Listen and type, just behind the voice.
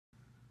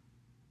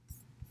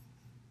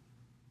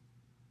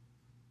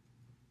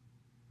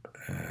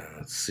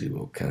Let's see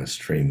what kind of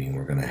streaming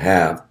we're going to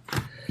have.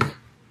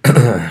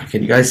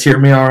 Can you guys hear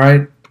me all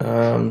right?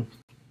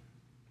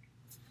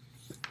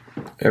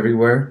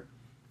 Everywhere?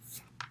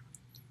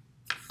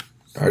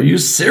 Are you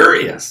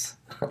serious?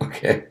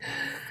 Okay.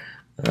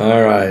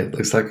 All right.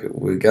 Looks like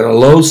we got a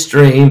low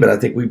stream, but I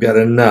think we've got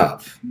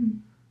enough.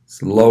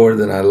 It's lower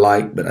than I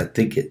like, but I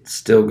think it's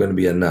still going to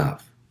be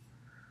enough.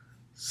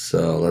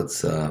 So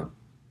let's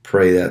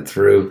pray that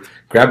through.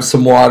 Grab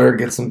some water,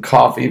 get some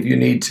coffee if you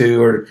need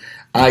to, or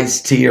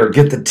iced tea, or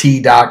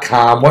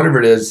getthetea.com, whatever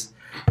it is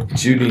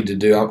that you need to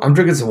do. I'm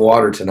drinking some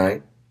water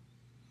tonight.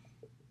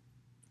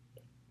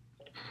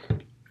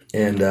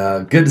 And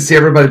good to see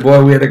everybody.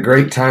 Boy, we had a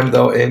great time,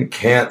 though, in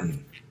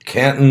Canton,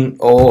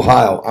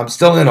 Ohio. I'm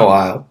still in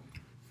Ohio.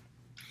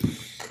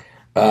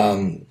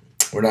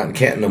 We're not in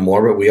Canton no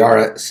more, but we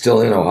are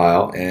still in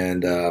Ohio.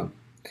 And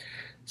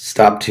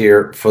stopped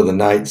here for the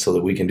night so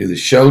that we can do the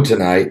show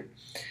tonight.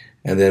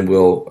 And then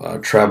we'll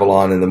travel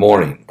on in the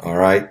morning. All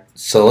right?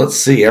 So let's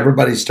see.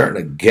 Everybody's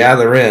starting to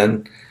gather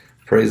in.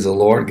 Praise the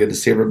Lord. Good to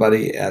see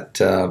everybody.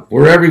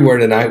 We're everywhere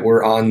tonight.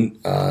 We're on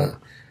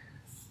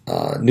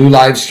new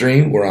live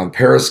stream. We're on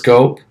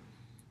Periscope.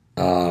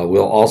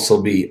 We'll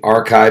also be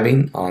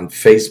archiving on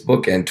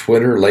Facebook and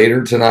Twitter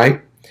later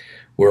tonight.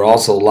 We're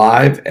also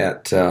live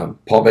at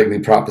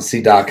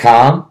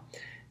paulbegleyprophecy.com.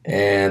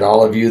 And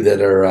all of you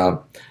that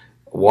are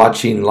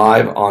watching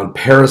live on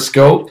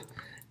Periscope,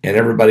 and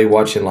everybody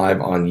watching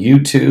live on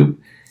YouTube,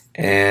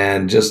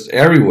 and just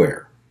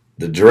everywhere.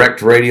 The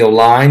direct radio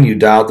line, you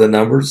dialed the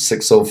number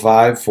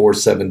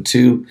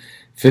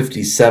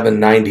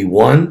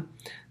 605-472-5791.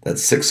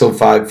 That's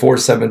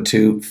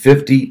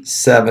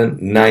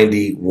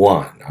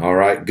 605-472-5791. All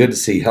right, good to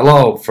see you.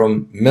 Hello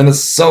from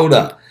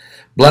Minnesota.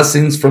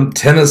 Blessings from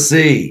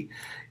Tennessee.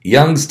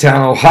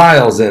 Youngstown,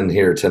 Ohio's in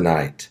here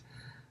tonight.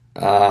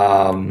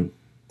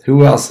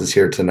 Who else is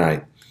here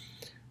tonight?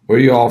 Where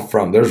are you all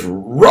from? There's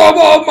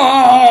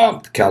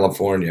RoboMom,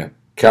 California.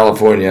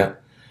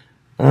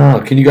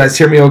 Oh, can you guys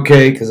hear me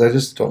okay? Because I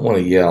just don't want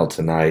to yell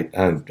tonight.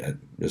 I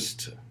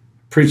just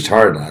preached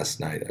hard last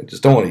night. I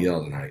just don't want to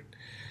yell tonight.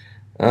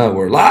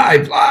 We're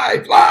live.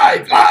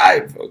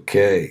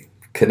 Okay.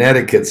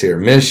 Connecticut's here.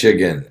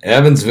 Michigan.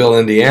 Evansville,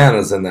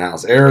 Indiana's in the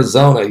house.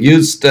 Arizona.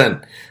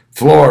 Houston.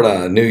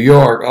 Florida. New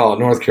York. Oh,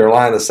 North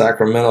Carolina.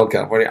 Sacramento.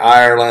 California.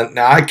 Ireland.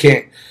 Now, I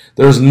can't.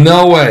 There's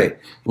no way.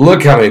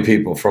 Look how many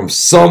people from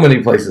so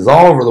many places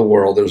all over the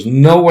world. There's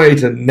no way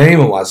to name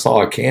them. I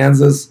saw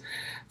Kansas. I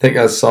think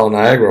I saw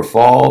Niagara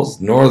Falls,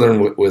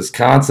 northern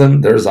Wisconsin.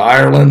 There's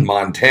Ireland,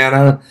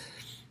 Montana.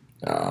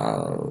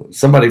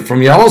 Somebody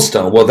from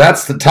Yellowstone. Well,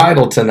 that's the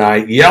title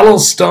tonight.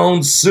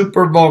 Yellowstone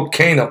Super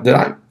Volcano. Did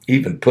I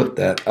even put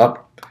that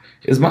up?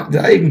 Did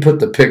I even put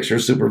the picture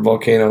Super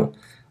Volcano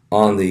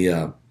on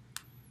the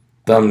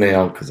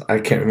thumbnail? Because I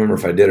can't remember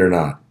if I did or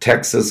not.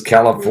 Texas,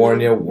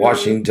 California,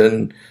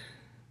 Washington,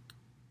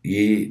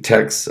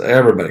 Texas,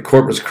 everybody.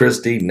 Corpus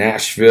Christi,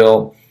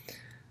 Nashville,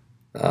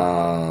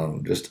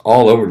 just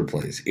all over the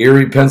place.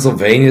 Erie,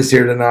 Pennsylvania's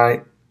here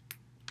tonight.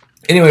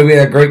 Anyway, we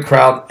had a great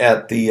crowd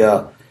at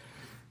the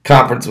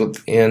conference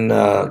in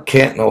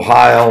Canton,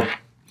 Ohio.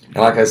 And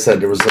like I said,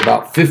 there was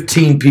about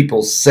 15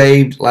 people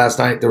saved last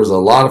night. There was a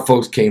lot of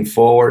folks came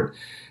forward,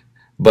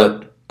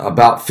 but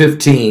about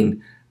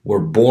 15 were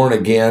born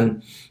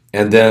again.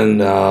 And then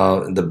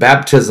the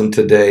baptism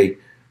today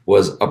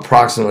was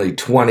approximately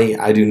 20.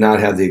 I do not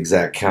have the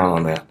exact count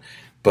on that.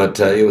 But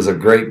it was a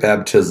great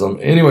baptism.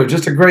 Anyway,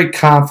 just a great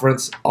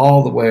conference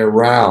all the way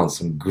around.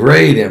 Some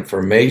great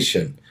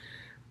information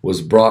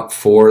was brought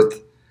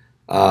forth.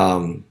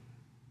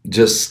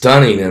 Just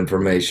stunning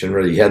information,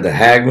 really. You had the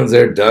Hagmans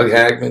there, Doug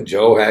Hagman,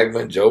 Joe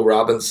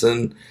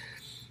Robinson,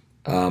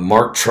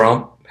 Mark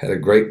Trump had a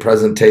great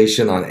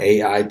presentation on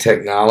AI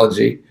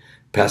technology.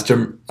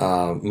 Pastor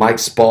Mike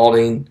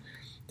Spalding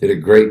did a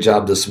great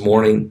job this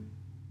morning.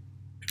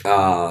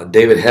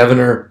 David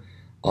Heavener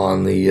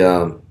on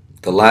the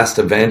Last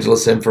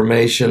Evangelist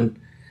information,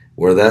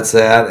 where that's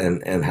at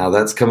and how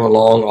that's come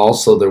along.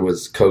 Also, there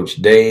was Coach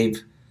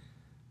Dave.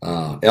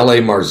 L.A.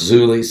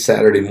 Marzulli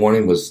Saturday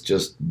morning was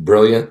just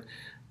brilliant.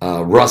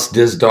 Russ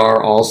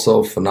Dizdar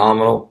also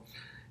phenomenal.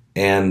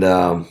 And,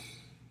 wow,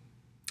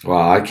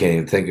 I can't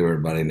even think of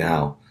everybody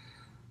now.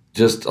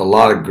 Just a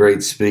lot of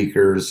great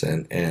speakers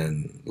and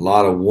a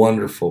lot of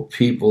wonderful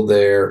people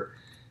there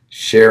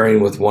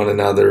sharing with one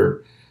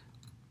another.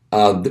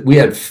 We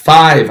had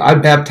I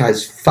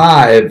baptized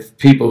 5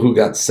 people who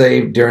got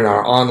saved during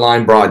our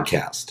online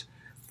broadcast.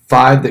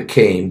 5 that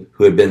came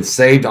who had been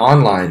saved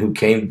online who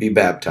came to be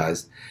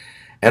baptized.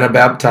 And I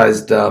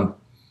baptized 5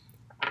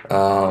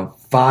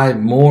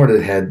 more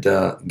that had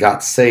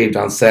got saved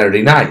on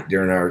Saturday night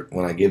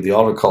when I gave the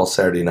altar call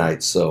Saturday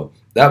night. So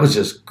that was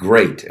just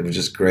great. It was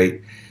just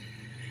great.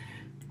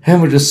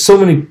 And we're just so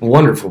many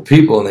wonderful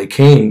people, and they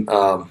came.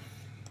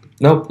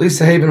 Nope,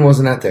 Lisa Haven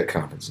wasn't at that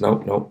conference.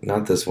 Nope,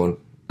 not this one.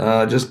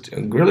 Just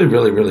really,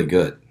 really, really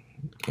good.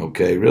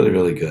 Okay, really,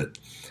 really good.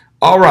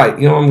 All right,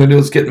 you know what I'm going to do?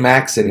 Let's get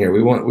Max in here.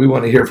 We want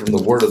to hear from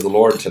the word of the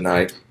Lord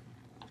tonight.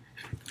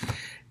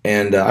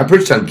 And I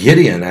preached on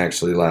Gideon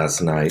actually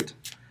last night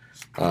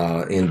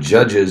in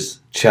Judges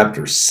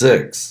chapter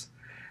 6.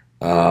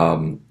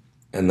 And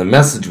the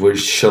message was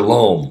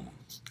Shalom.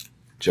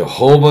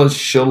 Jehovah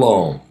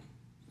Shalom.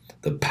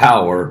 The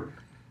power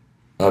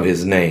of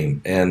his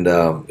name. And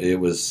it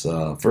was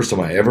first time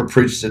I ever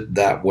preached it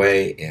that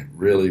way, and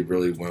really,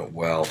 really went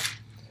well.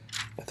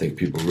 I think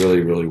people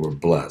really, really were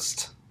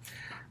blessed.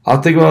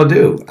 I'll think what I'll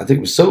do. I think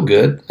it was so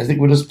good. I think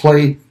we'll just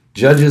play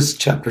Judges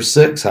chapter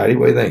 6. Heidi,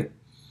 what do you think?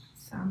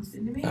 Sounds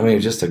good to me. I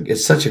mean,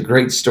 it's such a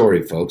great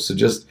story, folks. So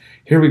just,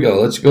 here we go.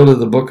 Let's go to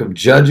the book of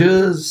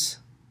Judges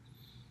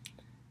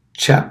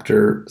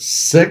chapter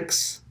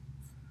 6.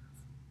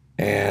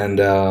 And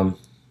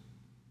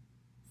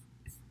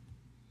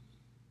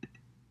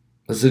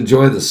let's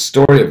enjoy the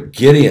story of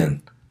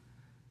Gideon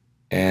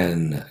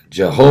and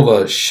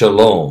Jehovah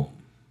Shalom.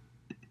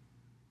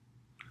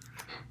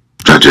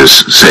 Judges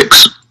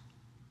 6.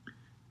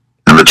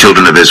 And the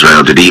children of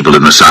Israel did evil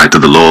in the sight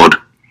of the Lord,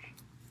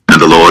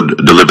 and the Lord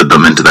delivered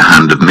them into the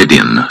hand of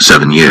Midian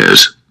 7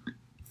 years.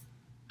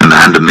 And the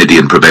hand of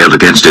Midian prevailed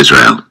against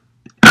Israel,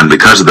 and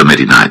because of the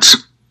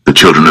Midianites, the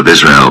children of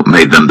Israel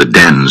made them the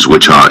dens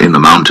which are in the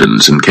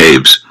mountains and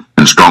caves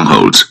and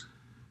strongholds.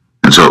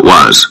 And so it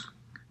was,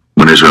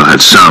 when Israel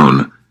had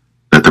sown,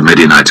 that the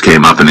Midianites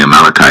came up, and the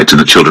Amalekites and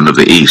the children of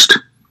the east,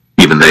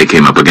 even they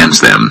came up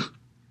against them,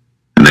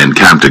 and they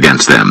encamped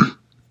against them,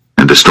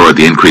 and destroyed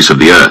the increase of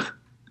the earth,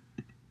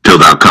 till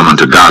thou come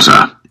unto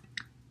Gaza,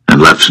 and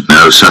left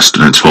no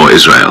sustenance for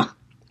Israel,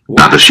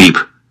 neither sheep,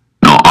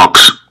 nor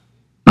ox,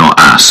 nor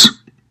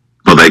ass.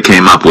 For they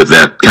came up with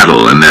their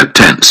cattle and their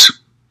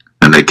tents,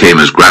 and they came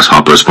as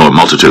grasshoppers for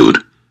multitude,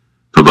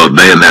 for both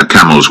they and their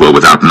camels were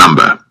without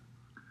number.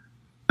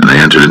 And they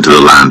entered into the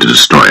land to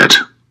destroy it.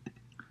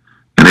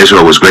 And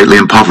Israel was greatly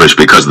impoverished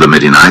because of the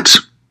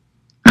Midianites,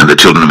 and the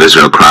children of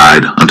Israel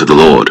cried unto the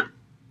Lord.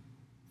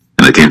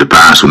 And it came to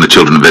pass, when the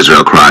children of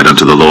Israel cried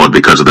unto the Lord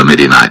because of the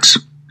Midianites,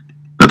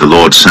 that the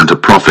Lord sent a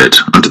prophet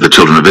unto the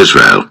children of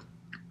Israel,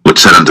 which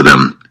said unto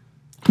them,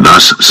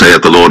 Thus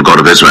saith the Lord God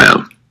of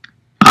Israel,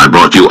 I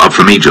brought you up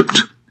from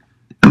Egypt,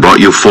 and brought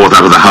you forth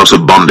out of the house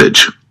of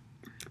bondage.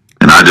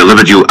 And I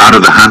delivered you out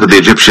of the hand of the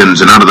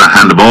Egyptians, and out of the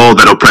hand of all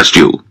that oppressed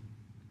you,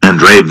 and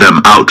drave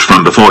them out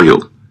from before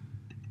you,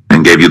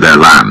 and gave you their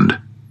land.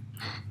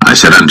 I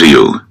said unto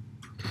you,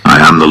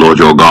 I am the Lord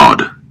your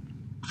God.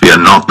 Fear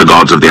not the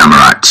gods of the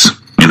Amorites,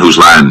 in whose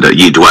land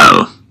ye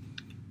dwell.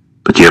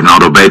 But ye have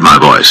not obeyed my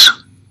voice.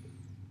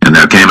 And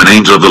there came an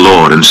angel of the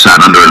Lord, and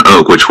sat under an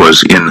oak which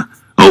was in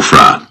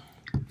Ophrah,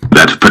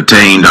 that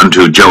pertained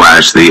unto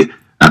Joash the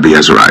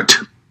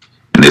Abiezrite.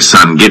 And his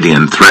son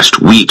Gideon threshed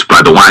wheat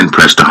by the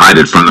winepress to hide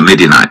it from the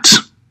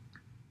Midianites.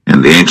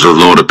 And the angel of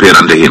the Lord appeared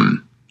unto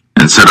him,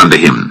 and said unto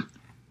him,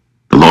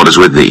 The Lord is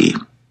with thee,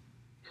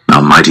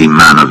 thou mighty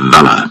man of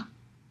valor.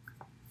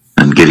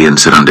 And Gideon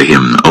said unto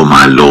him, O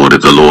my Lord,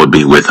 if the Lord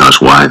be with us,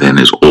 why then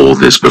is all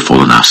this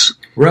befallen us?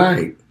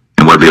 Right.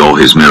 And what be all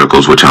his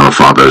miracles which our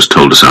fathers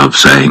told us of,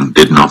 saying,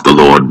 Did not the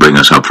Lord bring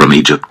us up from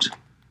Egypt?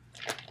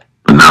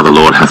 But now the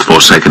Lord hath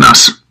forsaken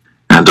us,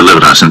 and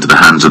delivered us into the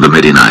hands of the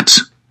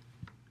Midianites.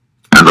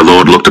 And the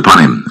Lord looked upon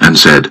him, and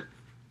said,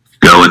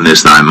 Go in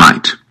this thy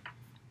might,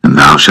 and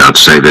thou shalt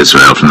save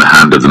Israel from the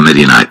hand of the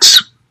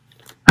Midianites.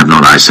 Have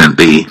not I sent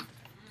thee?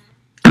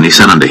 And he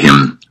said unto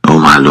him, O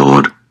my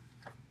Lord,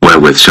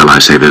 wherewith shall I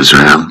save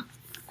Israel?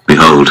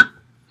 Behold,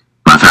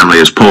 my family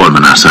is poor in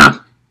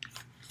Manasseh,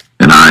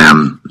 and I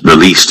am the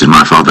least in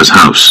my father's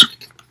house.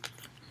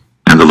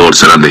 And the Lord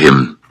said unto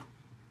him,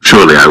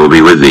 Surely I will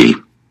be with thee,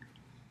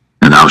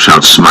 and thou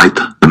shalt smite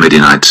the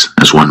Midianites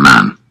as one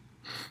man.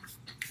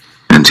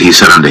 And he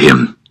said unto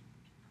him,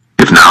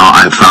 If now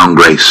I have found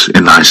grace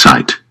in thy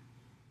sight,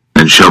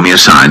 then show me a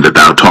sign that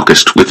thou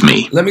talkest with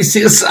me. Let me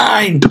see a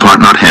sign. Depart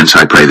not hence,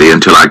 I pray thee,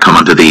 until I come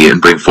unto thee,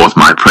 and bring forth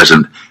my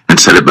present, and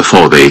set it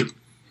before thee.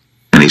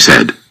 And he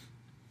said,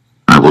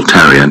 I will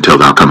tarry until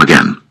thou come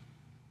again.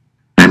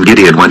 And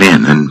Gideon went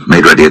in, and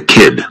made ready a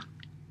kid,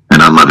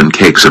 and unleavened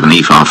cakes of an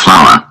ephah of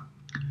flour.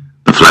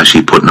 The flesh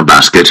he put in a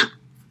basket,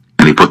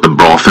 and he put the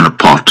broth in a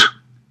pot,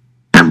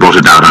 and brought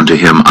it out unto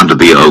him under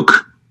the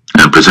oak,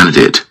 and presented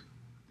it.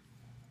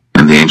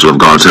 And the angel of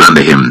God said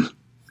unto him,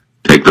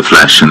 Take the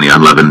flesh and the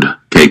unleavened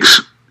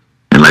cakes,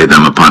 and lay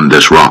them upon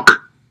this rock,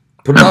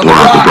 and pour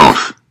out the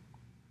broth.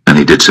 And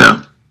he did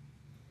so.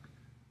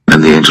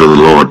 Then the angel of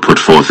the Lord put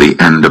forth the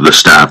end of the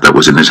staff that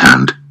was in his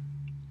hand,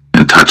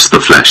 and touched the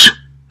flesh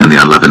and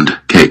the unleavened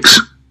cakes.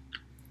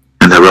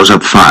 And there rose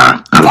up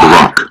fire out of the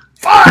rock,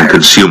 and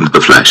consumed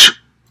the flesh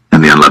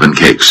and the unleavened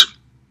cakes.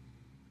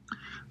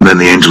 Then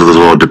the angel of the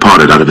Lord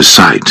departed out of his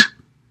sight.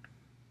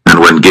 And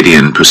when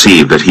Gideon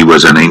perceived that he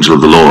was an angel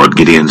of the Lord,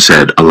 Gideon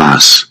said,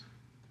 Alas,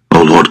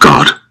 O Lord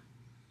God,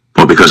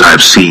 for because I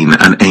have seen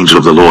an angel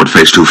of the Lord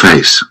face to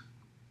face.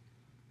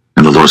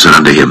 And the Lord said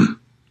unto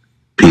him,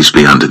 Peace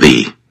be unto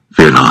thee,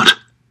 fear not,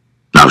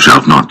 thou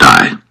shalt not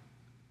die.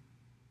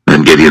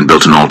 Then Gideon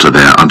built an altar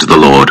there unto the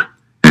Lord,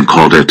 and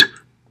called it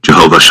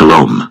Jehovah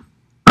Shalom.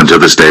 Until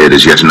this day it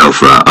is yet in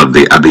Ophrah of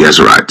the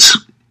Abiezrites.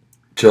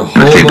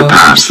 And it came to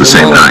pass the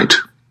same night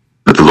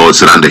But the Lord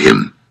said unto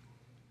him,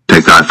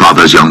 Take thy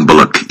father's young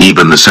bullock,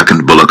 even the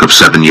second bullock of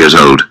 7 years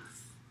old,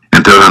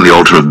 and throw it on the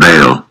altar of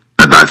Baal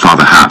that thy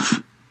father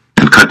hath,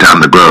 and cut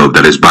down the grove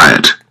that is by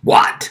it.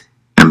 What?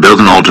 And build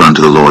an altar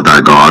unto the Lord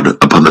thy God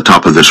upon the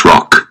top of this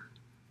rock,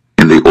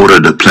 in the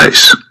ordered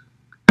place.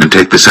 And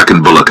take the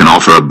second bullock, and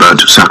offer a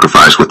burnt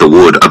sacrifice with the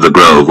wood of the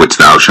grove which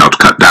thou shalt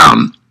cut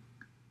down.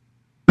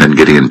 Then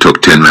Gideon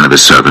took 10 men of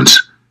his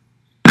servants,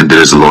 and did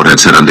as the Lord had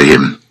said unto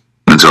him.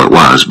 And so it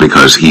was,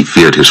 because he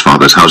feared his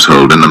father's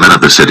household and the men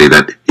of the city,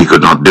 that he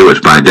could not do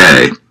it by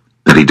day,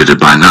 that he did it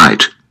by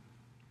night.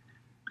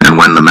 And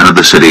when the men of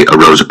the city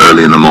arose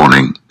early in the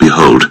morning,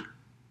 behold,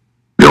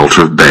 the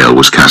altar of Baal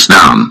was cast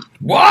down.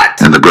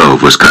 What? And the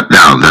grove was cut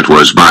down that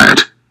was by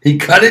it. He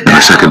cut it And down.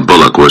 the second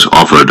bullock was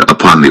offered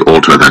upon the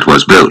altar that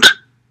was built.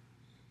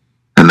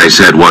 And they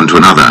said one to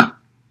another,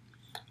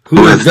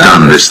 Who hath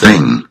done this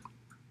thing?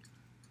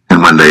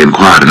 And when they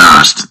inquired and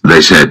asked,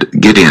 they said,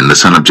 Gideon the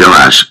son of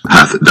Joash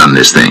hath done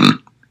this thing.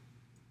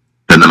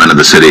 Then the men of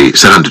the city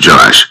said unto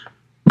Joash,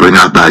 Bring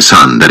out thy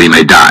son, that he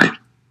may die,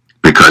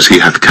 because he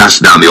hath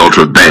cast down the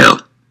altar of Baal,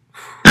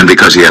 and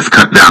because he hath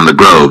cut down the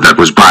grove that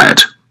was by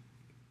it.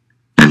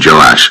 And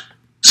Joash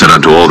said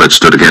unto all that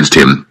stood against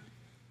him,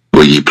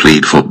 Will ye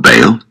plead for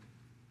Baal?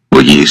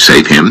 Will ye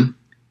save him?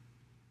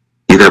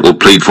 He that will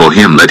plead for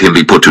him, let him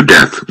be put to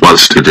death,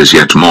 whilst it is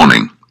yet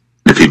morning,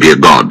 if he be a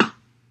god.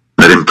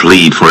 Let him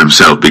plead for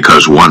himself,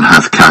 because one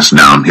hath cast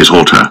down his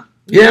altar.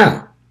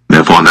 Yeah.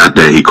 Therefore on that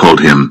day he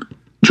called him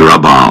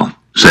Jerubbaal,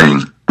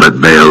 saying,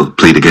 Let Baal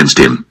plead against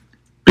him,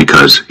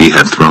 because he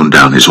hath thrown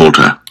down his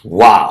altar.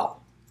 Wow.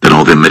 Then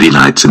all the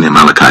Midianites and the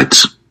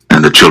Amalekites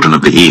and the children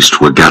of the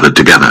east were gathered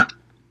together,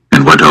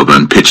 and went over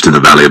and pitched in the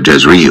valley of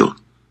Jezreel.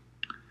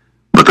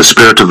 But the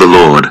Spirit of the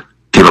Lord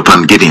came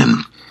upon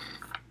Gideon,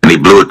 and he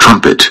blew a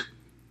trumpet,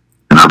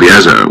 and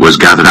Abiezer was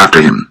gathered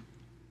after him.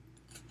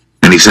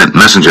 And he sent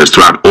messengers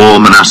throughout all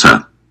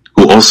Manasseh,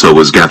 who also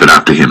was gathered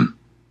after him.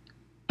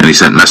 And he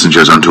sent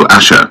messengers unto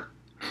Asher,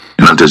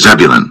 and unto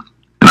Zebulun,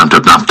 and unto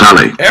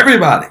Naphtali.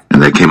 Everybody.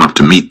 And they came up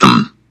to meet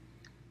them.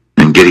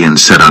 And Gideon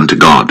said unto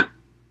God,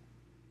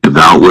 If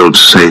thou wilt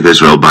save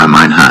Israel by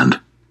mine hand,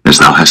 as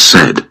thou hast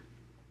said,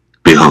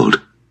 behold,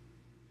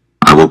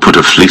 I will put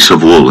a fleece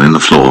of wool in the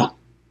floor.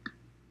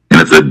 And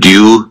if the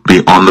dew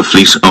be on the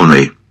fleece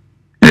only,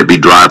 and it be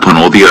dry upon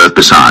all the earth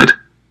beside,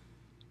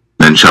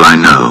 then shall I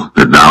know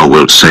that thou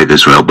wilt save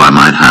Israel by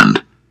mine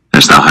hand,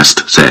 as thou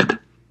hast said.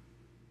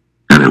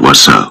 And it was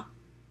so.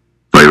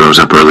 For he rose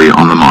up early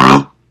on the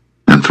morrow,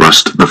 and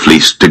thrust the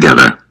fleece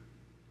together,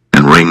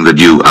 and wring the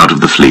dew out of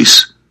the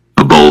fleece,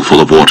 a bowl full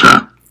of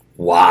water.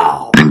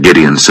 Wow. And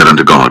Gideon said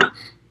unto God,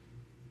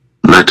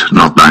 Let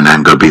not thine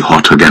anger be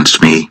hot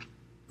against me,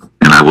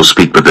 and I will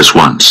speak but this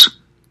once.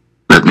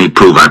 Let me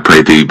prove, I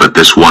pray thee, but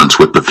this once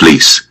with the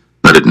fleece.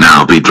 Let it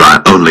now be dry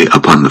only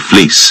upon the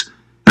fleece,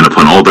 and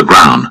upon all the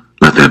ground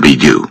let there be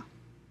dew.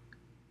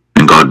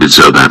 And God did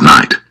so that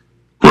night,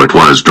 for it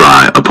was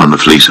dry upon the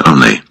fleece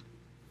only,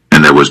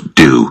 and there was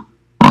dew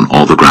on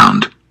all the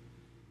ground.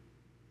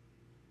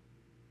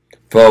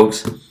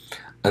 Folks,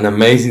 an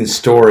amazing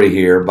story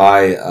here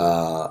by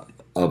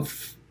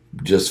of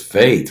just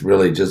faith,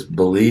 really just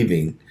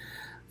believing.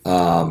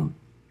 And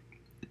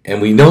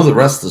we know the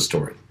rest of the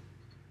story.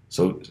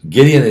 So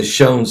Gideon has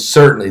shown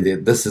certainly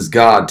that this is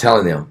God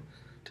telling him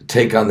to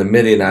take on the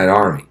Midianite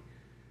army.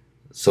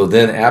 So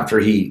then after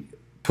he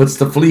puts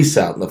the fleece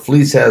out, and the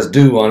fleece has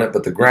dew on it,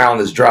 but the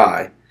ground is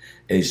dry,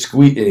 and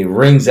he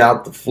wrings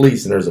out the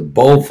fleece, and there's a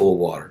bowl full of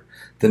water.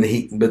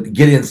 But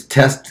Gideon's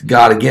test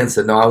God again,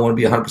 said, no, I want to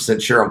be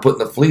 100% sure. I'm putting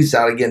the fleece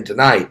out again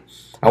tonight.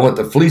 I want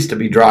the fleece to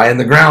be dry and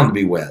the ground to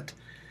be wet.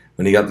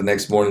 When he got the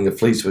next morning, the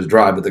fleece was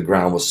dry, but the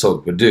ground was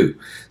soaked with dew.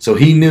 So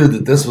he knew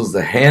that this was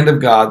the hand of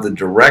God, the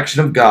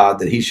direction of God,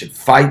 that he should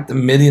fight the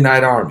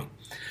Midianite army.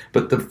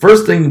 But the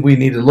first thing we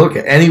need to look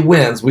at, and he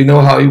wins, we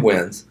know how he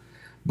wins,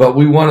 but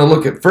we want to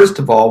look at, first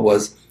of all,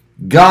 was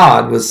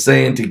God was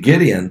saying to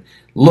Gideon,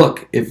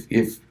 look,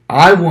 if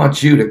I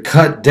want you to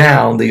cut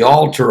down the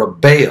altar of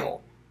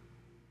Baal,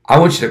 I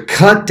want you to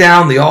cut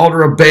down the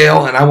altar of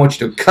Baal, and I want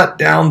you to cut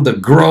down the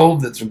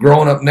grove that's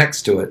growing up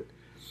next to it,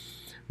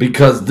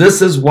 because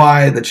this is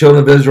why the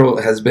children of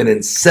Israel has been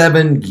in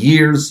 7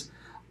 years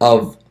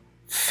of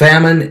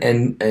famine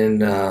and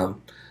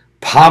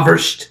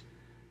impoverished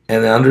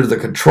and under the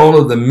control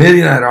of the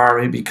Midianite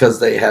army, because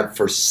they have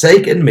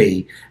forsaken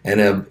me and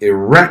have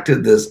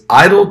erected this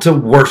idol to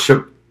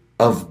worship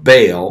of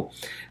Baal.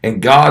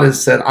 And God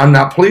has said, I'm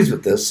not pleased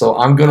with this, so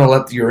I'm going to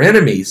let your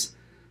enemies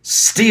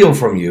steal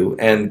from you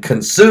and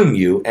consume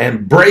you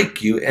and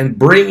break you and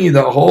bring you,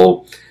 the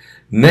whole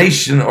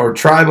nation or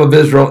tribe of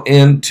Israel,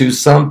 into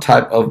some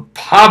type of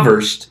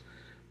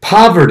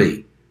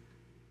poverty.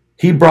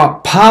 He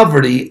brought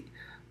poverty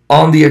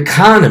on the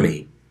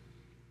economy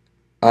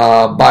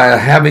by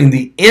having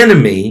the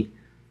enemy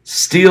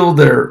steal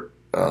their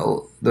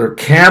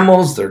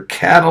camels, their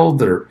cattle,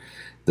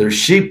 their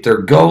sheep, their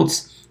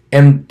goats,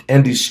 and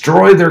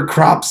destroy their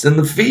crops in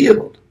the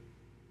field.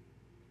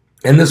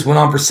 And this went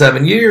on for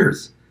 7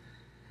 years.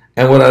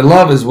 And what I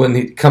love is when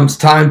it comes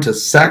time to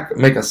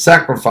make a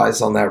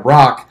sacrifice on that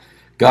rock,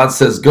 God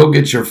says, go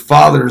get your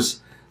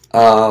father's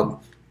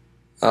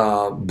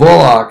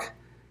bullock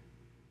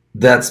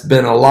that's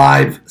been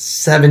alive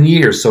 7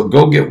 years. So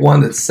go get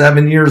one that's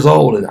 7 years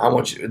old. And I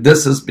want you,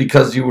 this is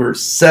because you were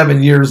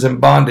 7 years in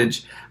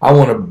bondage. I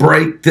want to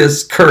break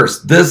this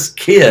curse. This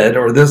kid,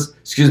 or this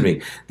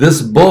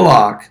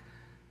bullock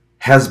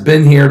has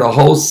been here the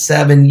whole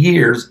 7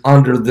 years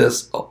under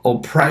this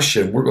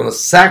oppression. We're going to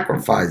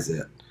sacrifice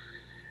it.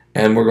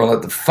 And we're going to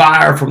let the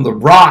fire from the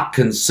rock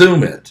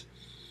consume it.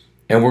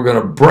 And we're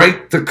going to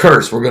break the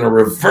curse. We're going to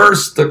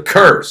reverse the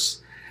curse.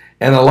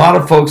 And a lot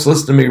of folks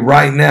listen to me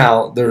right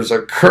now. There's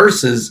a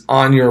curses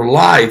on your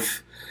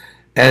life.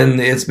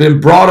 And it's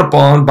been brought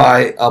upon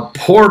by a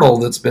portal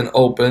that's been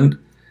opened.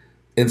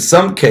 In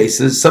some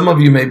cases, some of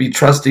you may be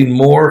trusting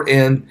more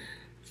in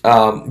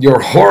your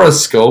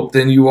horoscope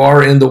than you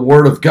are in the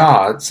Word of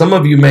God. Some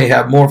of you may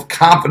have more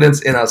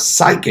confidence in a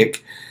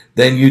psychic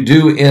than you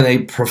do in a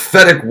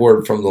prophetic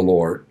word from the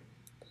Lord.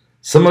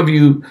 Some of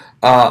you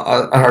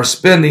are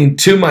spending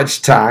too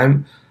much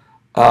time,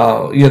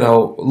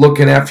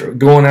 going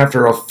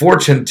after a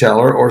fortune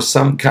teller or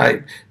some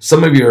kind.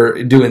 Some of you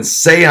are doing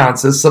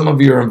seances. Some of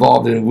you are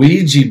involved in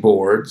Ouija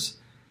boards.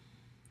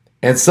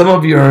 And some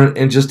of you are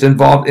just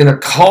involved in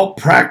occult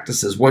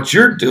practices. What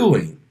you're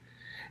doing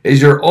is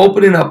you're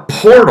opening up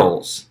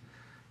portals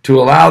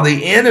to allow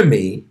the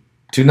enemy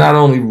to not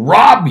only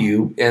rob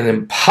you and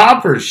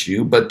impoverish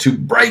you, but to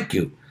break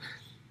you.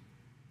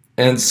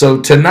 And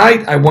so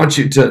tonight, I want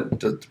you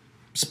to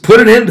put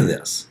an end to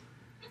this.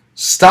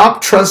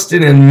 Stop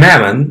trusting in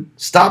mammon.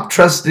 Stop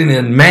trusting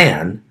in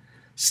man.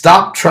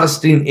 Stop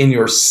trusting in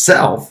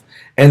yourself.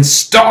 And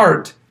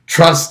start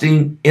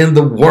trusting in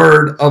the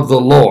word of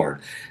the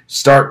Lord.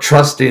 Start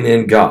trusting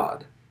in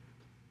God.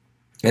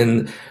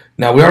 And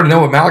now we already know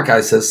what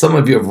Malachi says. Some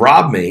of you have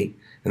robbed me.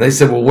 And they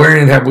said, well,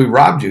 wherein have we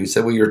robbed you? He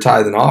said, well, your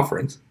tithe and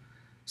offerings.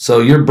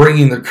 So you're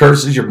bringing the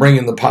curses, you're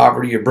bringing the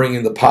poverty, you're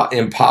bringing the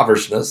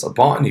impoverishedness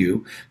upon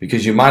you,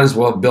 because you might as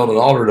well build an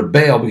altar to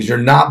Baal because you're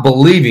not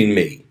believing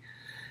me.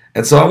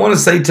 And so I want to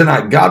say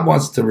tonight, God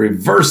wants to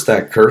reverse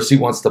that curse. He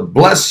wants to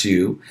bless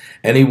you,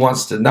 and he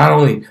wants to not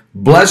only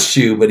bless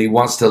you, but he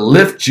wants to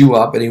lift you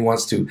up, and he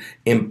wants to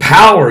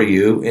empower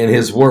you in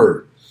his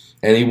word.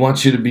 And he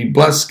wants you to be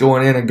blessed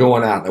going in and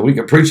going out. Now, we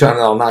could preach on it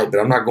all night,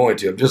 but I'm not going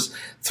to. I'm just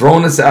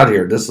throwing this out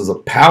here. This is a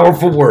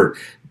powerful word.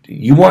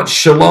 You want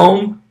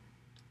shalom?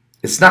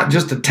 It's not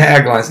just a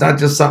tagline. It's not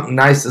just something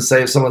nice to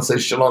say. If someone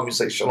says shalom, you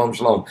say shalom,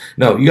 shalom.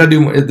 No, you got to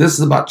do this.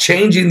 Is about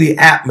changing the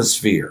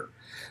atmosphere.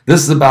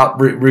 This is about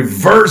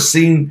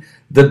reversing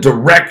the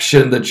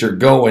direction that you're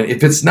going.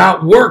 If it's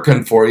not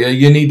working for you,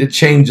 you need to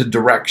change the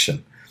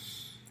direction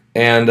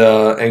and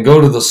go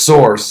to the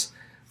source,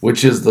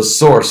 which is the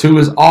source, who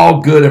is all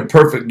good and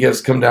perfect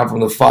gifts come down from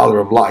the Father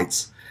of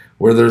lights,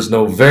 where there's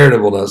no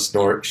variableness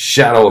nor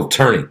shadow of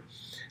turning.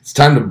 It's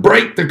time to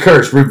break the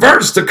curse,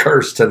 reverse the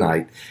curse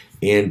tonight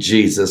in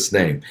Jesus'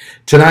 name.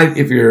 Tonight,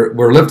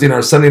 we're lifting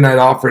our Sunday night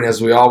offering,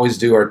 as we always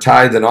do, our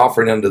tithe and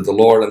offering unto the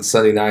Lord on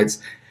Sunday nights.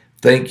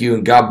 Thank you,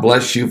 and God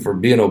bless you for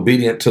being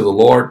obedient to the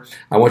Lord.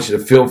 I want you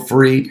to feel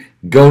free.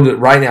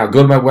 Right now,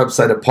 go to my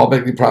website at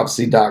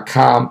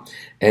paulbegleyprophecy.com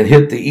and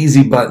hit the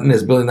easy button,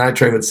 as Billy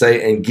Nitrain would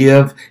say, and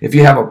give. If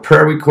you have a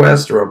prayer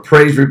request or a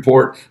praise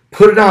report,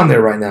 put it on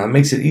there right now. It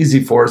makes it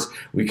easy for us.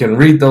 We can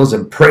read those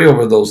and pray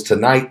over those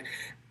tonight.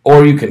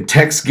 Or you can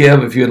text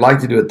give if you'd like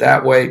to do it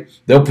that way.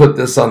 They'll put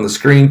this on the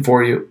screen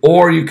for you.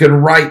 Or you can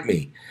write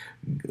me.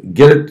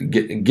 Get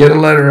a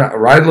letter,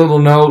 write a little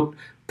note,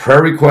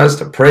 prayer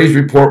request, a praise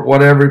report,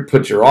 whatever.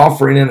 Put your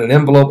offering in an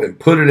envelope and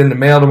put it in the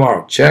mail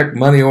tomorrow. Check,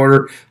 money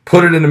order,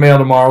 put it in the mail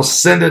tomorrow.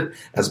 Send it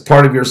as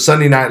part of your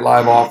Sunday Night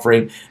Live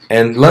offering.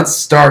 And let's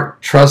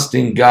start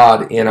trusting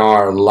God in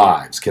our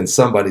lives. Can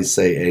somebody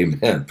say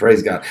amen?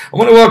 Praise God. I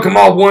want to welcome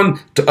all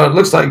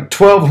looks like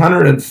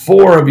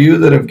 1,204 of you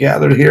that have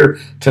gathered here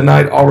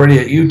tonight already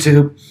at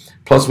YouTube.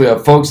 Plus we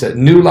have folks at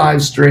New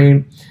Live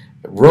Stream,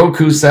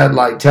 Roku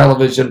Satellite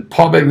Television,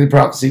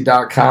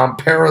 paulbegleyprophecy.com,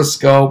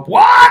 Periscope.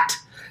 What?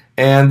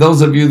 And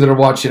those of you that are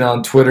watching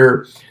on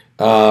Twitter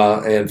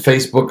and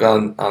Facebook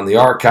on the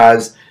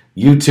archives,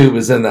 YouTube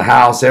is in the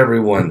house,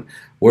 everyone,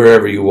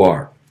 wherever you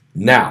are.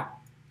 Now,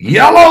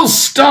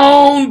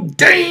 Yellowstone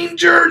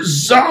danger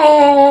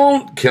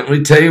zone. Can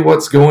we tell you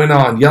what's going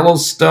on?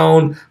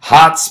 Yellowstone,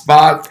 hot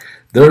spot.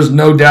 There's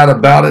no doubt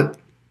about it.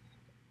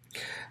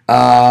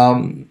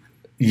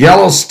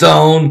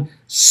 Yellowstone,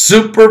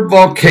 super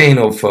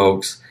volcano,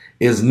 folks,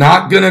 is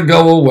not going to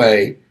go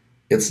away.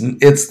 It's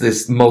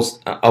this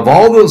most, of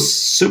all those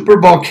super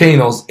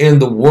volcanoes in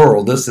the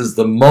world, this is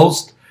the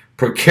most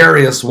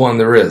precarious one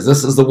there is.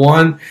 This is the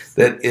one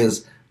that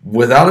is,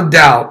 without a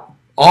doubt,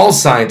 all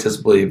scientists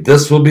believe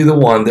this will be the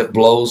one that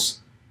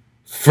blows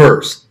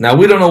first. Now,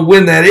 we don't know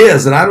when that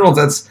is, and I don't know if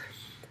that's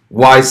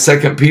why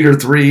 2 Peter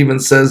 3 even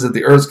says that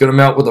the earth's going to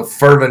melt with a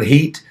fervent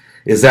heat.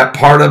 Is that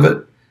part of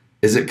it?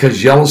 Is it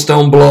because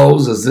Yellowstone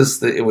blows? Is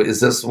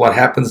this what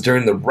happens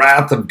during the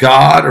wrath of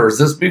God, or is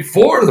this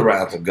before the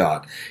wrath of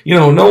God? You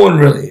know, no one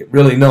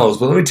really knows.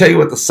 But let me tell you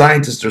what the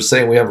scientists are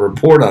saying. We have a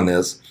report on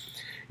this.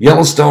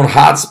 Yellowstone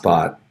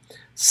hotspot.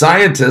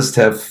 Scientists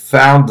have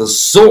found the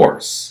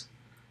source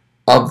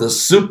of the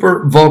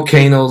super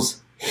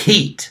volcano's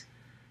heat.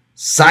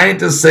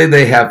 Scientists say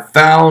they have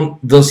found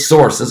the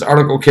source. This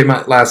article came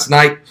out last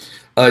night.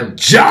 A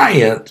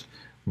giant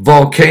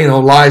volcano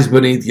lies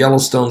beneath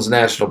Yellowstone's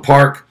National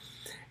Park,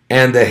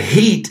 and the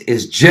heat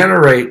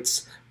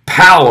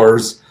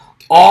powers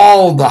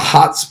all the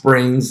hot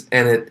springs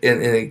and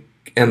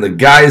the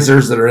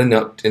geysers that are in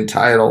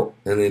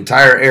the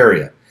entire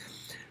area.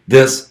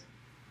 This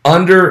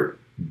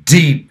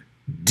deep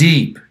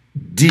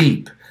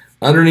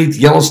underneath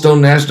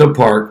Yellowstone National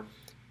Park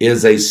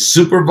is a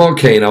super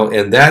volcano,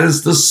 and that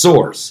is the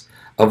source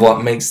of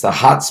what makes the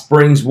hot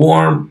springs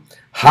warm,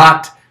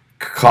 hot,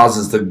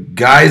 causes the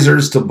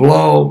geysers to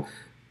blow,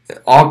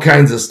 all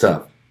kinds of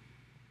stuff.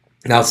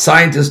 Now,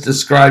 scientists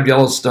describe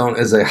Yellowstone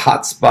as a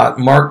hot spot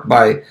marked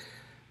by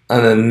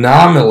an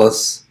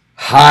anomalous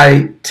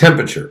high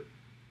temperature.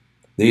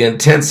 The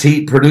intense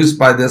heat produced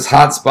by this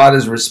hot spot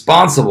is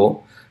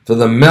responsible for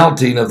the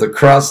melting of the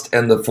crust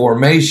and the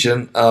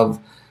formation of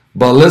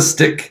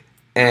ballistic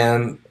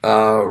and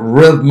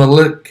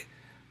rhythmic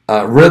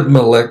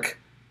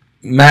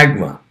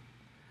magma.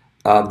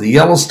 The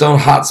Yellowstone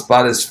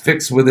hotspot is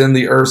fixed within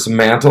the Earth's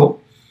mantle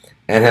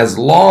and has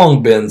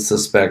long been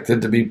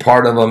suspected to be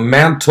part of a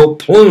mantle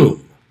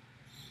plume,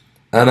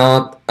 an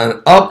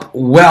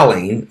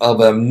upwelling of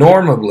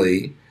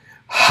abnormally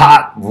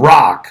hot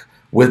rock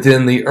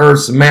within the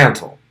Earth's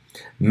mantle.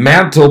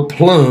 Mantle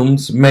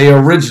plumes may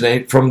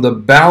originate from the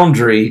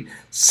boundary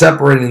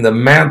separating the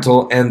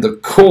mantle and the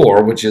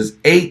core, which is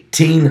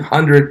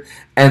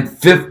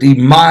 1,850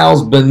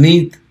 miles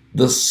beneath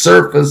the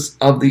surface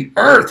of the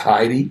Earth,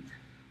 Heidi.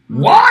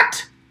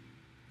 What?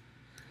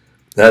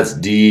 That's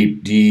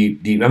deep.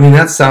 I mean,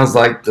 that sounds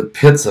like the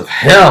pits of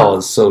hell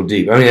is so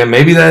deep. I mean,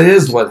 maybe that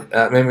is what,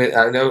 maybe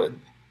I know.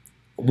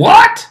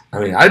 What? I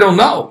mean, I don't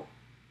know.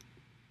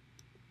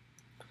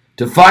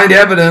 To find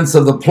evidence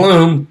of the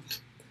plume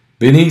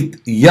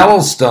beneath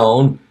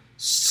Yellowstone,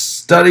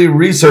 study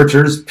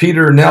researchers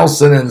Peter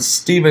Nelson and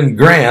Stephen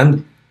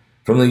Grand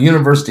from the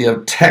University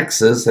of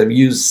Texas have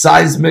used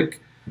seismic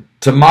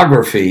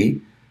tomography,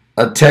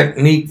 a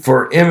technique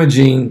for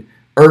imaging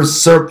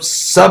Earth's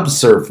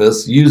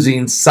subsurface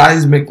using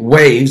seismic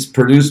waves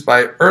produced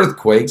by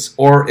earthquakes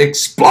or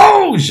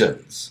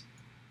explosions.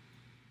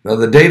 Now,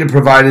 the data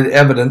provided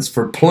evidence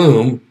for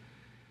plume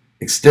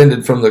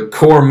extended from the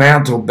core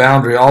mantle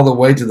boundary all the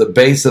way to the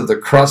base of the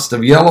crust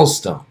of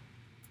Yellowstone.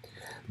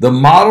 The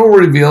model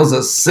reveals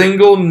a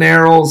single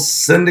narrow,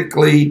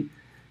 cylindrically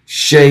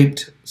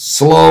shaped,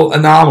 slow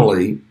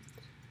anomaly,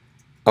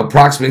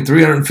 approximately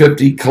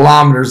 350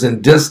 kilometers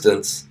in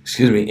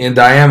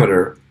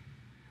diameter.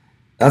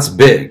 That's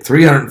big,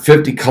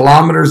 350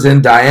 kilometers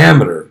in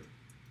diameter,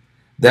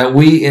 that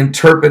we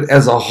interpret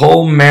as a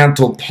whole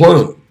mantle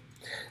plume.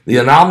 The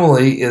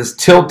anomaly is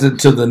tilted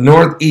to the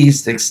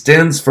northeast,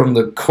 extends from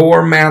the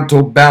core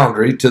mantle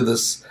boundary to the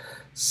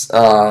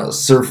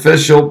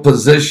superficial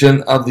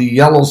position of the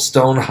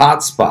Yellowstone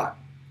hotspot.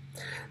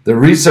 The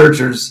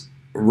researchers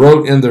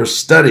wrote in their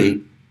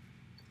study,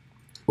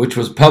 which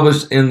was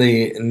published in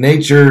the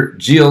Nature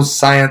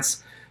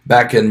Geoscience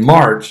back in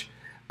March,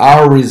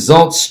 our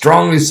results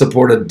strongly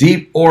support a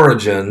deep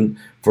origin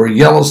for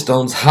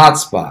Yellowstone's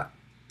hotspot.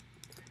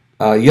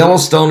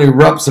 Yellowstone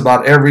erupts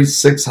about every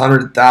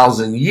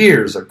 600,000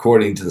 years,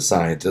 according to the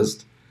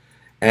scientists,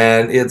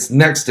 and its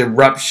next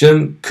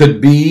eruption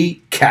could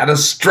be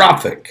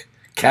catastrophic,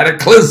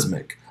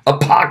 cataclysmic,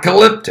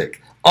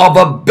 apocalyptic, of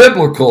a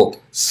biblical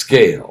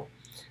scale.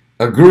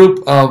 A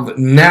group of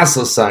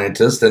NASA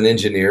scientists and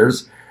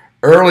engineers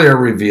earlier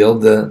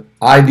revealed the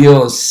idea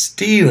of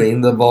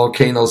stealing the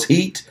volcano's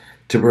heat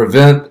to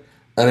prevent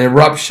an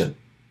eruption.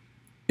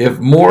 If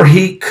more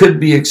heat could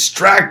be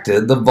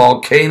extracted, the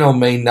volcano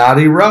may not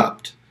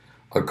erupt.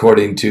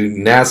 According to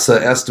NASA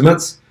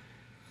estimates,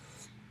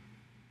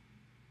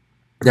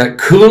 that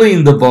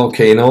cooling the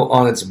volcano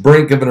on its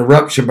brink of an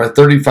eruption by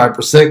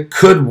 35%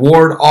 could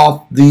ward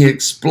off the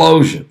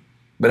explosion.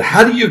 But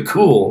how do you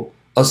cool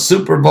a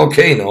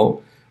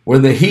supervolcano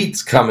when the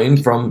heat's coming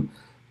from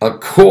a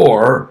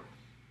core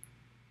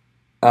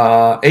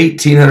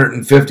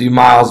 1,850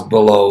 miles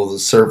below the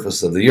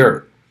surface of the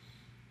Earth?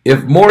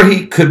 If more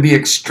heat could be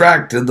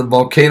extracted, the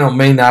volcano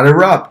may not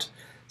erupt,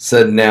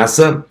 said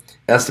NASA,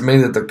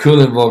 estimating that the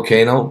cooling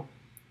volcano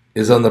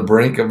is on the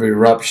brink of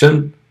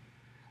eruption.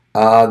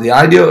 The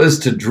idea is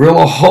to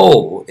drill a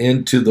hole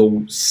into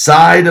the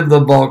side of the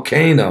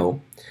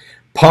volcano,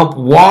 pump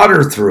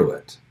water through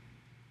it.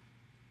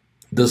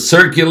 The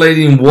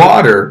circulating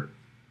water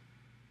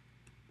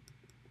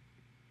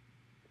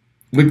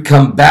would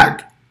come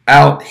back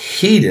out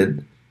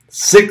heated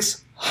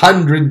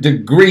 600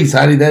 degrees.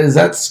 Heidi, is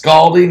that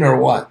scalding or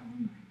what?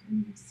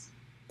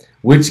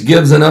 Which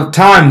gives enough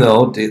time,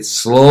 though, to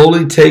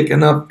slowly take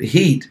enough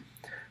heat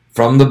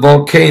from the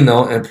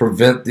volcano and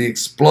prevent the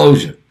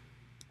explosion.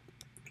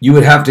 You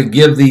would have to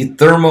give the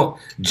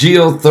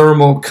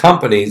geothermal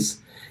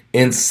companies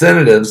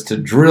incentives to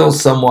drill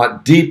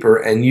somewhat deeper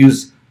and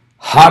use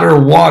hotter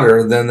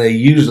water than they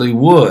usually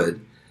would,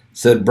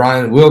 said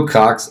Brian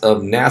Wilcox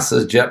of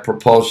NASA's Jet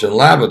Propulsion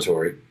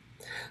Laboratory.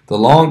 The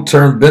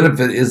long-term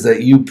benefit is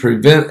that you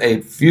prevent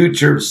a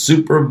future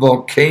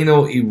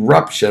supervolcano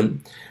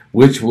eruption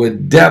which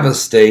would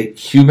devastate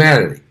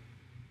humanity.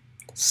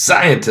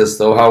 Scientists,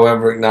 though,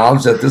 however,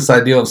 acknowledge that this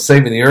idea of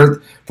saving the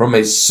Earth from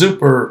a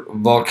super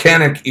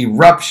volcanic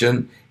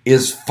eruption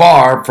is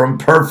far from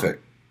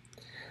perfect.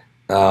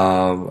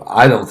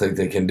 I don't think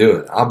they can do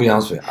it. I'll be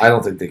honest with you. I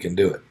don't think they can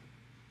do it.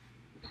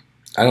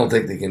 I don't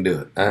think they can do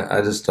it.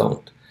 I just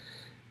don't.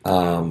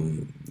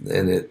 And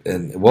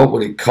what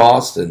would it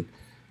cost? And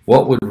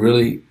what would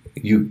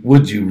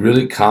would you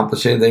really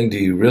accomplish anything? Do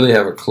you really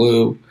have a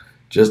clue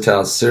just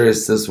how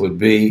serious this would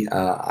be?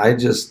 I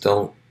just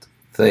don't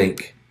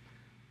think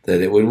that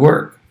it would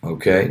work.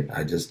 Okay,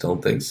 I just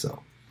don't think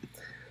so.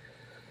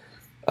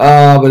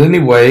 But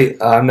anyway,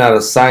 I'm not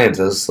a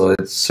scientist, so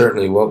it's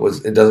certainly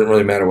it doesn't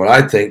really matter what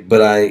I think, but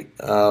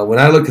when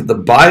I look at the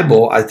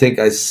Bible, I think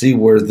I see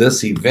where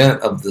this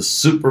event of the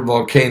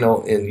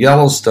supervolcano in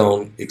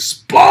Yellowstone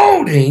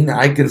exploding,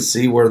 I can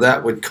see where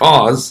that would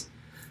cause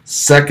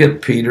 2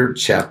 Peter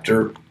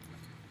chapter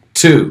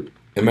 2.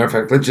 As a matter of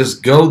fact, let's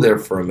just go there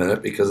for a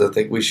minute, because I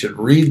think we should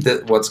read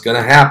what's going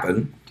to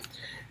happen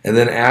and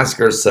then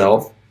ask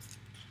ourselves,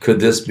 could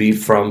this be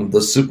from the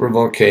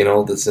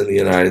supervolcano that's in the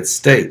United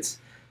States?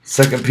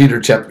 2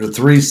 Peter chapter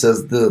 3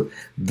 says,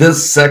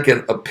 This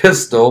second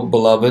epistle,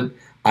 beloved,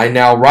 I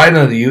now write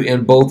unto you,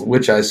 in both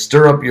which I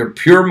stir up your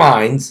pure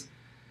minds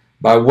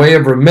by way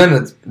of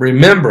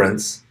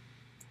remembrance,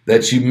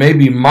 that you may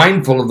be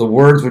mindful of the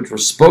words which were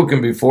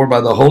spoken before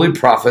by the holy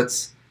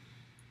prophets,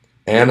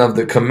 and of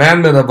the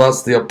commandment of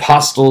us, the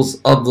apostles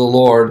of the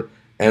Lord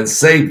and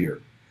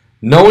Savior.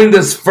 Knowing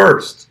this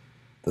first,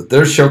 that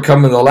there shall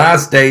come in the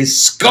last days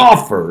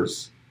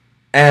scoffers,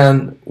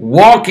 and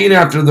walking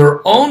after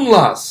their own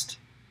lust,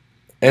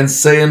 and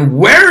saying,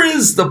 Where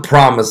is the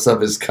promise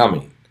of his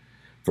coming?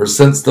 For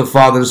since the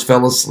fathers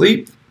fell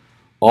asleep,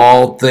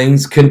 all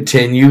things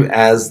continue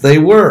as they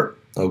were.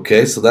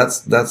 Okay, so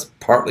that's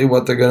partly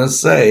what they're going to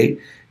say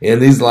in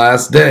these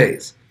last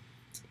days.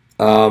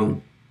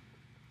 All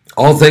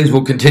things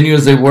will continue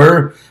as they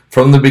were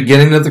from the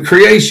beginning of the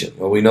creation.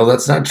 Well, we know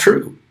that's not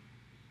true.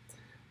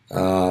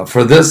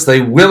 For this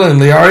they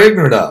willingly are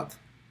ignorant of,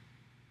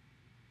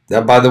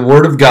 that by the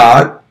word of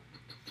God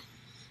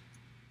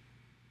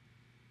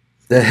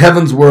the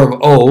heavens were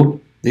of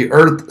old, the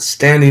earth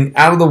standing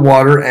out of the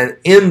water and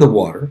in the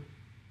water,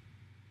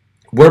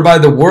 whereby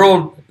the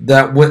world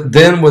that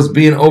then was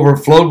being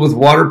overflowed with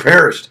water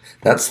perished.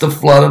 That's the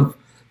flood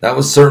that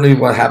was certainly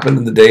what happened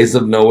in the days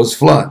of Noah's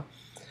flood.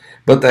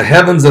 But the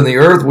heavens and the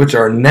earth, which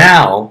are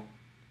now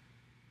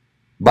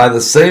by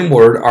the same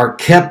word, are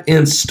kept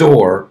in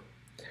store,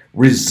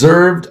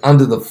 reserved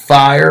unto the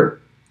fire,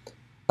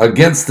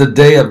 against the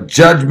day of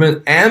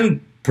judgment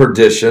and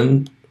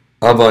perdition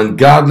of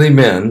ungodly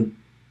men.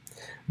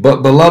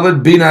 But,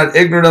 beloved, be not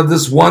ignorant of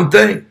this one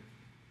thing,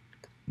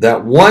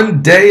 that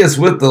one day is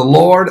with the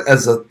Lord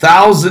as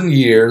 1,000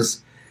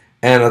 years,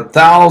 and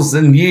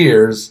 1,000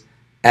 years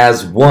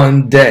as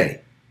one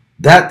day.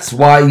 That's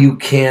why you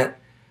can't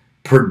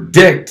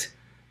predict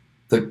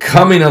the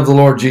coming of the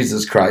Lord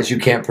Jesus Christ. You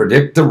can't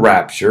predict the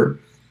rapture,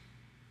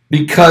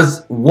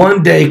 because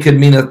one day could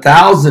mean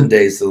 1,000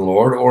 days to the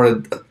Lord, or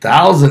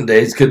 1,000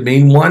 days could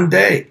mean one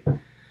day.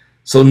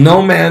 So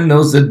no man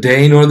knows the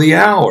day nor the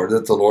hour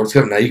that the Lord's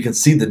coming. Now you can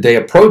see the day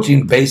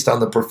approaching based on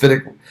the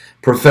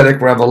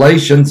prophetic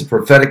revelations,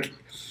 prophetic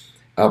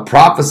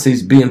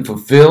prophecies being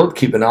fulfilled.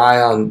 Keep an eye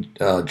on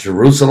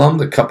Jerusalem,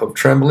 the cup of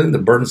trembling, the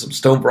burdensome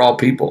stone for all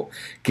people.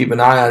 Keep an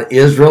eye on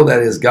Israel,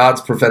 that is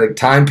God's prophetic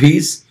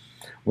timepiece.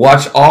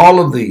 Watch all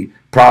of the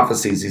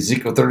prophecies,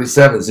 Ezekiel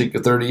 37,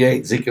 Ezekiel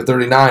 38, Ezekiel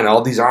 39,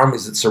 all these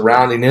armies that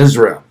surrounding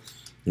Israel.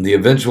 And the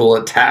eventual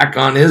attack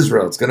on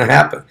Israel, it's going to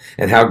happen.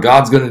 And how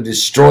God's going to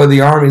destroy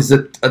the armies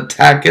that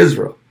attack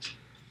Israel.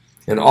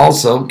 And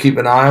also keep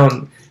an eye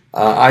on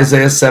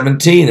Isaiah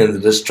 17 and the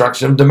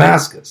destruction of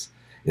Damascus.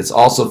 It's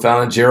also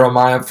found in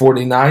Jeremiah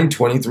 49,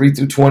 23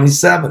 through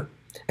 27.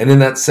 And in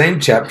that same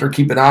chapter,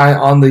 keep an eye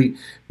on the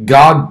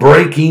God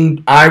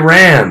breaking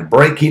Iran,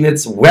 breaking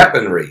its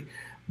weaponry,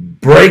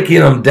 breaking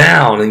them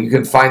down. And you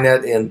can find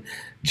that in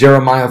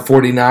Jeremiah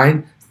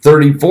 49,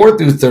 34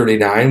 through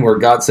 39, where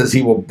God says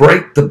he will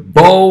break the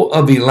bow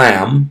of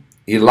Elam,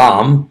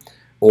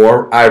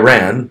 or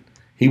Iran.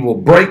 He will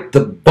break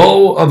the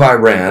bow of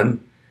Iran,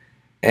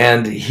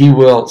 and he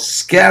will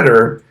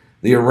scatter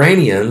the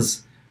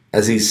Iranians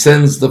as he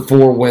sends the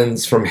four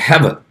winds from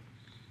heaven.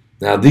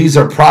 Now, these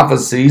are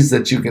prophecies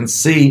that you can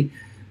see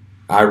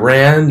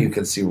Iran, you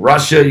can see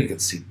Russia, you can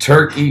see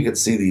Turkey, you can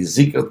see the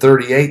Ezekiel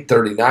 38,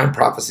 39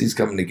 prophecies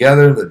coming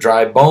together. The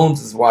dry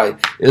bones is why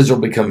Israel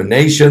become a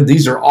nation.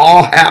 These are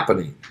all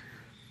happening.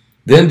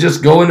 Then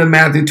just go into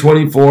Matthew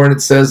 24, and it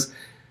says,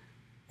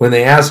 when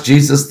they asked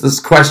Jesus this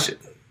question,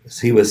 As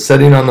he was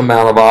sitting on the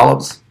Mount of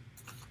Olives,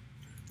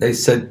 they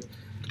said,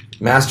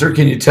 Master,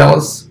 can you tell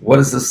us what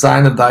is the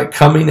sign of thy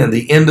coming and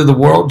the end of the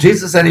world?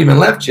 Jesus hadn't even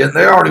left yet, and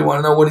they already want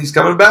to know when he's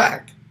coming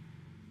back.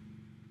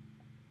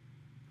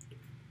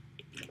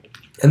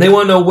 And they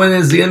want to know when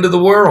is the end of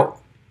the world.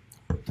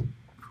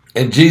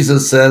 And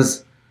Jesus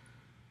says,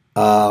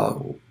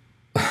 false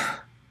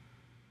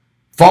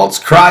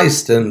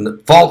Christ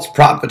and false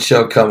prophets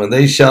shall come, and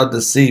they shall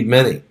deceive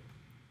many.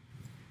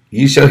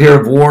 Ye shall hear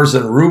of wars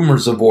and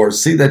rumors of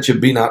wars. See that you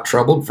be not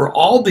troubled, for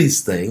all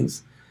these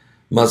things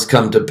must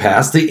come to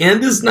pass. The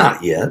end is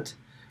not yet.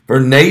 For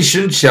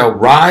nation shall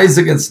rise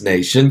against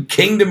nation,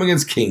 kingdom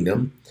against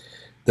kingdom.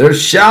 There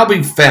shall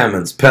be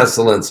famines,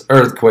 pestilence,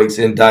 earthquakes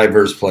in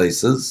diverse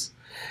places.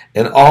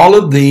 And all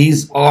of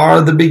these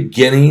are the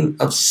beginning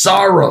of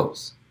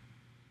sorrows.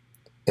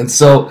 And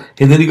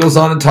then he goes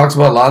on and talks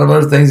about a lot of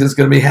other things that's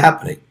going to be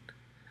happening.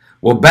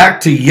 Well, back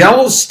to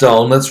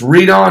Yellowstone. Let's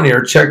read on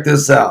here. Check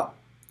this out.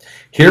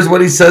 Here's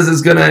what he says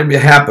is going to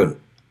happen.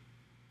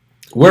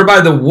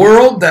 Whereby the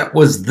world that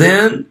was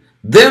then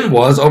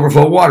was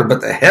overflow of water, but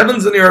the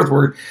heavens and the earth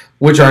were,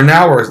 which are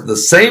now are the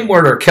same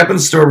word, are kept in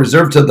store,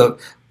 reserved to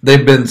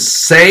they've been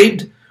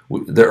saved.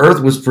 The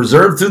earth was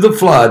preserved through the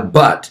flood,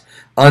 but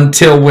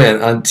until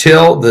when?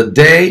 Until the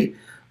day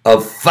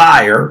of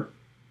fire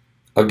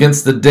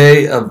against the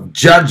day of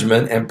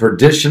judgment and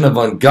perdition of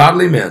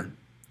ungodly men.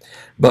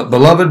 But,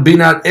 beloved, be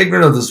not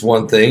ignorant of this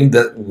one thing,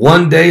 that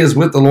one day is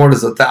with the Lord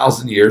as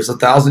 1,000 years.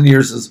 1,000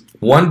 years is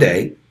one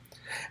day.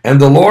 And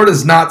the Lord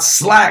is not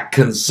slack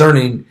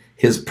concerning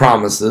his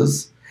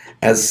promises,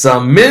 as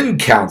some men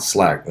count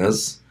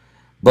slackness,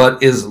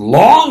 but is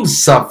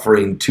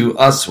long-suffering to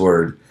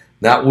usward,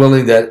 not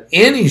willing that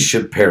any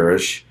should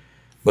perish,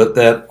 but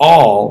that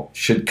all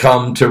should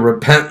come to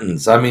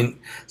repentance. I mean,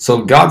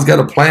 so God's got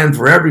a plan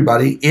for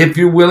everybody if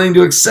you're willing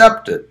to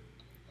accept it.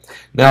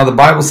 Now the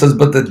Bible says,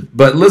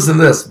 but listen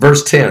to this,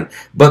 verse 10.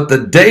 But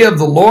the day of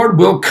the Lord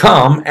will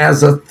come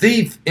as a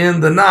thief in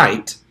the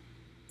night,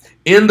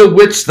 in the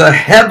which the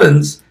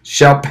heavens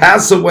shall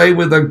pass away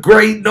with a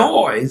great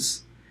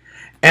noise,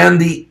 and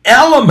the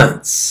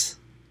elements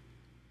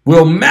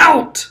will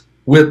melt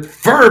with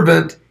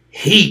fervent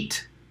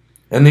heat.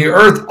 And the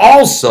earth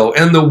also,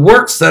 and the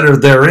works that are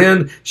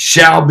therein,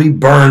 shall be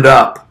burned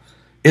up.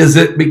 Is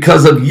it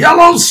because of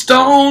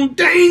Yellowstone,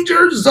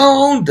 danger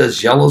zone?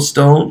 Does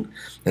Yellowstone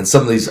and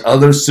some of these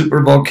other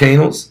super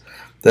volcanoes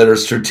that are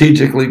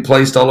strategically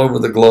placed all over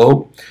the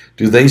globe,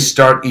 do they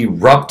start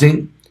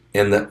erupting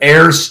and the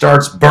air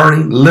starts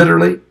burning?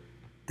 Literally,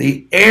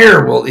 the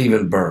air will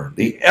even burn.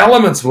 The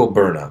elements will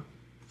burn up.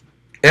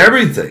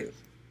 Everything.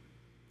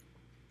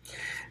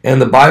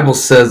 And the Bible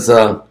says,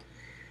 but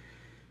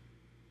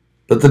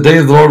the day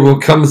of the Lord will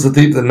come as a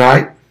thief in the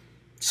night.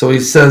 So he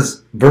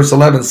says, verse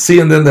 11,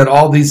 seeing then that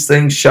all these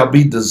things shall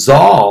be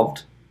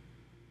dissolved,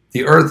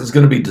 the earth is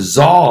going to be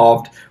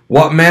dissolved,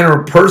 what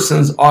manner of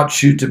persons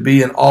ought you to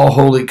be in all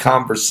holy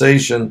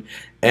conversation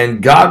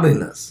and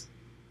godliness?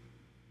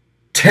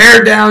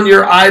 Tear down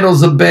your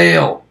idols of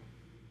Baal.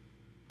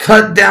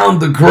 Cut down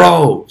the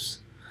groves.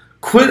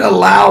 Quit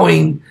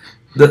allowing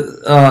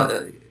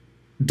don't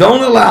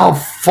allow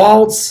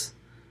false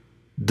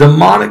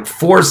demonic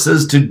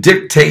forces to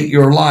dictate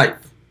your life.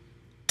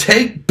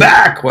 Take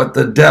back what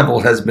the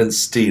devil has been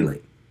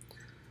stealing.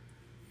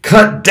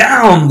 Cut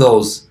down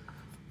those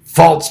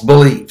false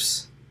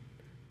beliefs.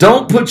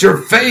 Don't put your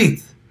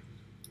faith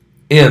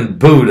in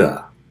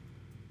Buddha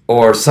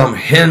or some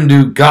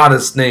Hindu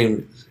goddess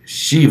named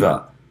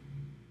Shiva.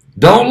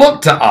 Don't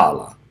look to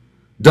Allah.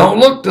 Don't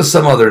look to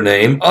some other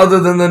name other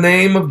than the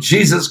name of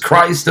Jesus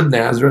Christ of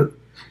Nazareth,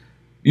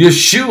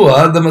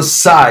 Yeshua, the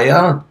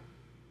Messiah,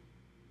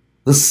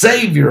 the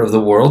Savior of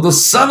the world, the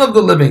Son of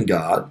the living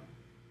God,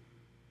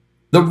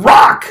 the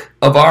rock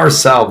of our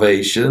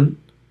salvation,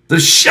 the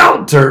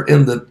shelter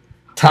in the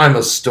time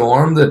of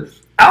storm, the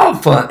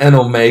Alpha and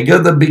Omega,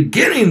 the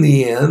beginning,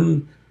 the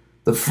end,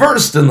 the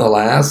first and the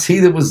last, he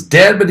that was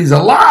dead but he's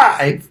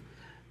alive,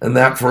 and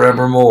that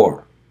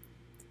forevermore.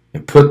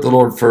 And put the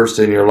Lord first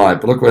in your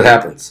life. But look what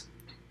happens.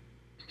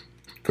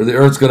 For the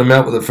earth's going to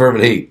melt with a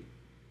fervent heat.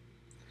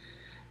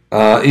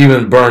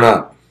 Even burn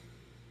up.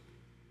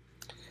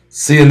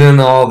 Seeing then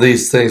all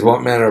these things,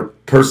 what manner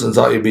of persons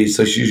ought you to be?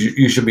 So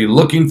you should be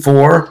looking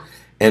for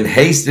and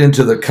haste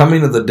into the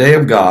coming of the day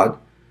of God,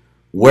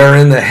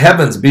 wherein the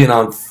heavens being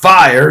on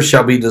fire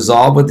shall be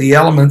dissolved with the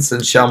elements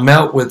and shall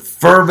melt with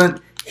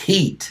fervent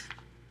heat.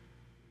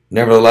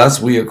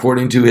 Nevertheless, we,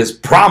 according to his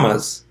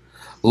promise,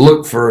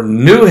 look for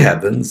new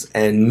heavens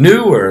and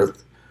new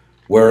earth,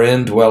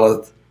 wherein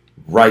dwelleth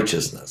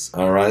righteousness.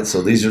 All right,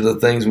 so these are the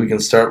things we can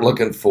start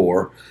looking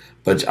for.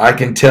 But I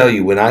can tell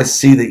you, when I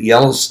see that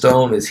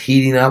Yellowstone is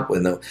heating up,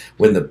 when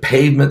the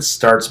pavement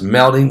starts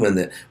melting,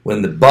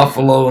 when the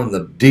buffalo and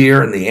the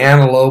deer and the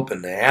antelope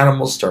and the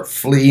animals start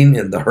fleeing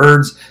and the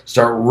herds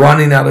start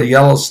running out of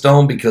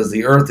Yellowstone because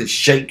the earth is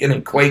shaking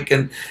and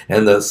quaking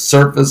and the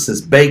surface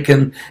is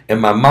baking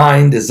and my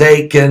mind is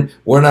aching,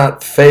 we're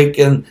not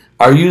faking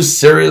Are you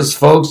serious,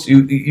 folks?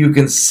 You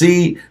can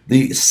see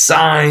the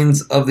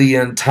signs of the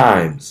end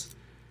times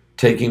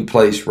taking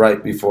place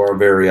right before our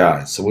very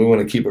eyes. So we want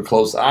to keep a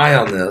close eye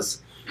on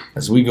this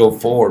as we go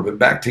forward. But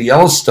back to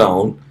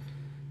Yellowstone,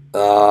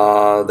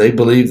 they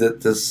believe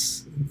that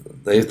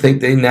they think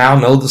they now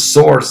know the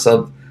source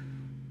of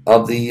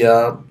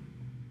the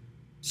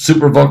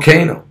super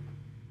volcano,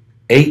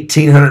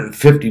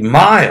 1,850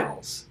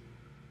 miles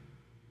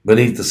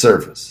beneath the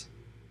surface.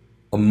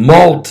 A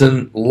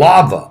molten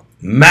lava,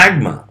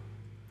 magma,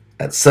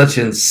 at such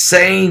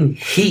insane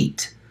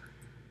heat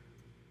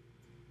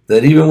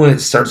that even when it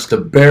starts to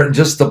bear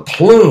just the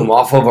plume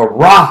off of a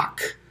rock,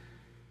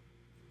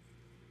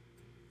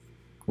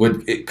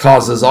 it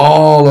causes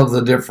all of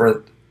the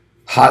different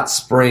hot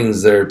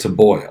springs there to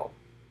boil.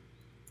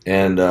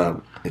 And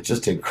it's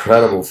just an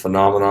incredible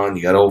phenomenon.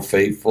 You got Old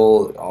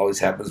Faithful. It always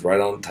happens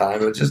right on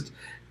time. It's just,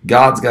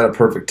 God's got a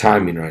perfect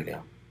timing right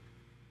now.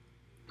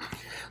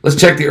 Let's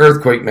check the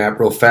earthquake map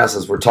real fast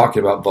as we're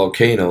talking about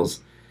volcanoes.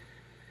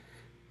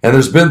 And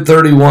there's been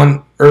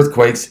 31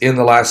 earthquakes in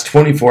the last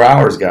 24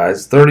 hours,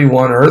 guys.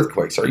 31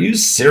 earthquakes. Are you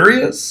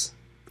serious?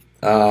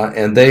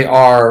 And they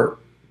are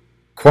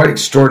quite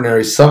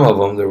extraordinary. Some of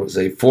them. There was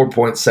a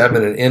 4.7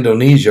 in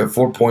Indonesia,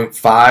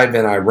 4.5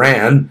 in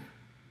Iran,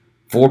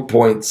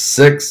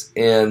 4.6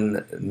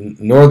 in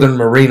Northern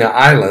Mariana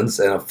Islands,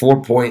 and a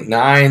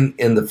 4.9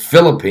 in the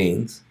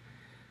Philippines,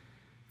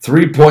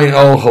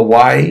 3.0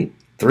 Hawaii,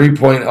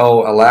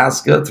 3.0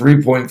 Alaska,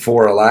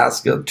 3.4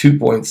 Alaska,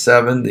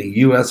 2.7 the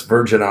U.S.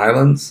 Virgin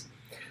Islands,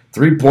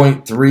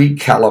 3.3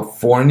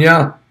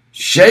 California.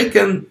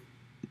 Shaken.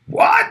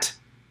 What?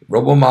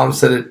 RoboMom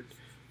said it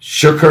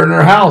shook her in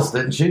her house,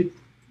 didn't she?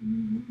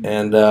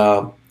 And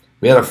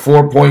we had a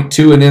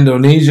 4.2 in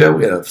Indonesia.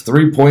 We had a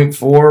 3.4,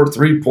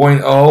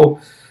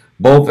 3.0,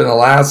 both in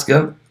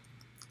Alaska.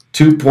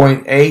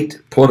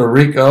 2.8 Puerto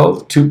Rico.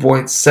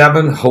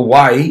 2.7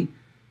 Hawaii.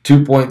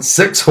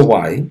 2.6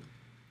 Hawaii.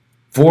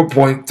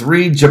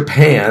 4.3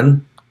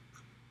 Japan.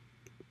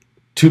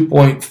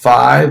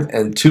 2.5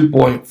 and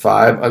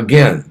 2.5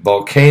 again.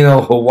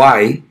 Volcano,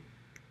 Hawaii.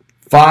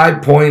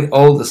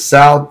 5.0 the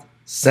South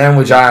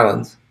Sandwich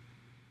Islands.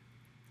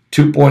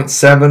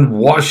 2.7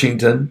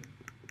 Washington.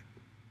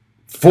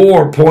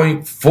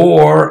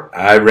 4.4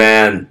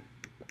 Iran.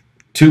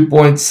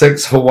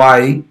 2.6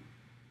 Hawaii.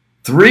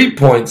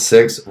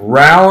 3.6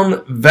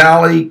 Round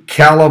Valley,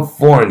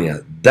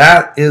 California.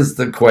 That is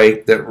the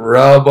quake that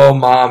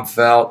RoboMom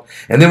felt.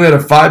 And then we had a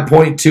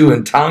 5.2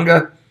 in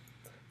Tonga,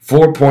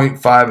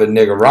 4.5 in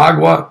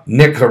Nicaragua,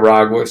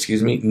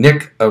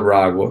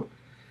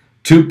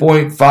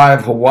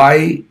 2.5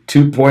 Hawaii,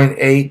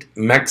 2.8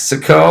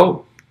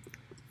 Mexico,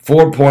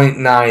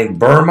 4.9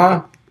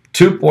 Burma,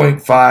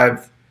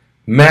 2.5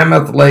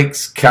 Mammoth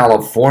Lakes,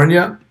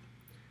 California,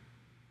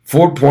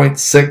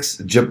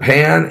 4.6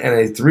 Japan, and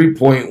a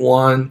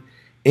 3.1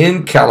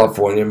 in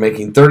California,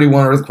 making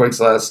 31 earthquakes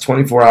the last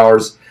 24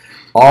 hours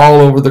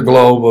all over the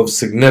globe of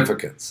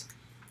significance.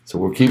 So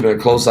we're keeping a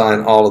close eye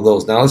on all of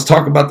those. Now let's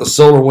talk about the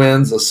solar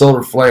winds, the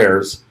solar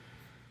flares,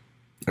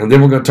 and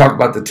then we're going to talk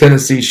about the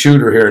Tennessee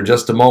shooter here in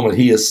just a moment.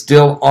 He is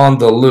still on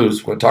the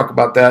loose. We're going to talk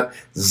about that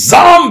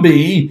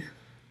zombie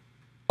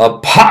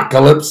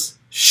apocalypse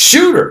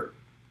shooter.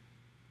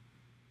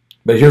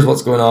 But here's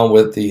what's going on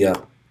with the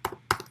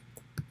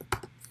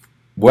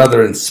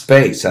weather in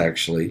space,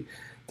 actually.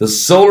 The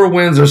solar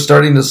winds are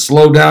starting to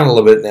slow down a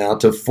little bit now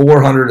to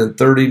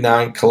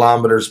 439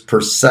 kilometers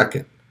per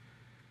second.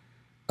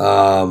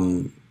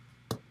 And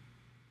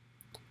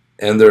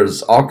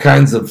there's all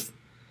kinds of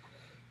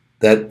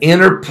that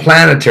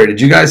interplanetary. Did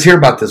you guys hear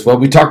about this? Well,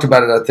 we talked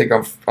about it, I think,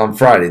 on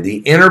Friday. The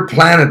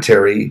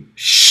interplanetary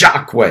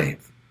shock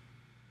wave.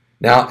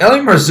 Now, Eli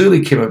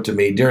Marzulli came up to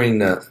me during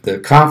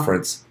the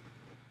conference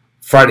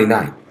Friday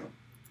night.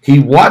 He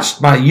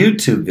watched my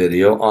YouTube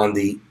video on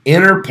the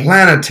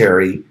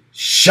interplanetary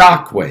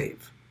shock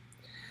wave.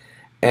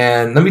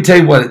 And let me tell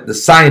you what the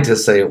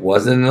scientists say it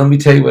was, and let me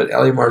tell you what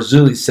Eli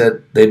Marzulli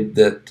said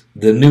that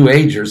the New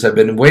Agers have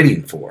been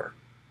waiting for.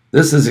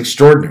 This is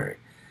extraordinary.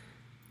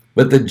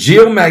 But the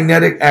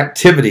geomagnetic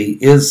activity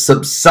is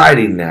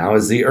subsiding now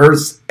as the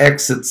Earth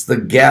exits the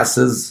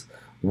gases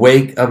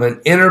wake of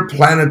an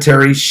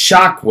interplanetary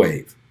shock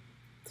wave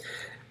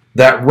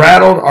that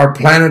rattled our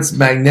planet's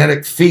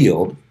magnetic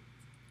field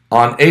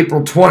on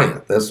April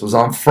 20th. This was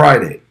on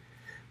Friday.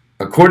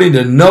 According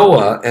to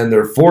NOAA and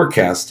their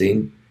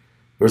forecasting,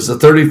 there's a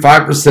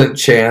 35%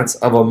 chance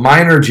of a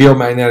minor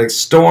geomagnetic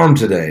storm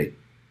today,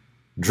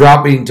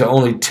 dropping to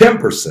only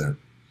 10%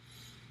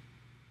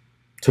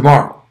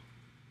 tomorrow.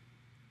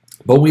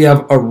 But we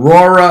have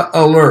aurora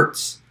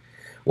alerts.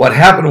 What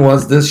happened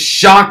was this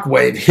shock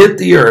wave hit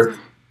the Earth,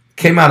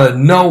 came out of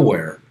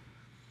nowhere,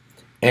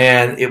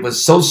 and it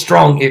was so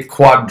strong it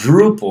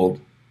quadrupled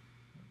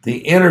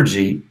the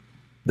energy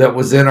that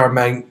was in our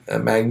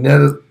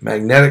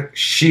magnetic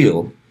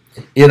shield.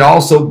 It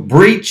also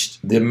breached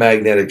the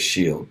magnetic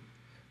shield.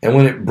 And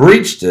when it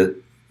breached it,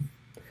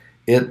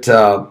 it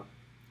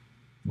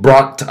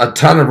brought a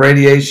ton of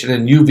radiation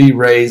and UV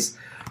rays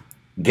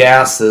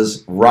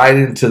gases right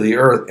into the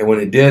earth. And when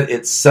it did,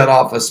 it set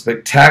off a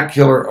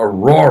spectacular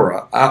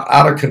aurora,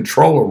 out of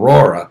control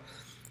aurora,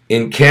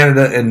 in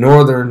Canada and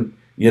northern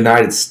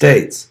United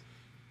States.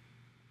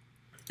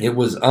 It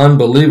was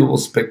unbelievable,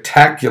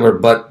 spectacular,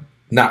 but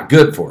not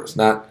good for us.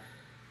 Not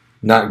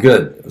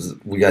good.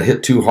 We got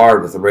hit too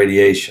hard with the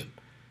radiation.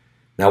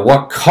 Now,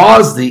 what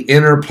caused the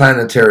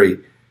interplanetary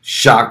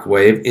shock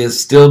wave is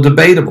still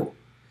debatable.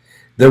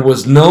 There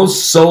was no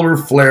solar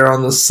flare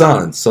on the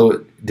sun.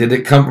 So did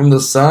it come from the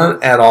sun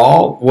at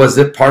all? Was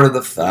it part of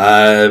the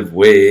 5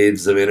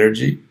 waves of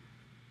energy?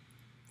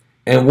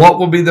 And what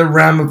will be the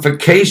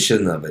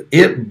ramification of it?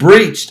 It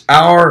breached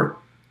our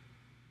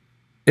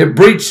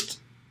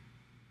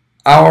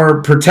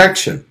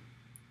protection.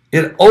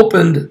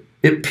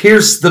 It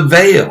pierced the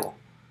veil.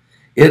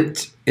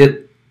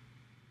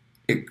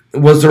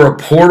 Was there a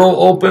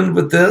portal opened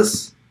with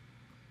this?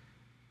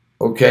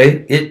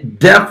 Okay, it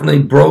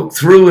definitely broke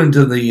through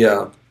into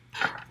the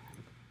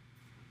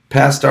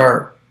past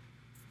our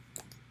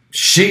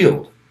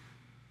shield,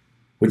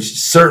 which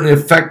certainly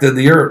affected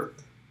the earth.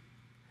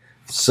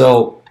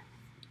 So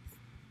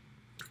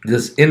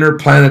this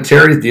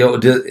interplanetary deal,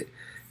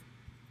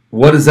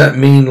 what does that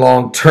mean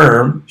long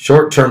term?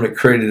 Short term, it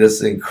created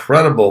this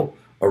incredible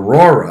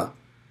aurora,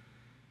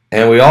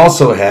 and we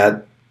also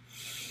had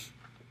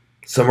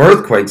some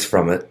earthquakes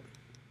from it.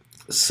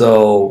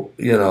 So,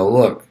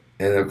 look,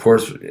 and of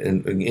course,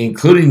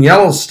 including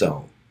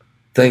Yellowstone,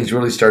 things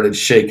really started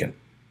shaking.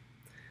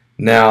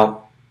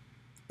 Now,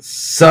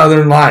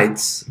 Southern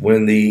Lights,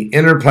 when the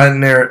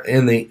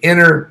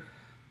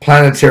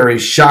interplanetary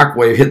shock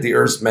wave hit the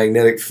Earth's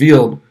magnetic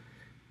field,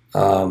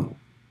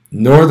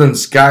 northern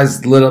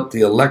skies lit up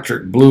the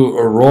electric blue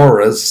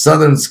auroras.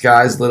 Southern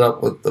skies lit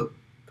up with the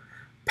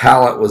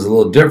palette was a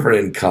little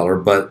different in color,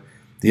 but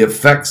the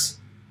effects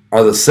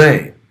are the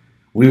same.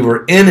 We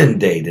were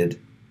inundated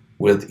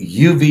with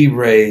UV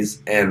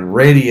rays and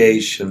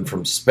radiation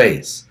from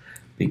space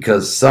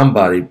because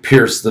somebody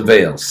pierced the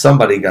veil.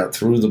 Somebody got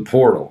through the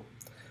portal.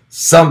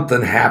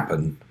 Something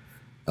happened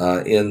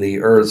in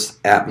the Earth's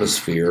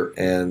atmosphere,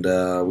 and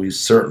we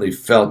certainly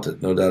felt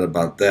it, no doubt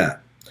about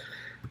that.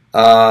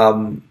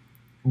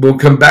 We'll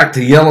come back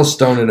to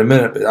Yellowstone in a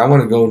minute, but I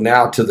want to go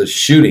now to the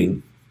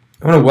shooting.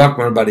 I want to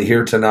welcome everybody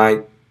here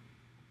tonight,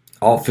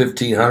 all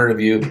 1,500 of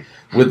you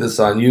with us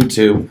on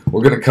YouTube.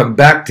 We're going to come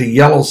back to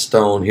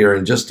Yellowstone here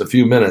in just a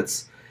few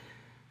minutes.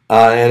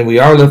 And we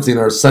are lifting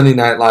our Sunday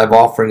Night Live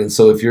offering. And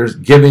so if you're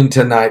giving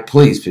tonight,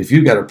 please, if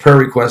you've got a prayer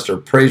request or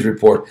a praise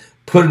report,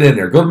 put it in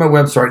there. Go to my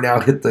website right now,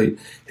 hit the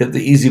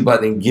easy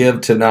button and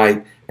give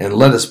tonight, and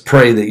let us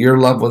pray that your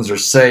loved ones are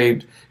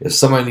saved. If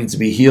somebody needs to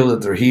be healed,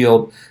 that they're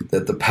healed,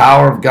 that the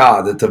power of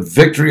God, that the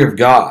victory of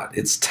God.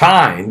 It's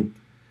time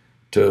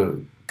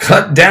to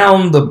cut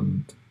down the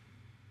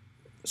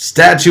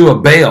statue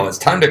of Baal. It's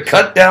time to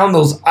cut down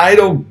those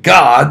idol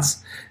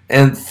gods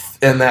and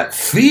that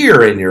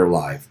fear in your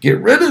life. Get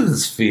rid of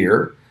this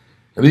fear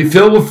and be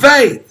filled with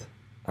faith.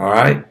 All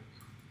right?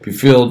 Be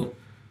filled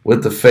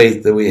with the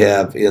faith that we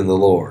have in the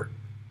Lord.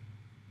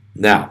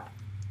 Now,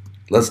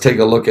 let's take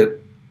a look at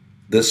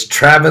this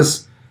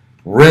Travis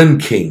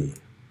Renking.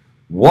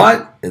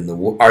 What in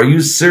the... Are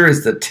you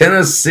serious? The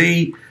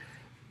Tennessee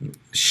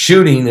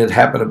shooting had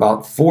happened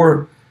about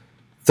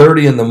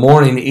 4:30 in the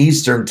morning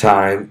Eastern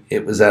time.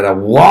 It was at a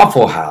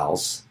Waffle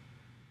House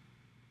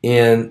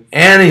in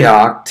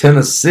Antioch,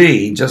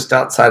 Tennessee, just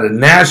outside of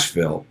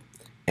Nashville.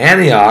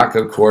 Antioch,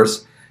 of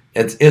course,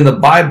 it's in the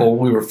Bible.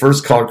 We were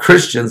first called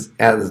Christians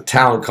at a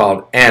town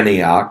called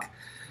Antioch.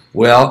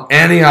 Well,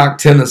 Antioch,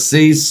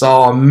 Tennessee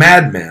saw a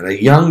madman, a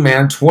young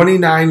man,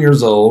 29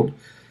 years old,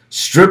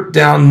 stripped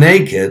down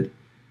naked,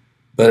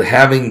 but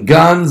having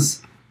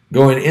guns,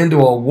 going into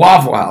a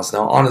Waffle House.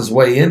 Now, on his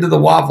way into the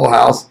Waffle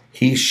House,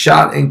 he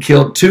shot and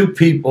killed 2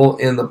 people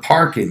in the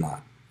parking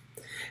lot.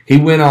 He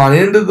went on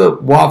into the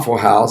Waffle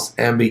House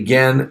and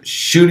began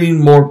shooting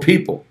more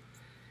people,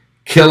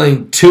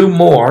 killing 2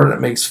 more,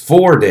 that makes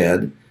 4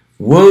 dead,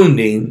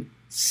 wounding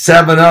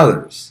 7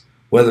 others,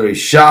 whether he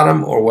shot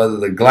them or whether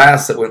the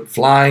glass that went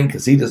flying,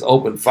 because he just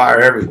opened fire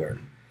everywhere.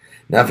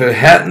 Now, if it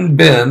hadn't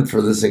been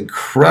for this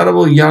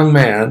incredible young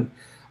man,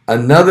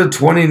 another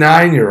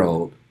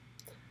 29-year-old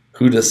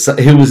who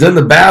was in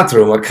the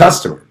bathroom, a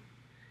customer,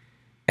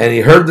 and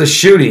he heard the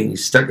shooting, he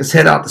stuck his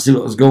head out to see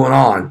what was going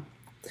on,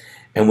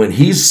 and when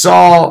he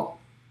saw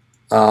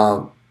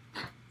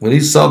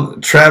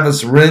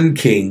Travis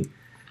Renking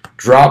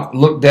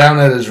look down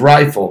at his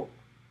rifle,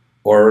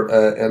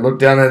 and look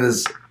down at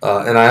his,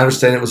 and I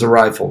understand it was a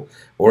rifle,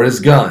 or his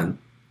gun,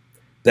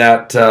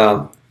 that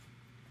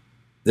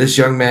this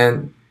young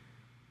man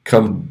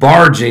come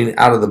barging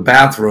out of the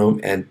bathroom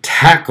and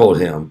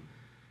tackled him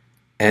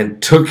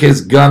and took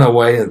his gun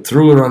away and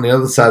threw it on the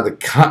other side of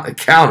the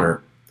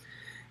counter.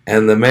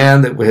 And the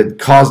man that had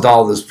caused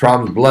all this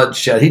problem,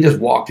 bloodshed, he just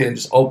walked in and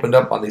just opened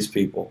up on these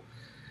people.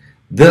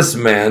 This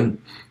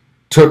man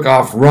took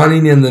off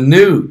running in the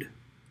nude.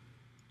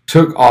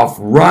 Took off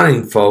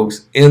running,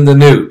 folks, in the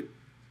nude.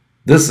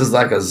 This is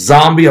like a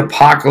zombie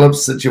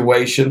apocalypse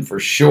situation for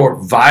sure.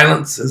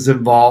 Violence is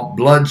involved,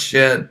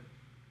 bloodshed.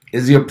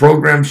 Is he a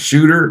programmed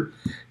shooter?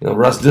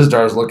 Russ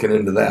Dizdar is looking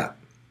into that.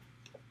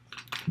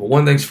 But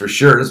one thing's for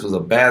sure, this was a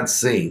bad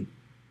scene.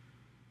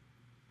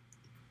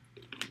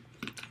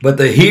 But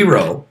the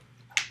hero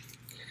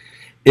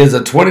is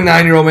a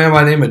 29-year-old man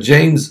by the name of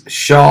James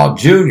Shaw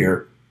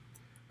Jr.,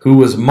 who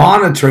was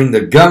monitoring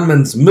the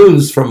gunman's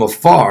moves from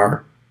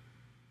afar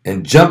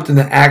and jumped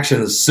into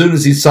action as soon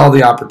as he saw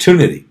the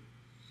opportunity.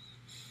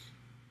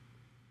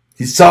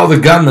 He saw the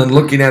gunman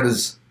looking at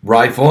his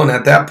rifle, and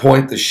at that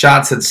point the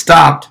shots had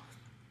stopped,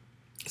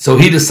 so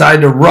he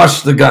decided to rush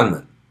the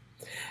gunman,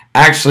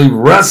 actually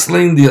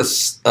wrestling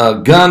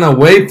the gun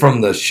away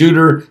from the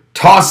shooter,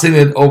 tossing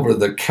it over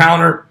the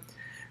counter,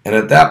 and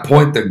at that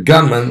point the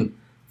gunman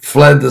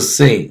fled the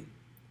scene,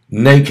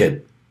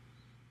 naked.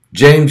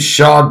 James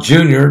Shaw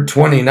Jr.,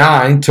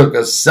 29, took a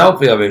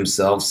selfie of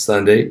himself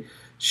Sunday,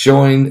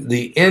 showing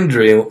the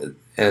injury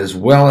as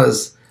well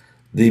as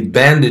the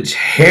bandaged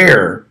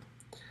hair.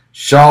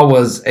 Shaw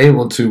was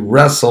able to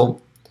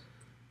wrestle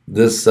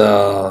this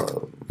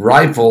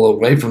rifle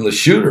away from the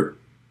shooter.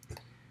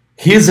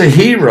 He's a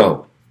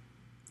hero.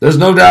 There's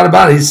no doubt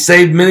about it. He's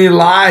saved many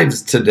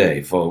lives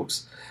today,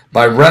 folks,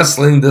 by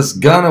wrestling this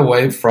gun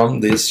away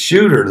from this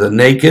shooter, the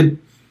naked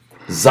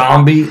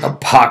zombie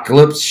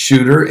apocalypse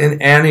shooter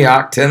in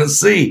Antioch,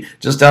 Tennessee,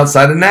 just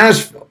outside of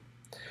Nashville.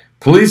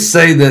 Police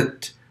say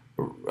that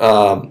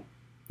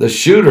the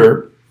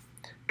shooter,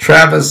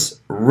 Travis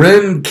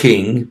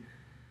Renking,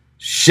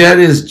 shed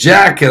his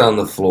jacket on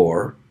the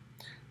floor.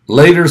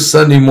 Later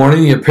Sunday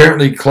morning, he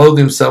apparently clothed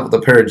himself with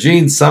a pair of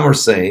jeans, some are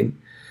saying,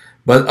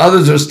 but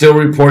others are still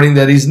reporting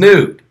that he's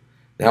nude.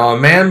 Now, a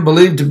man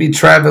believed to be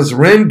Travis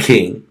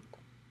Renking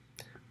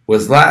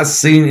was last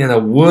seen in a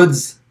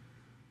woods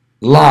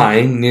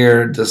line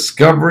near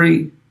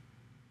Discovery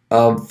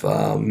of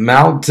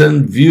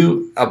Mountain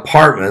View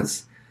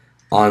Apartments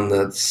on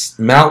the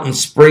Mountain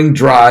Spring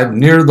Drive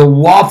near the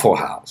Waffle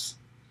House.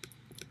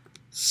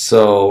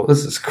 So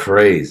this is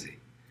crazy.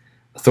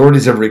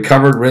 Authorities have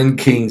recovered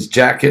Renking's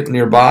jacket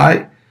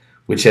nearby,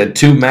 which had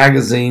 2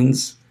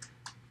 magazines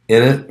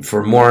in it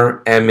for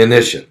more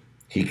ammunition.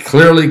 He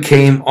clearly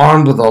came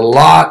armed with a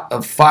lot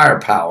of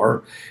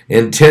firepower,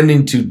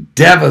 intending to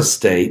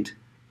devastate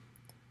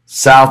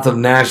south of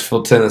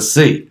Nashville,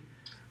 Tennessee.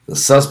 The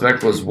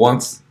suspect was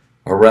once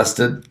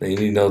arrested, and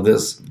you know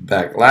this,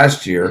 back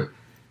last year,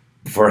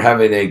 for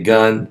having a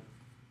gun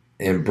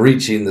and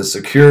breaching the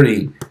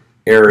security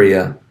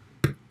area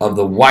of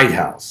the White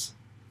House.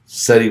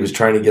 Said he was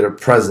trying to get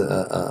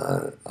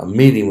a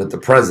meeting with the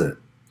president.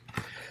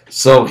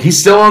 So he's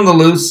still on the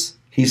loose.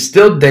 He's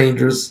still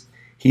dangerous.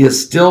 He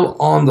is still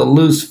on the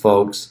loose,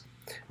 folks.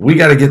 We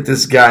got to get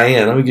this guy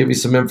in. Let me give you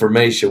some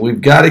information.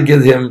 We've got to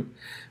get him.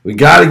 We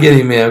got to get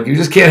him in. You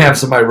just can't have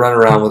somebody run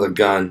around with a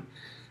gun.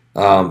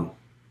 And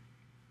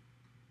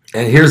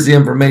here's the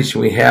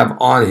information we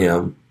have on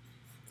him.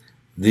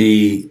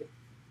 Give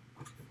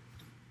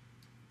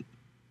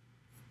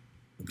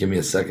me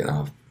a second.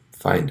 I'll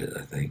find it,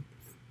 I think.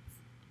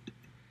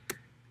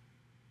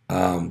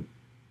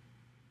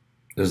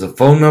 There's a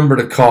phone number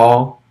to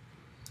call.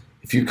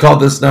 If you call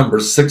this number,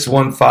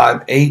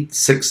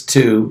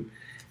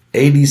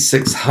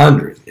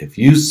 615-862-8600. If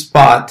you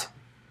spot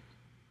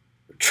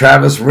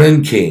Travis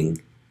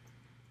Renking,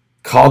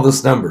 call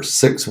this number,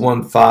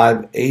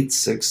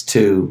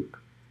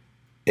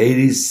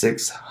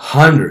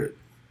 615-862-8600.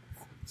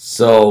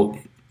 So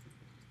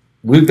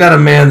we've got a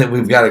man that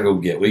we've got to go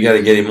get. We got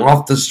to get him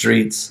off the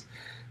streets.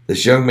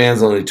 This young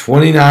man's only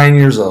 29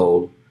 years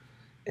old,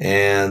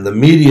 and the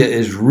media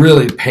is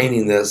really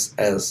painting this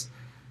as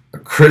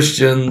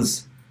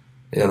Christians,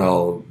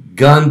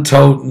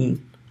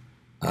 gun-toting,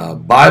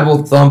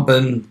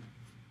 Bible-thumping,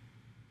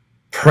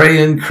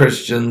 praying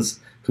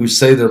Christians who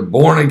say they're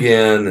born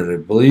again and they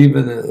believe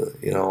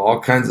in all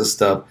kinds of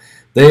stuff.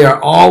 They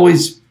are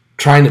always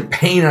trying to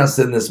paint us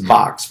in this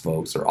box,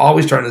 folks. They're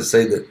always trying to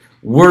say that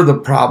we're the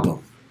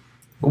problem.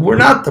 But we're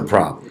not the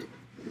problem.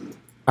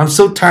 I'm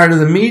so tired of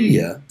the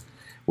media,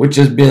 which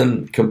has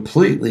been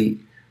completely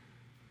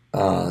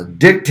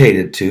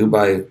dictated to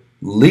by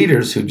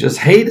leaders who just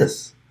hate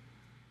us.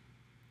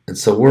 And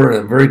so we're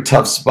in a very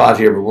tough spot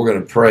here, but we're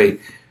going to pray.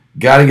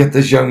 Got to get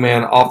this young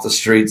man off the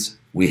streets.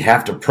 We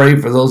have to pray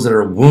for those that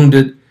are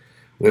wounded.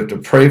 We have to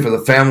pray for the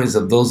families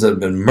of those that have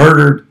been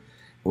murdered.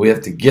 We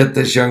have to get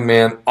this young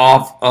man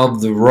off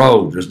of the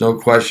road. There's no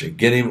question.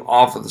 Get him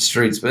off of the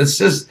streets. But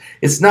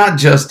it's not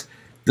just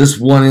this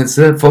one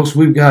incident. Folks,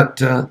 we've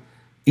got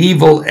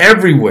evil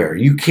everywhere.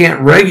 You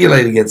can't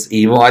regulate against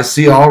evil. I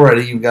see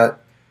already you've got,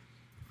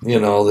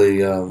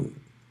 the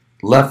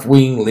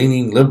left-wing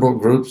leaning liberal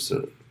groups.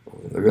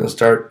 They're going to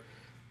start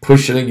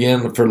pushing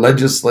again for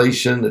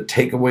legislation to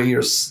take away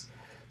your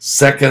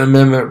Second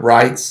Amendment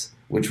rights,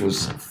 which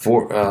was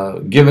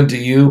given to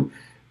you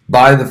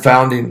by the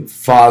founding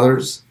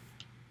fathers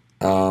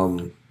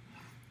to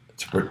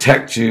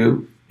protect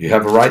you. You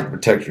have a right to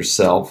protect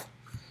yourself.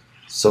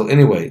 So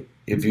anyway,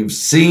 if you've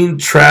seen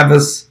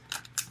Travis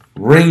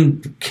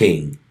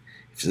Renking,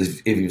 if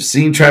If you've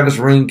seen Travis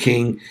Ren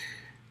King,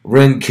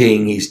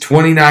 he's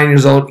 29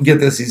 years old. Get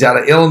this, he's out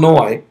of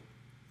Illinois.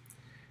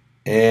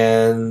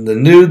 And the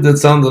nude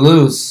that's on the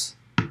loose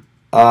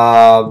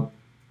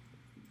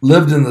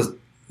lived in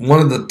one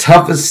of the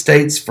toughest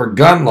states for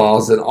gun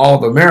laws in all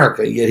of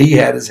America, yet he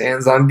had his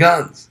hands on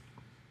guns.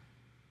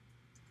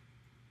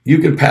 You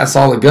can pass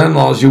all the gun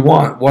laws you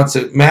want. What's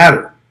it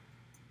matter?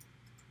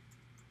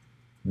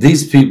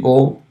 These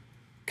people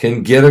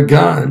can get a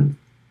gun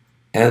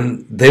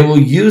and they will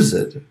use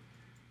it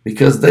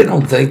because they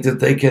don't think that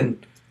they can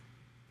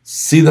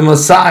see the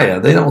Messiah.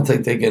 They don't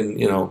think they can,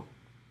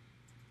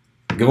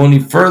 go any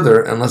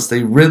further unless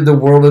they rid the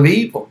world of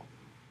evil.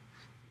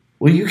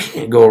 Well, you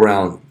can't go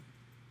around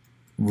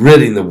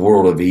ridding the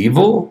world of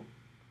evil.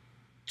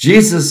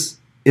 Jesus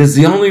is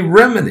the only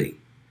remedy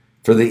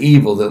for the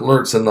evil that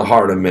lurks in the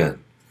heart of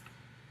men.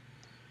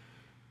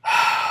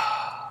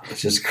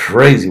 It's just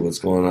crazy what's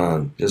going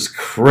on. Just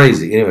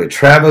crazy. Anyway,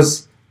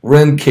 Travis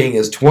Ren King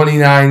is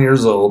 29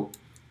 years old.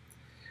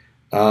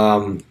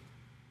 And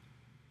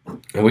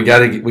we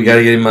gotta get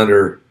him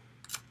under.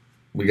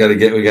 We gotta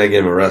get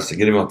him arrested.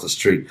 Get him off the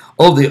street.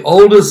 Oh, the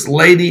oldest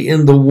lady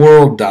in the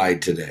world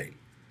died today.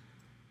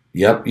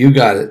 Yep, you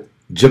got it.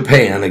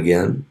 Japan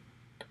again.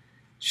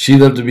 She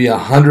lived to be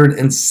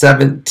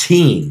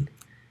 117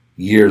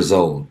 years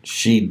old.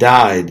 She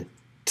died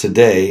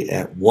today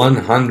at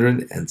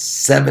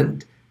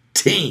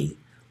 117.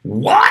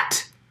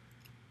 What?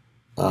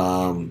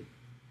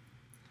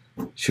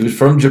 She was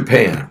from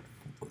Japan.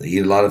 They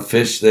eat a lot of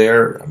fish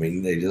there. I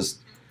mean,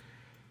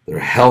 they're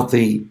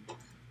healthy.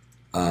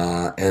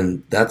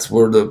 And that's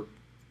where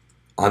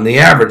on the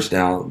average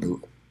now,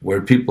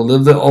 where people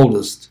live the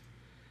oldest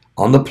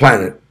on the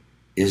planet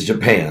is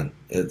Japan.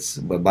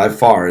 But by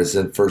far is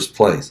in first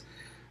place.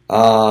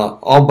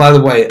 Oh, by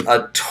the way,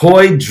 a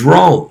toy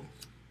drone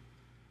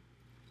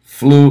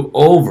flew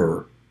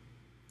over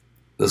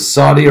the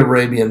Saudi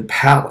Arabian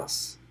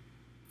palace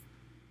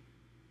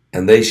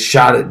and they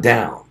shot it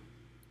down.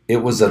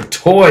 It was a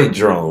toy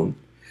drone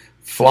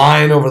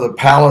flying over the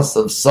palace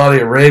of Saudi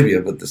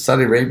Arabia, but the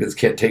Saudi Arabians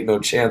can't take no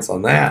chance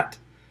on that.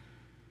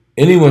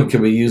 Anyone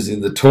could be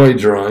using the toy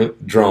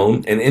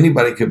drone, and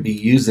anybody could be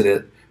using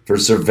it for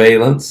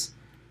surveillance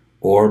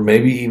or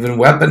maybe even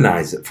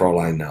weaponize it for all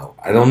I know.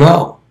 I don't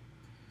know.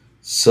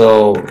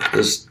 So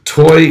this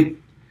toy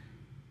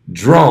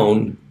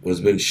drone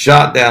has been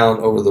shot down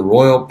over the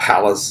royal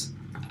palace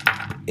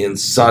in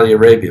Saudi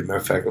Arabia. Matter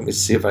of fact, let me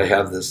see if I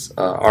have this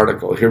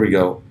article. Here we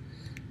go.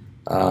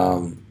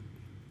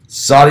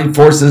 Saudi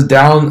forces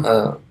down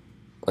a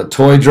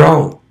toy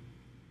drone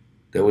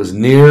that was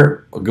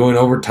going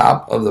over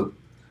top of the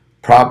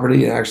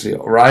property, and actually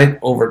right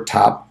over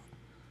top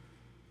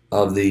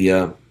of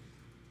the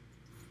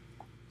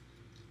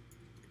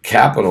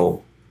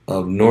capital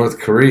of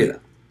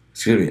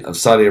of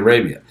Saudi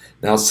Arabia.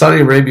 Now,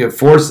 Saudi Arabia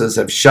forces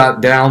have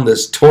shot down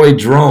this toy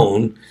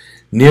drone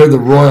near the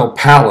royal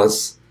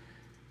palace,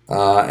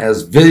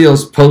 as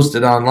videos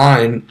posted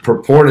online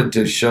purported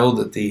to show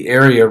that the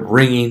area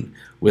ringing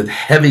with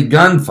heavy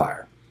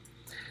gunfire.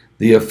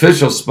 The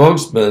official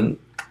spokesman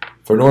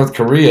for North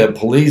Korea,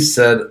 police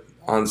said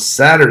on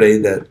Saturday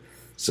that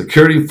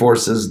security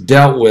forces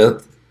dealt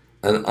with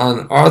an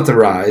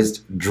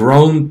unauthorized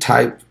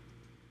drone-type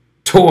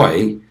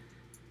toy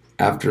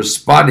after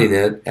spotting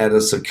it at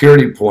a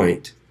security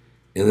point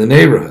in the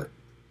neighborhood.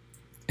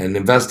 An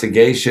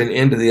investigation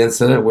into the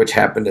incident, which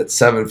happened at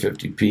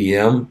 7:50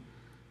 p.m.,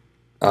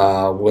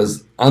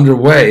 was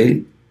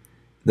underway.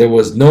 There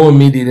was no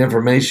immediate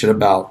information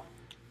about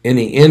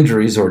any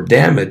injuries or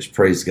damage,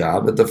 praise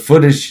God, but the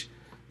footage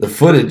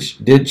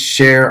did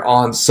share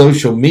on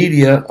social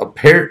media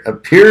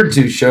appeared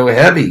to show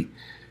heavy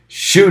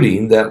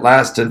shooting that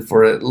lasted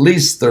for at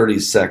least 30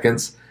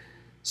 seconds,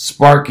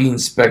 sparking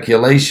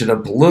speculation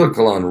of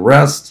political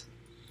unrest.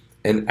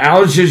 And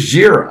Al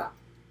Jazeera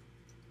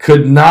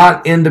could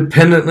not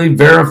independently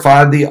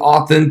verify the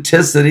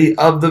authenticity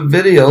of the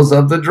videos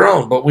of the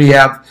drone. But we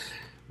have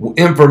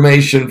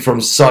information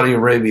from Saudi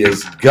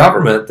Arabia's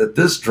government that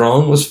this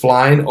drone was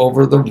flying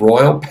over the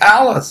royal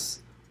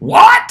palace.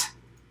 What?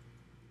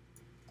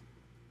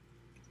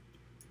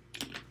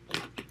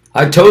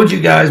 I told you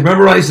guys,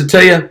 remember I used to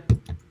tell you,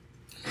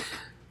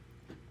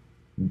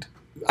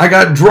 I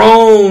got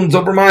drones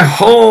over my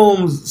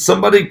homes.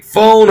 Somebody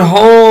phoned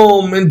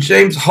home and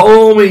James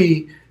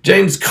Comey,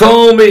 his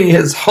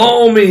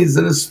homies,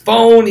 and his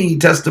phony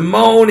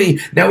testimony.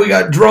 Now we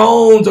got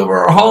drones over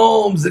our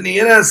homes and the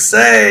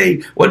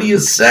NSA. What do you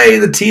say?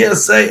 The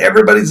TSA.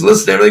 Everybody's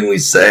listening to everything we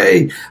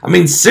say. I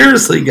mean,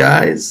 seriously,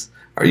 guys.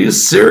 Are you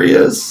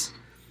serious?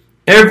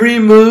 Every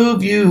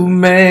move you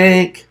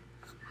make,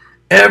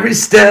 every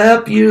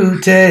step you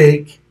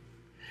take,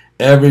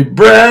 every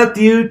breath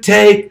you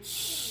take,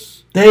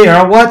 they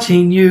are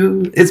watching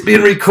you. It's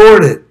being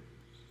recorded.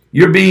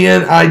 You're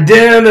being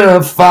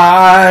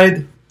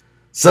identified.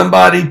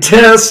 Somebody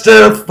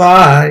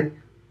testify.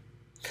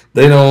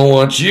 They don't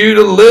want you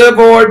to live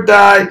or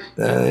die.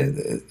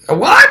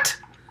 What?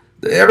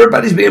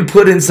 Everybody's being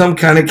put in some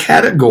kind of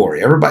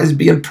category. Everybody's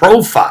being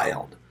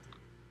profiled.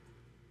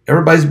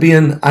 Everybody's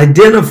being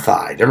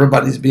identified.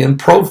 Everybody's being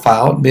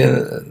profiled,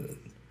 being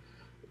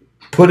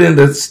put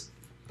into.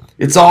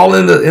 It's all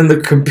in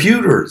the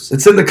computers.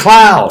 It's in the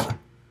cloud.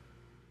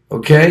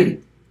 Okay,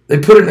 they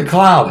put it in the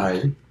cloud,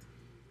 Heidi.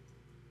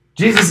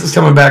 Jesus is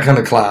coming back on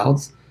the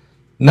clouds,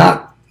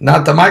 not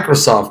the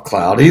Microsoft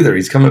cloud either.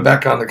 He's coming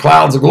back on the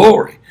clouds of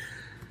glory.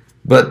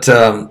 But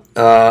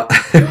I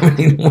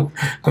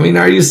mean,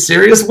 are you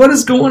serious? What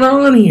is going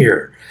on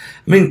here?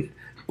 I mean,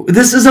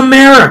 this is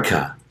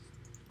America,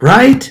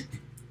 right?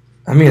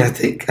 I mean, I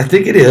think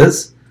it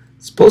is.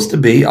 It's supposed to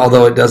be,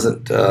 although it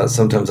doesn't.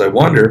 Sometimes I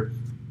wonder.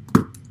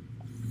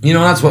 You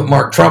know, that's what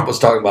Mark Trump was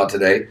talking about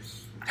today.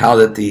 How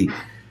that the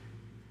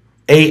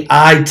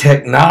AI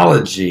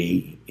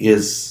technology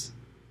is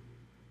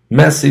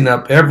messing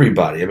up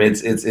everybody. I mean,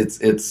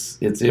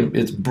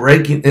 it's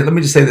breaking. Let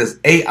me just say this: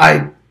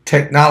 AI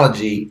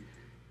technology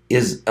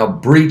is a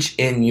breach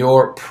in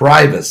your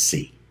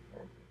privacy.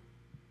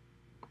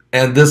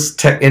 And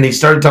and he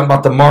started talking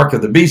about the mark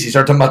of the beast. He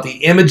started talking about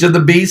the image of the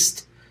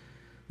beast,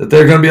 that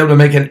they're going to be able to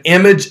make an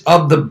image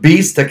of the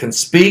beast that can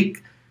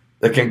speak,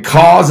 that can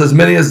cause as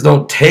many as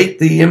don't take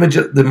the image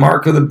of the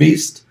mark of the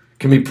beast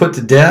can be put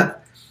to death.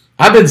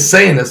 I've been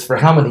saying this for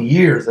how many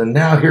years, and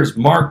now here's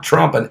Mark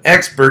Trump, an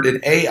expert in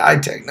AI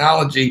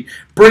technology,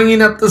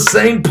 bringing up the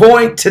same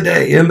point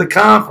today in the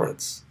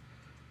conference.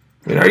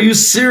 I mean, are you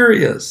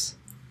serious?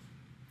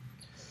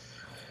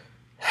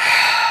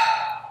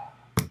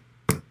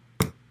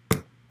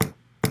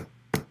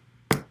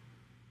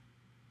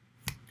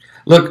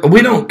 Look,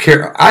 we don't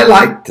care. I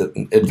like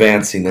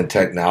advancing in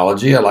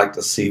technology. I like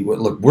to see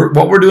what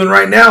we're doing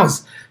right now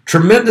is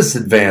tremendous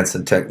advance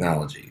in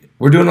technology.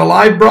 We're doing a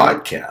live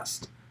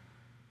broadcast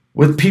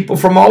with people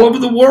from all over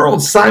the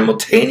world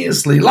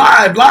simultaneously,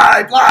 live.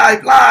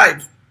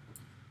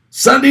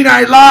 Sunday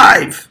Night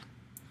Live.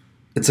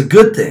 It's a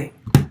good thing.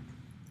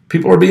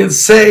 People are being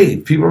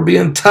saved. People are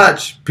being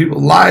touched.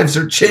 People's lives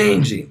are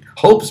changing.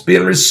 Hope's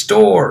being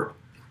restored.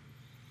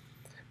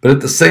 But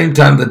at the same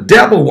time, the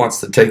devil wants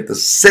to take the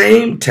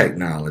same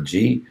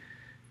technology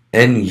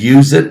and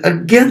use it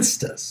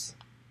against us.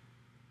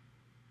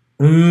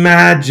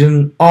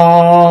 Imagine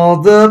all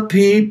the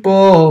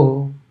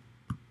people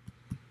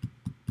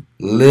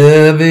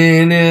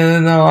living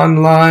in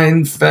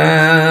online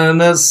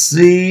fantasy.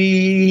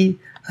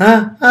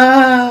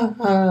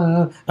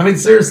 I mean,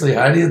 seriously,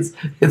 Heidi,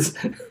 it's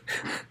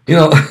you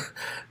know,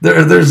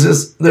 there's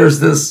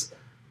this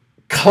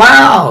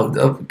cloud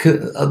of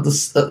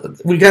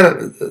the we got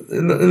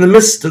in the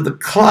midst of the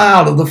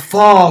cloud of the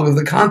fog of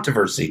the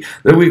controversy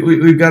that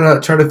we've got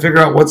to try to figure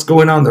out what's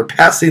going on. They're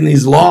passing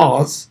these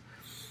laws,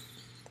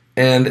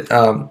 and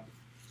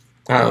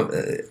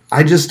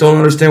I just don't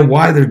understand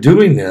why they're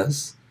doing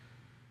this.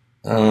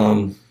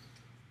 Other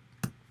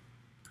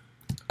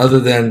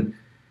than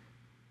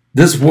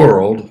this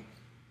world,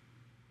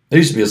 there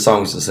used to be a song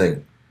we used to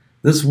sing.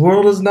 This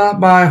world is not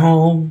my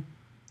home.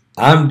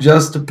 I'm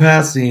just a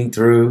passing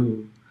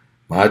through.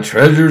 My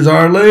treasures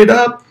are laid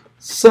up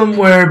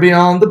somewhere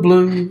beyond the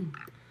blue.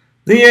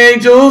 The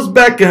angels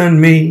beckon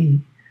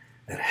me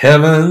at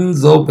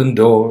heaven's open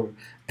door.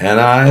 And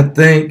I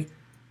think,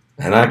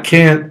 and I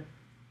can't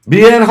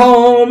be at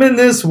home in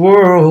this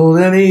world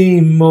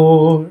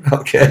anymore.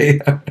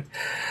 Okay.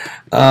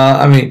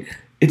 I mean,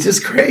 it's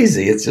just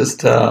crazy. It's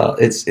just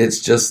it's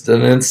just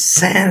an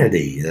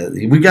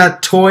insanity. We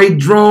got toy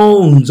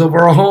drones over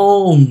our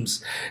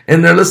homes,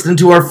 and they're listening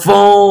to our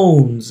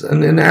phones,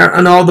 and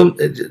all them.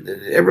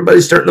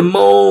 Everybody's starting to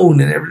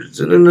moan, and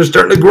they're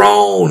starting to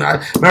groan.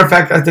 Matter of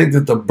fact, I think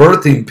that the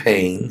birthing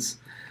pains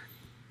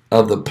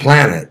of the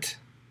planet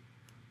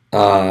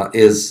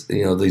is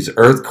these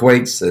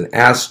earthquakes and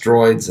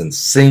asteroids and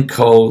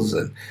sinkholes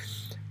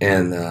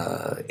and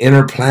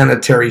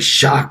interplanetary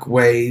shock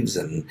waves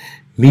and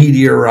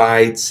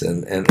meteorites,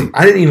 and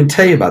I didn't even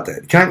tell you about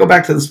that. Can I go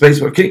back to the space?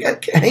 Can you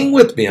hang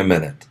with me a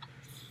minute?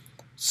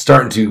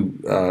 Starting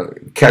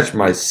to catch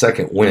my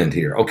second wind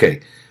here.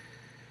 Okay.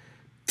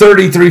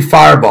 33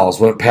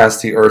 fireballs went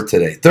past the earth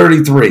today.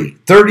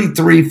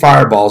 33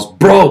 fireballs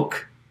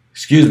broke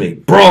through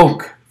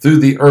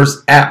the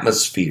Earth's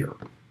atmosphere.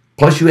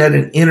 Plus you had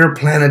an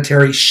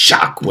interplanetary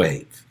shock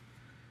wave.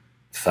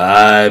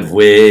 5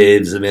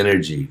 waves of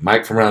energy.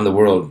 Mike from around the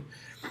world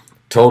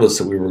told us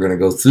that we were going to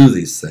go through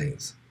these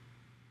things.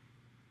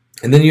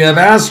 And then you have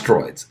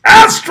asteroids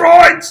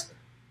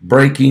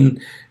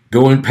breaking,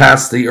 going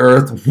past the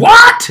earth.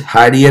 What?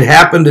 Heidi, it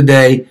happened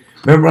today.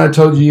 Remember I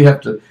told you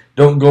have to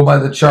don't go by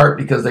the chart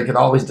because they could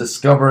always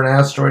discover an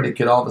asteroid. It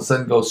could all of a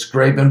sudden go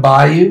scraping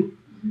by you.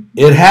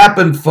 It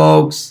happened,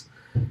 folks.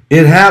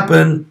 It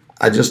happened.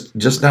 I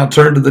just now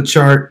turned to the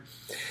chart.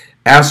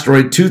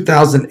 Asteroid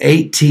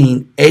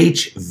 2018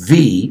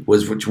 HV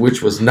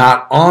which was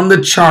not on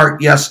the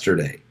chart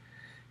yesterday,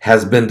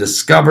 has been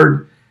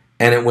discovered,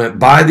 and it went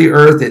by the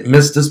Earth. It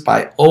missed us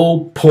by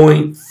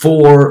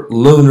 0.4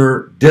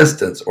 lunar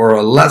distance, or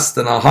a less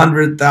than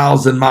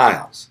 100,000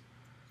 miles.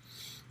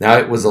 Now,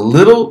 it was a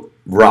little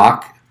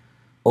rock,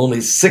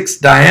 only 6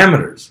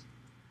 diameters.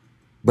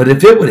 But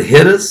if it would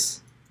hit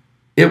us,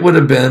 it would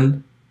have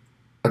been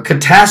a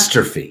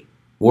catastrophe.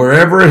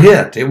 Wherever it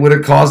hit, it would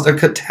have caused a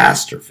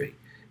catastrophe,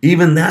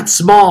 even that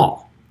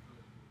small,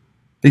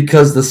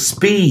 because the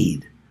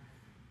speed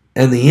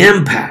and the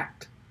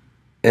impact,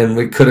 and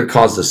we could have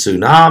caused a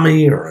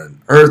tsunami or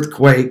an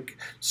earthquake,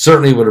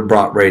 certainly would have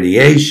brought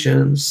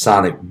radiation,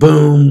 sonic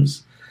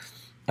booms.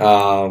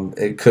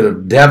 It could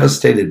have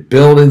devastated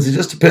buildings. It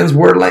just depends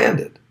where it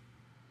landed.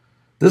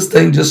 This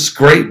thing just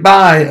scraped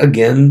by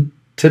again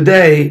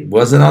today.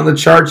 Wasn't on the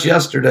charts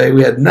yesterday.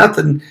 We had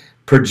nothing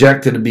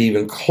projected to be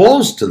even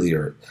close to the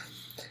earth.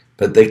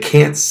 But they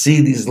can't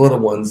see these little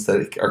ones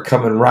that are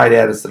coming right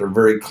at us that are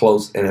very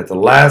close. And at the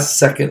last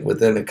second,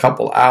 within a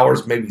couple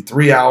hours, maybe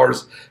 3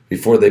 hours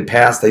before they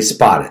pass, they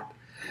spot it.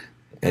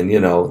 And,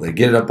 they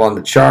get it up on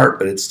the chart.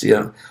 But it's,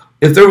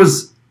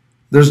 if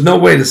there's no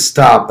way to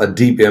stop a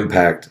deep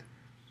impact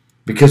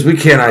because we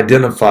can't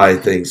identify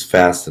things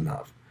fast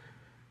enough.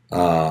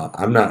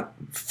 I'm not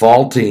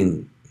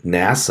faulting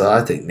NASA.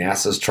 I think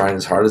NASA's trying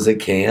as hard as they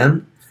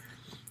can.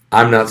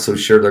 I'm not so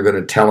sure they're going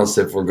to tell us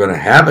if we're going to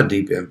have a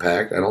deep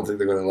impact. I don't think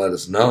they're going to let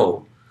us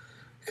know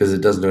because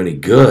it doesn't do any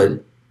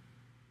good.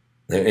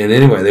 And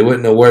anyway, they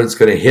wouldn't know where it's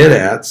going to hit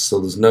at, so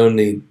there's no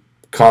need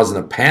causing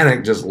a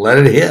panic. Just let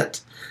it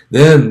hit.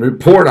 Then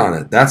report on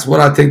it. That's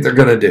what I think they're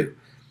going to do.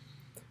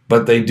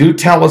 But they do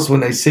tell us when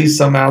they see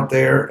some out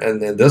there,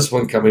 and then this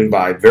one coming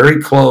by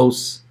very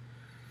close.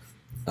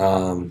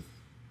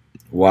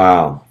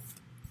 Wow.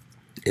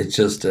 It's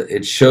just,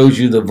 it shows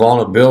you the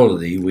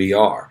vulnerability we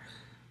are.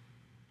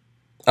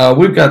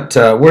 We're at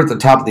the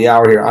top of the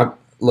hour here.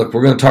 Look,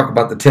 we're going to talk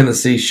about the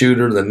Tennessee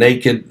shooter, the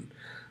naked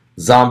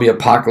zombie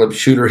apocalypse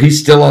shooter. He's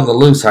still on the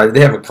loose.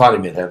 They haven't caught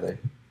him yet, have they?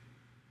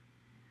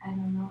 I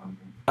don't know.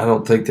 I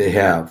don't think they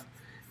have.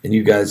 And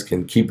you guys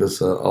can keep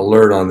us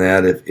alert on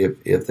that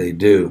if they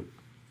do.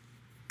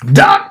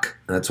 Duck!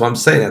 That's what I'm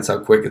saying. That's how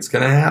quick it's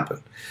going to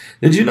happen.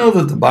 Did you know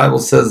that the Bible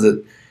says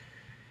that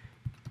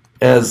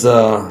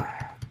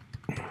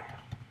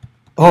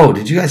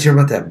did you guys hear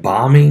about that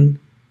bombing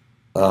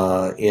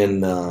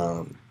in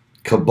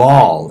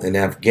Kabul in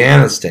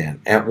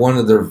Afghanistan at one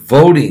of their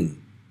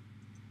voting,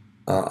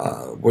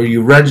 where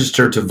you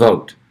register to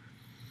vote?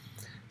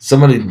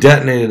 Somebody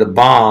detonated a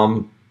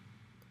bomb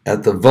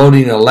at the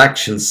voting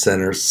election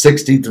center.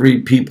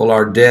 63 people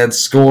are dead,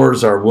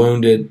 scores are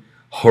wounded.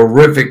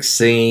 Horrific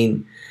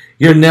scene.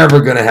 You're never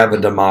going to have a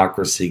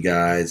democracy,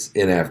 guys,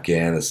 in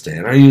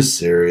Afghanistan. Are you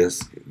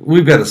serious?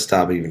 We've got to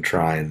stop even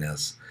trying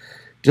this.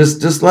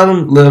 Just let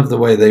them live the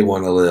way they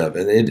want to live.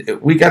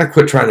 And we got to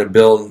quit trying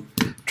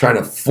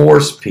to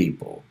force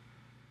people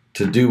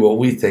to do what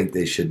we think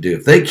they should do.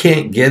 If they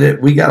can't get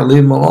it, we got to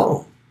leave them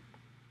alone.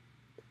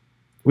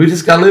 We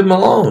just got to leave them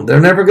alone. They're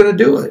never going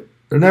to do it.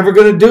 They're never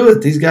going to do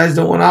it. These guys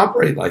don't want to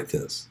operate like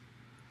this.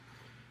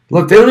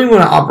 Look, they don't even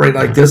want to operate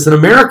like this in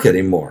America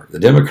anymore. The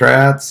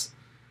Democrats,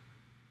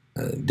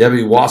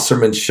 Debbie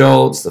Wasserman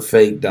Schultz, the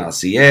fake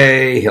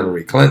dossier,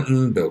 Hillary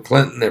Clinton, Bill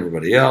Clinton,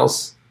 everybody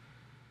else.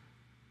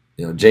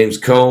 James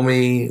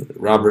Comey,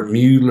 Robert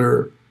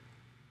Mueller.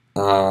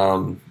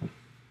 Nobody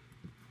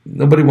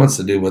wants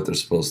to do what they're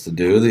supposed to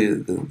do.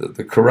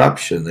 The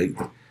corruption.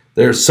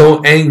 They're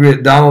so angry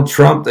at Donald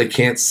Trump they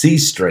can't see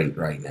straight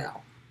right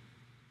now.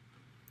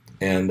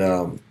 And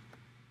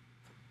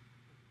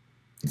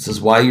this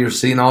is why you're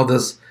seeing all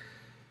this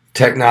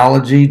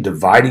technology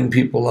dividing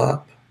people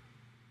up,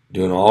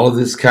 doing all of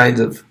these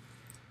kinds of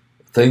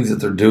things that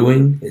they're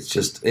doing. It's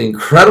just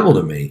incredible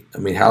to me. I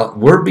mean, how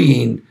we're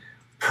being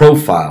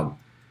profiled.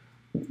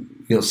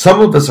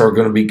 Some of us are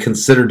going to be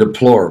considered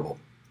deplorable,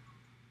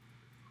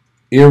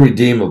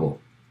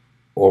 irredeemable,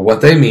 or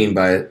what they mean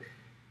by it,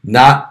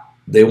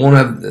 they're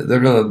going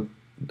to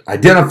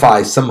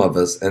identify some of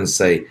us and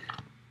say,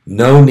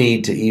 no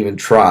need to even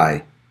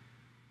try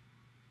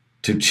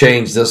to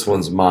change this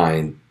one's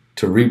mind,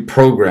 to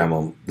reprogram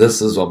them.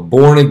 This is a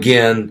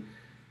born-again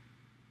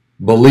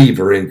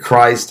believer in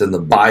Christ and the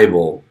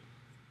Bible,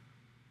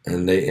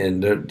 and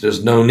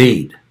there's no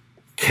need.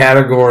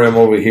 Category them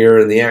over here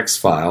in the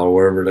X-file or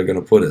wherever they're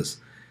going to put us,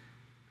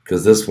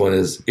 because this one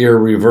is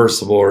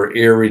irreversible or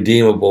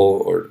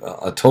irredeemable or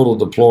a total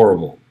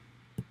deplorable.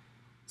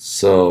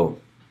 So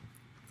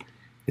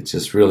it's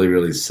just really,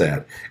 really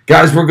sad.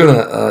 Guys, we're going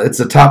to, it's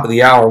the top of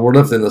the hour. We're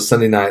lifting the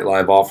Sunday night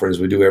live offerings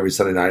we do every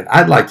Sunday night.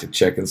 I'd like to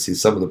check and see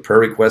some of the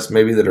prayer requests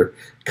maybe that are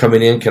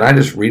coming in. Can I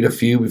just read a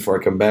few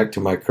before I come back to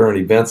my current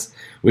events?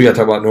 We got to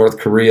talk about North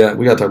Korea.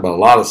 We got to talk about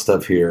a lot of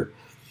stuff here.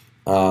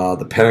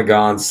 The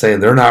Pentagon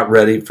saying they're not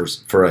ready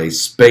for a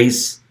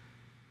space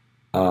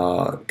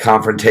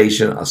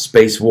confrontation, a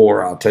space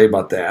war. I'll tell you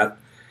about that.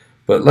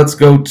 But let's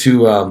go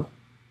to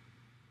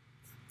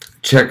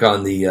check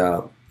on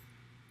the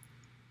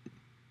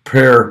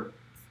prayer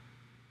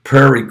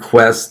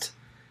requests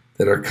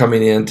that are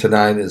coming in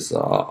tonight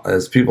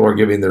as people are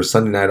giving their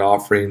Sunday night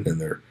offering and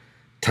their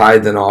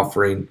tithe and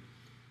offering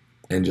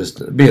and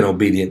just being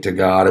obedient to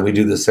God. And we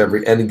do this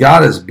and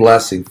God is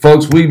blessing.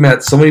 Folks, we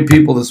met so many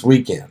people this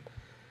weekend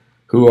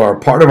who are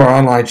part of our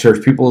online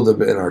church, people that have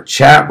been in our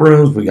chat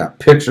rooms. We got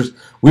pictures.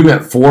 We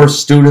met 4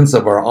 students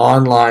of our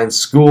online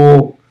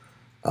school.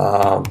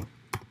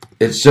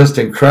 it's just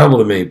incredible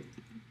to me.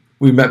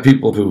 We met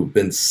people who've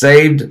been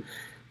saved.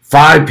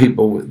 5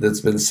 people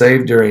that's been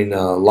saved during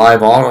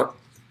live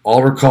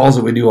altar calls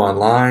that we do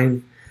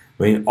online.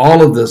 I mean,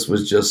 all of this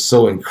was just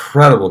so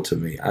incredible to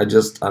me.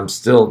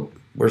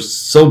 We're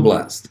so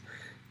blessed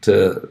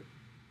to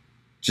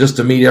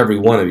meet every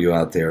one of you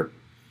out there.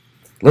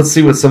 Let's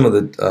see what some of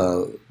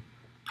the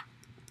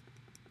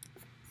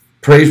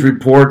praise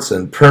reports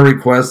and prayer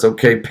requests.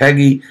 Okay,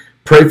 Peggy,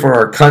 pray for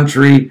our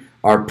country,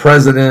 our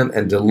president,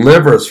 and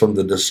deliver us from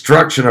the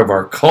destruction of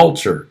our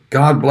culture.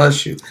 God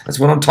bless you. That's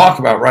what I'm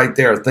talking about right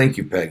there. Thank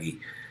you, Peggy.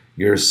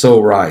 You're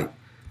so right.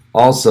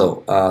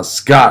 Also,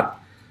 Scott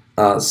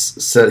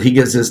said he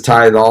gets his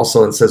tithe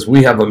also and says,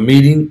 we have a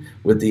meeting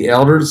with the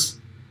elders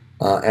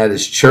at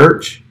his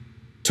church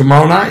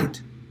tomorrow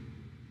night.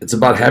 It's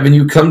about having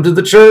you come to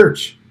the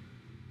church.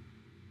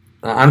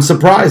 I'm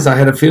surprised. I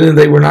had a feeling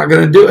they were not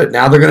going to do it.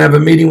 Now they're going to have a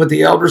meeting with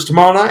the elders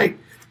tomorrow night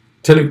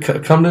to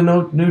come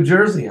to New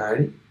Jersey,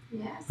 Heidi.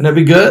 Yes. Wouldn't that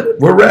be good?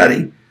 We're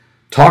ready.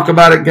 Talk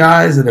about it,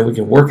 guys, and then we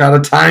can work out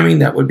a timing.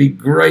 That would be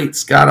great.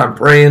 Scott, I'm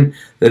praying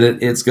that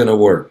it's going to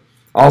work.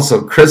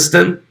 Also,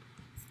 Kristen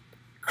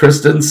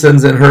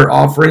sends in her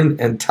offering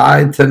and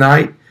tithe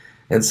tonight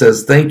and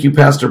says, thank you,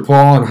 Pastor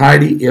Paul and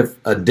Heidi. If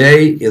a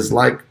day is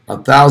like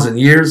 1,000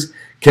 years,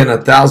 can a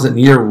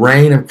 1,000-year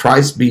reign of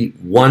Christ be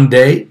one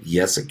day?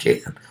 Yes, it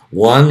can.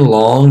 One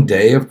long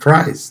day of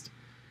Christ.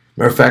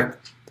 Matter of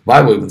fact, the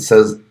Bible even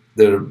says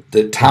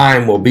that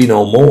time will be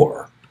no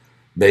more,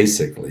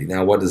 basically.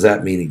 Now, what does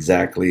that mean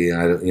exactly?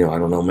 I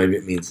don't know. Maybe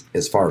it means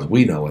as far as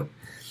we know it.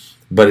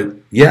 But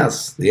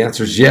yes, the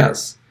answer is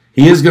yes.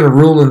 He is going to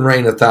rule and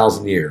reign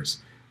 1,000 years.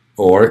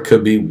 Or it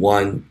could be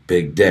one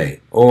big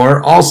day.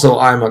 Or also,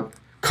 I'm a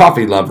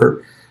coffee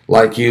lover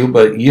like you,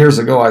 but years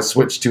ago I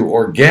switched to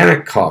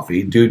organic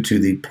coffee due to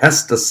the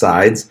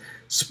pesticides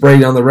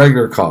sprayed on the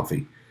regular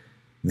coffee.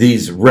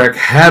 These wreak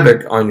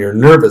havoc on your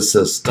nervous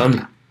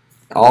system.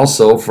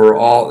 Also,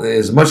 for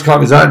as much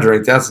coffee as I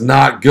drink, that's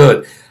not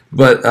good.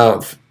 But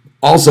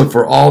also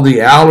for all the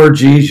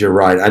allergies, you're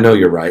right. I know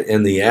you're right.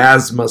 And the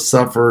asthma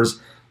sufferers,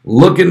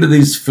 look into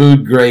these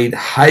food-grade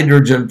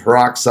hydrogen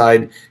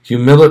peroxide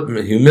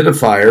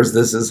humidifiers.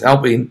 This is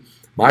helping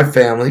my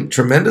family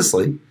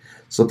tremendously.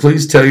 So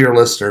please tell your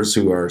listeners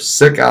who are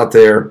sick out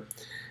there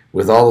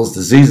with all those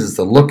diseases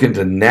to look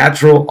into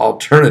natural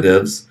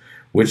alternatives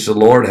which the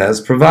Lord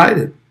has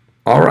provided.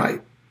 All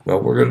right.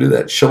 Well, we're going to do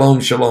that. Shalom,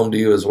 shalom to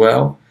you as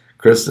well.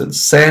 Kristen,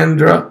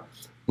 Sandra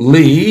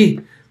Lee.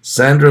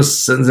 Sandra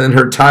sends in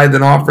her tithe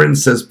and offering and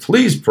says,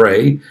 please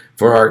pray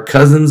for our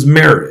cousin's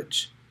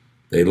marriage.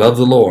 They love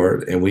the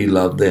Lord and we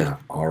love them.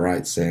 All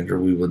right, Sandra,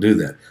 we will do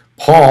that.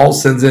 Paul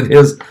sends in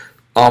his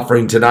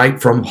offering tonight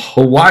from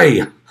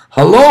Hawaii.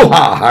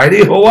 Aloha,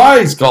 Heidi.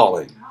 Hawaii's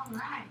calling. All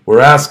right.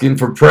 We're asking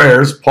for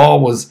prayers.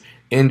 Paul was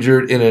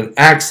injured in an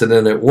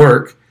accident at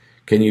work.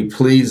 Can you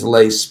please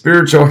lay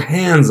spiritual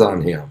hands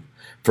on him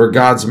for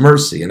God's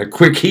mercy and a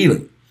quick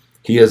healing?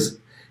 He is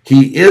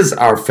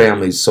our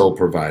family's sole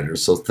provider.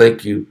 So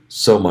thank you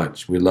so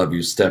much. We love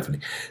you,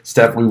 Stephanie.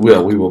 Steph, we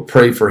will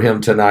pray for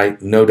him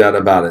tonight. No doubt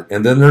about it.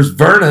 And then there's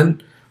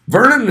Vernon.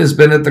 Vernon has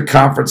been at the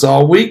conference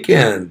all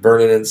weekend.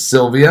 Vernon and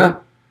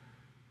Sylvia.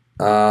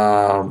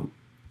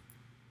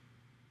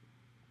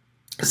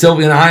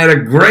 Sylvia and I had a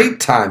great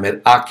time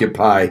at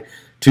Occupy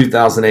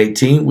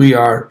 2018. We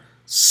are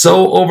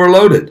so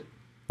overloaded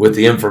with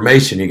the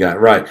information you got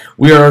right.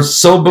 We are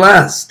so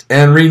blessed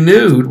and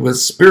renewed with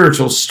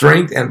spiritual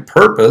strength and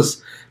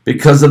purpose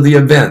because of the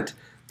event.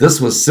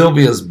 This was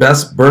Sylvia's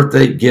best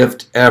birthday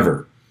gift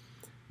ever.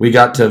 We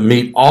got to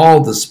meet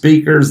all the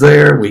speakers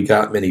there. We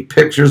got many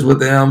pictures with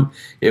them.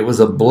 It was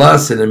a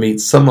blessing to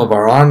meet some of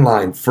our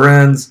online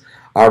friends,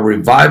 our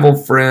revival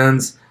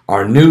friends,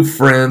 our new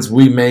friends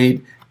we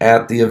made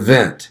at the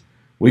event.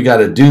 We got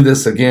to do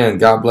this again.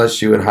 God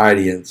bless you and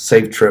Heidi, and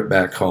safe trip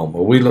back home.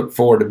 Well, we look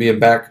forward to being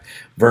back,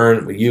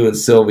 Vern, with you and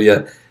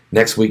Sylvia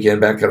next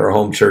weekend back at our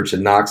home church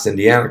in Knox,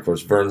 Indiana. Of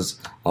course, Vern's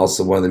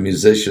also one of the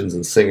musicians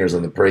and singers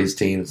on the praise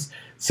teams.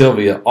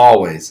 Sylvia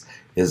always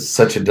is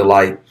such a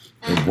delight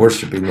in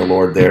worshiping the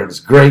Lord there. It's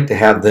great to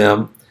have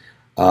them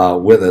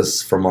with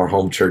us from our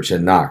home church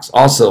in Knox.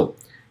 Also,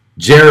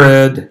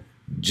 Jared,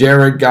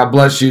 God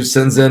bless you,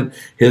 sends in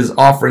his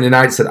offering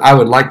tonight, said, I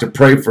would like to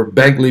pray for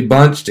Begley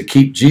Bunch to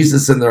keep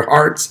Jesus in their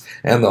hearts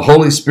and the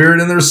Holy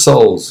Spirit in their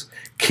souls.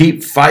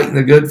 Keep fighting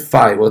a good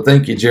fight. Well,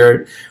 thank you,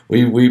 Jared.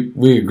 We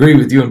agree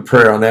with you in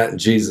prayer on that in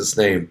Jesus'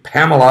 name.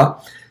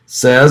 Pamela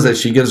says,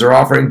 as she gives her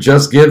offering,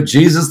 just give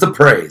Jesus the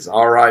praise.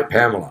 All right,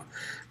 Pamela.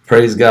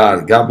 Praise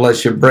God. God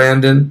bless you,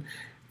 Brandon,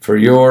 for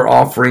your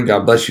offering.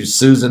 God bless you,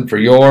 Susan, for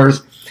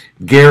yours.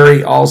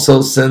 Gary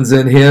also sends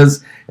in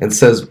his and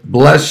says,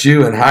 bless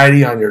you and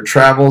Heidi on your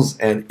travels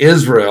and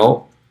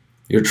Israel,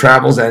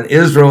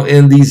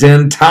 in these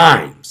end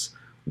times.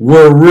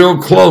 We're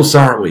real close,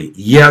 aren't we?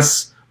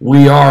 Yes,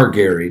 we are,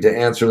 Gary, to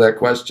answer that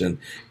question.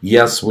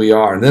 Yes, we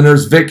are. And then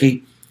there's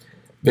Vicky.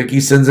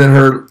 Vicky sends in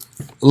her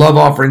love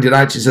offering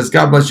tonight. She says,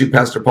 God bless you,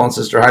 Pastor Paul and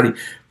Sister Heidi.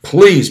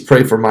 Please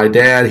pray for my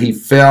dad. He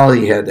fell.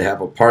 He had to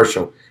have a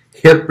partial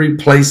hip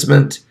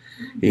replacement.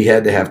 He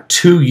had to have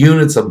 2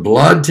 units of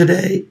blood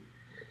today.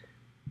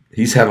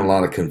 He's having a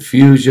lot of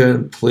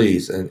confusion.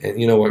 Please, and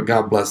you know what?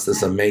 God bless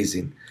this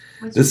amazing.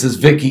 This is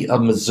Vicky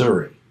of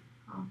Missouri.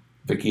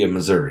 Vicky of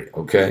Missouri,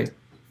 okay?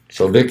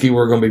 So, Vicky,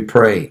 we're going to be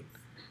praying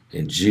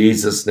in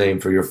Jesus' name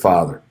for your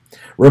father.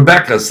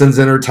 Rebecca sends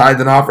in her tithe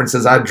and offering,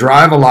 says, I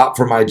drive a lot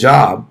for my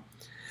job.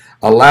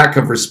 A lack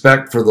of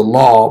respect for the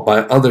law by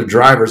other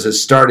drivers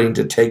is starting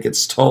to take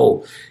its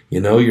toll. You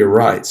know, you're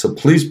right. So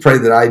please pray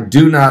that I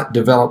do not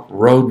develop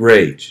road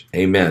rage.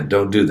 Amen.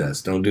 Don't do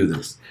this. Don't do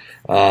this.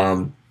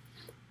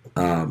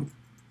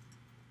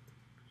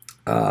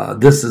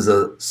 This is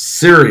a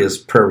serious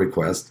prayer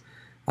request.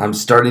 I'm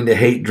starting to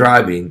hate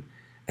driving,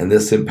 and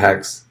this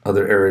impacts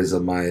other areas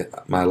of my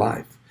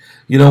life.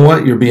 You know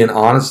what? You're being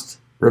honest,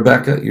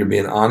 Rebecca. You're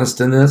being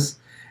honest in this.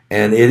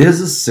 And it is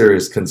a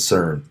serious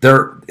concern.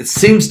 It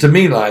seems to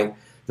me like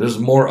there's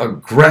more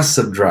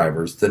aggressive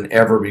drivers than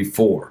ever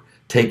before,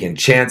 taking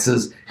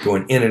chances,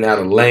 going in and out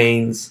of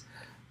lanes.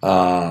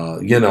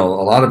 You know,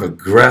 a lot of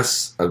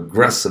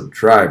aggressive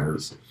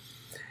drivers.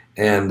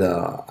 And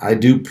I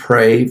do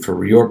pray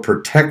for your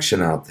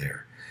protection out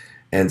there.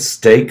 And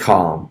stay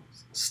calm.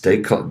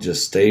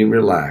 Just stay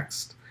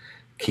relaxed.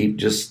 Keep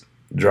just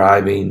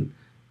driving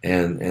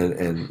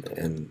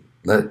and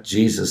let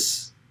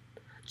Jesus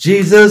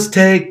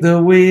take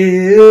the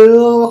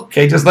wheel.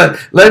 Okay, just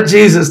let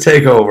Jesus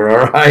take over,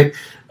 all right?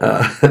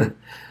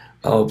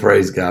 Oh,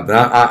 praise God.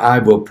 But I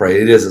will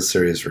pray. It is a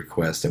serious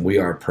request, and we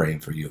are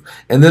praying for you.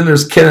 And then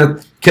there's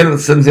Kenneth.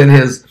 Kenneth sends in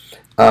his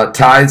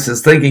tithe,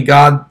 says, thanking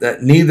God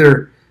that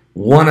neither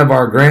one of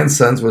our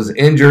grandsons was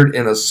injured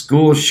in a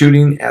school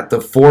shooting at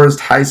the Forest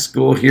High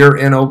School here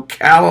in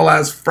Ocala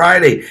last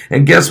Friday.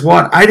 And guess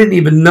what? I didn't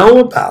even know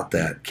about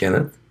that,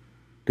 Kenneth.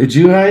 Did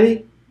you,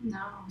 Heidi? No.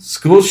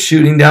 School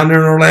shooting down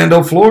there in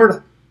Orlando,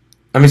 Florida.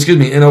 In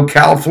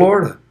Ocala,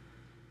 Florida.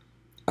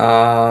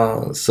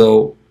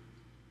 So,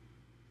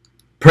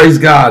 praise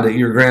God that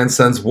your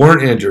grandsons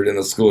weren't injured in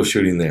a school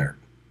shooting there.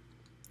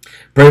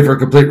 Pray for a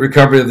complete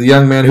recovery of the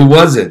young man who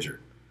was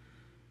injured,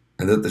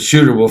 and that the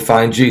shooter will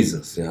find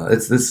Jesus. You know,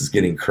 this is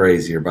getting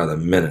crazier by the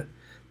minute,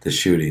 the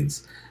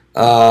shootings.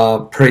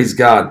 Praise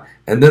God.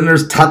 And then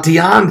there's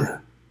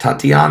Tatiana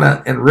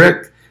and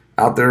Rick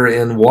out there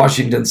in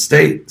Washington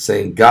State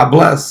saying, God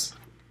bless,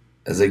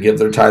 as they give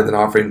their tithe and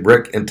offering,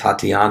 Rick and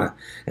Tatiana.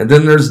 And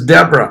then there's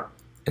Deborah.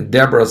 And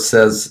Deborah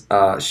says,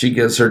 she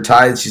gives her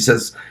tithe. She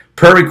says,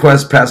 prayer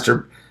request,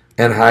 Pastor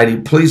and Heidi,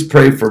 please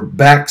pray for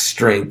back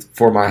strength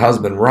for my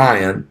husband,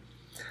 Ryan,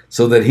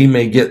 so that he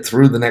may get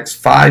through the next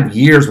 5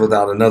 years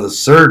without another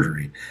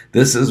surgery.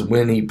 This is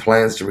when he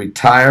plans to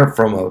retire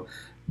from a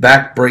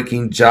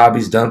back-breaking job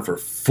he's done for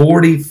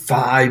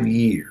 45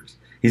 years.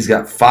 He's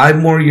got 5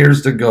 more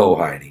years to go,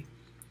 Heidi.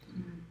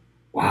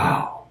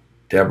 Wow.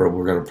 Deborah,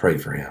 we're going to pray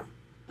for him.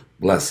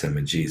 Bless him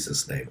in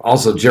Jesus' name.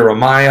 Also,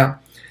 Jeremiah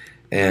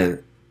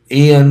and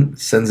Ian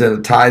sends in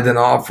a tithe and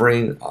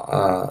offering,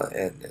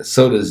 and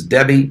so does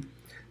Debbie,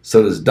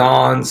 so does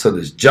Dawn, so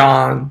does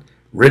John,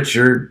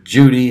 Richard,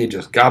 Judy, and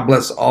just God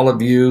bless all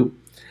of you.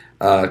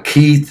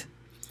 Keith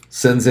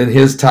sends in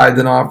his tithe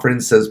and offering,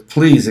 says,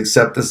 please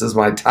accept this as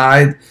my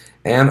tithe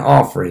and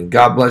offering.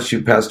 God bless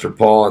you, Pastor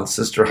Paul and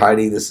Sister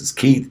Heidi. This is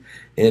Keith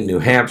in New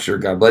Hampshire.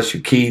 God bless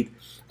you, Keith.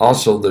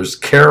 Also, there's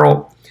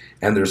Carol,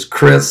 and there's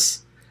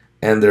Chris,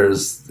 and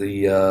there's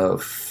the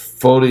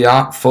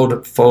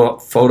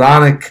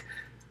photonic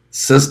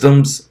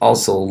systems,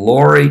 also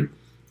Lori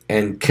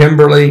and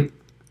Kimberly,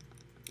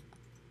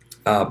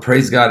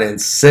 praise God, and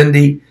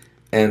Cindy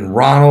and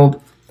Ronald.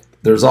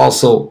 There's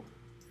also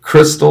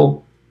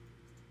Crystal,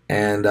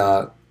 and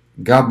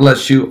God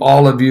bless you,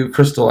 all of you.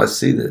 Crystal, I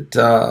see that,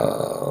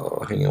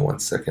 hang on one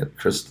second.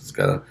 Crystal's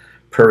got a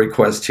prayer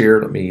request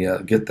here. Let me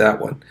get that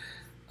one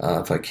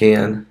if I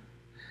can.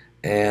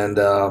 And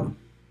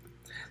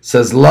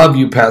says, love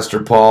you,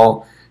 Pastor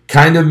Paul.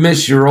 Kind of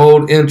miss your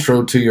old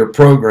intro to your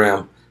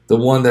program, the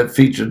one that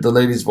featured the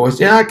lady's voice.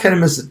 Yeah, I kind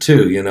of miss it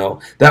too, you know.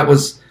 It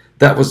was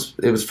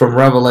from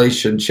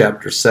Revelation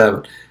chapter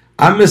 7.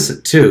 I miss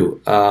it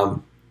too.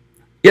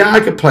 Yeah,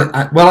 I could play.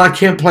 I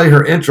can't play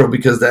her intro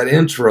because that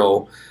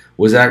intro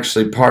was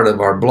actually part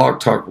of our Blog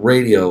Talk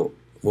Radio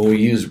when we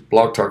used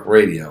Blog Talk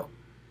Radio.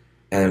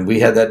 And we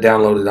had that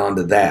downloaded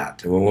onto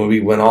that. And when we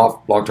went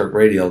off Blog Talk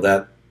Radio,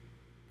 that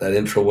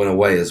intro went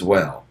away as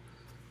well.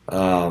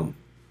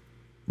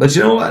 But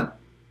you know what?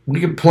 We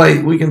can play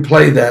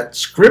that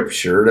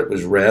scripture that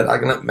was read. I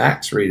can let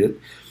Max read it.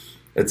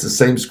 It's the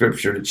same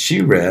scripture that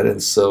she read,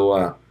 and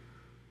so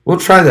we'll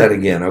try that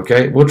again.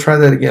 Okay, we'll try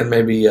that again.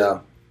 Maybe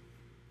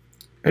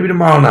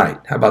tomorrow night.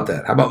 How about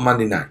that? How about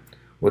Monday night?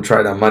 We'll try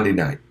it on Monday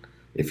night.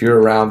 If you're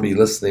around, be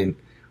listening.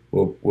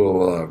 We'll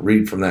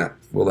read from that.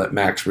 We'll let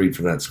Max read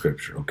from that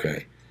scripture.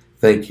 Okay.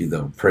 Thank you,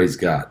 though. Praise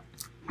God.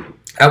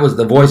 That was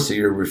the voice that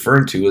you're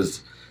referring to,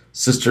 is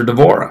Sister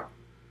Devorah.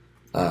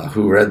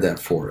 Who read that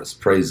for us.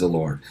 Praise the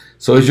Lord.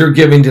 So as you're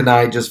giving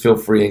tonight, just feel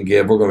free and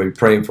give. We're going to be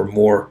praying for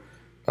more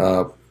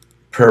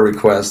prayer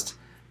requests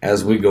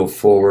as we go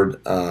forward.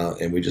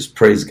 And we just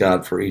praise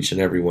God for each and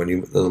every one.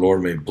 The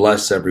Lord may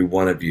bless every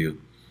one of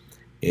you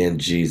in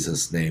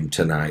Jesus' name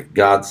tonight.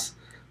 God's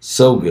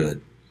so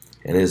good,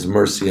 and his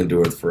mercy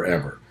endureth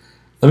forever.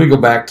 Let me go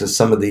back to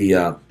some of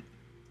the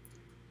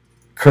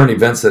current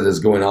events that is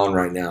going on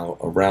right now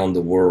around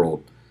the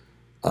world.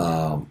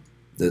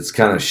 That's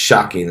kind of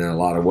shocking in a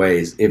lot of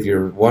ways. If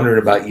you're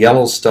wondering about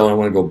Yellowstone, I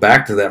want to go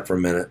back to that for a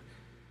minute,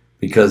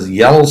 because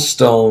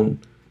Yellowstone,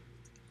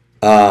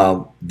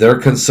 they're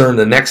concerned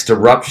the next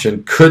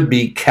eruption could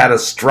be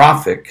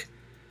catastrophic.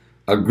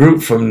 A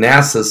group from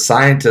NASA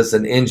scientists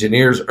and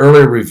engineers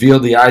earlier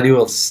revealed the idea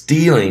of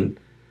stealing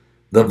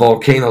the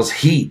volcano's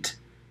heat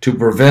to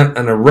prevent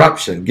an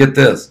eruption. Get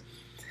this.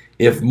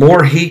 If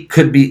more heat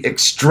could be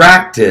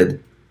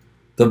extracted,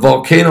 the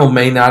volcano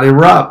may not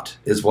erupt,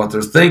 is what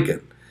they're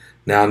thinking.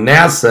 Now,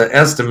 NASA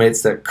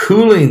estimates that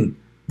cooling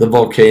the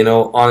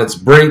volcano on its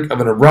brink of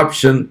an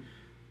eruption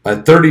by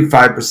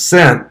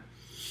 35%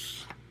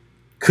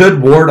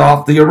 could ward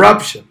off the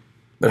eruption.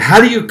 But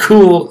how do you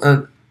cool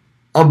a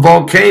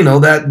volcano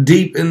that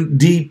deep into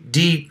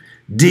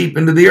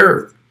the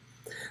earth?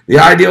 The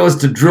idea was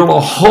to drill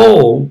a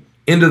hole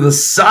into the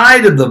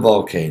side of the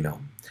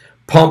volcano,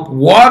 pump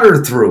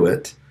water through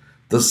it.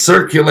 The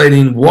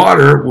circulating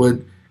water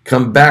would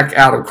come back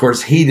out, of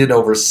course, heated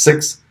over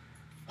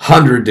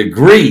 600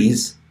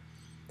 degrees,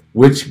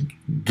 which,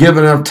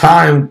 given enough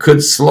time,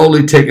 could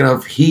slowly take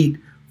enough heat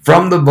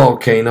from the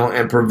volcano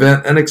and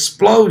prevent an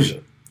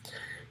explosion.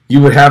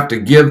 You would have to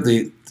give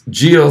the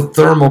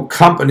geothermal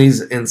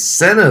companies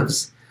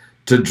incentives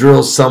to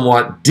drill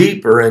somewhat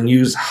deeper and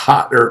use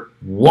hotter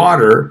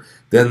water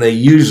than they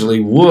usually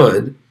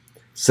would,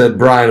 said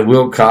Brian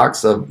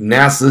Wilcox of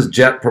NASA's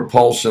Jet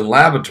Propulsion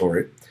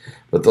Laboratory.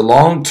 But the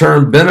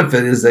long-term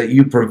benefit is that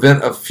you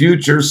prevent a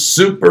future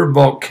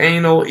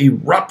supervolcano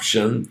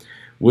eruption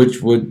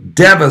which would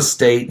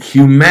devastate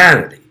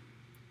humanity.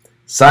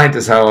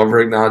 Scientists, however,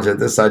 acknowledge that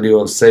this idea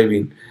of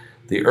saving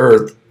the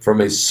Earth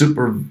from a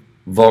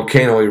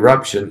supervolcano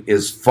eruption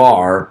is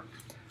far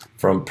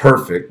from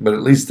perfect, but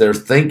at least they're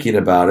thinking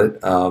about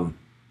it.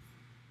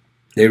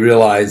 They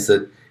realize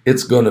that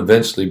it's going to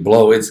eventually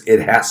blow.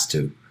 It has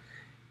to.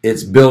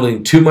 It's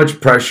building too much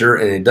pressure,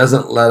 and it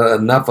doesn't let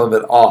enough of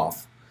it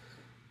off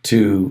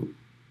to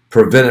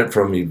prevent it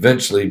from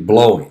eventually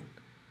blowing.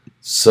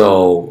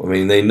 So, I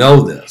mean, they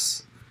know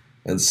this.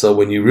 And so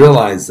when you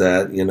realize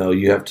that, you know,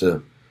 you have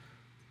to,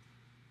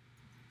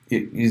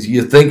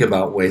 you think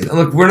about ways. And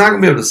look, we're not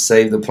going to be able to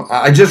save the,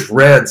 I just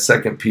read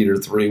 2 Peter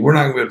 3. We're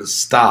not going to be able to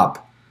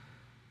stop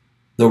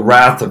the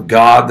wrath of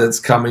God that's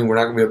coming. We're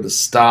not going to be able to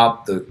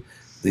stop the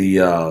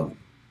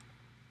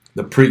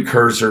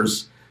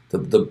precursors, the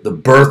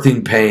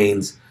birthing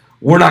pains.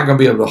 We're not going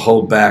to be able to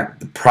hold back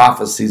the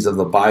prophecies of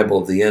the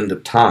Bible at the end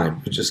of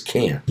time. We just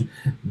can't.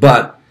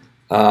 But,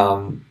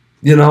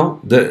 you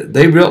know,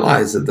 they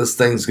realize that this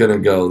thing's going to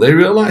go. They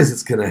realize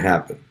it's going to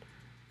happen.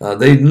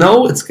 They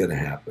know it's going to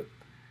happen.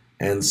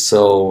 And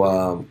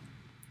so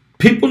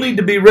people need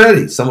to be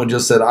ready. Someone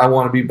just said, I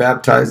want to be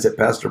baptized at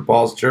Pastor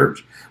Paul's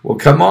church. Well,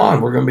 come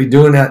on. We're going to be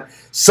doing that.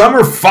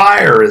 Summer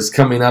Fire is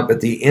coming up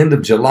at the end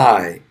of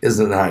July,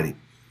 isn't it, Heidi?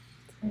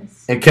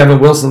 Yes. And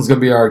Kevin Wilson's going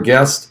to be our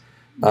guest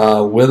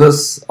with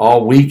us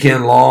all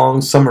weekend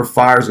long. Summer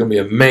Fire is going to be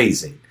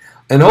amazing.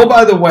 And oh,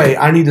 by the way,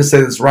 I need to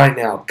say this right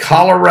now.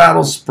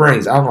 Colorado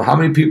Springs. I don't know how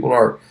many people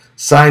are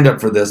signed up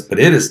for this, but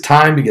it is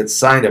time to get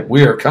signed up.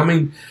 We are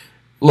coming.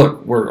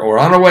 Look, we're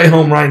on our way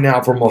home right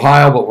now from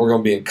Ohio, but we're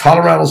going to be in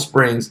Colorado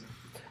Springs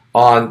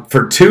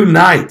for 2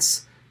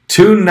 nights.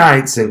 2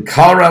 nights in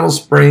Colorado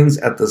Springs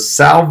at the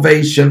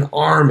Salvation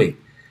Army.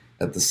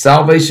 At the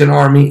Salvation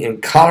Army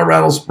in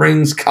Colorado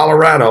Springs,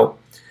 Colorado,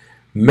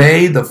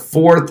 May the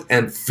 4th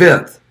and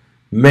 5th.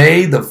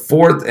 May the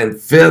 4th and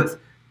 5th,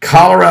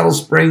 Colorado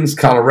Springs,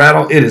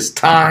 Colorado. It is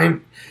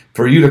time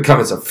for you to come.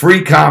 It's a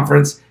free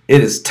conference.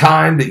 It is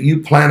time that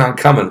you plan on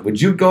coming.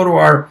 Would you go to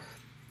our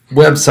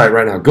website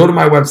right now? Go to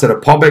my website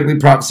at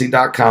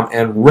paulbegleyprophecy.com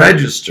and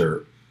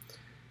register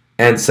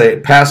and say,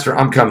 Pastor,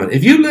 I'm coming.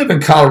 If you live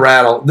in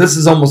Colorado, this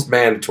is almost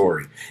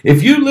mandatory.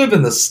 If you live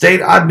in the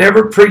state, I've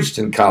never preached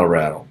in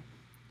Colorado.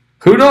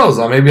 Who knows?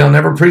 Maybe I'll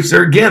never preach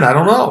there again. I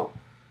don't know.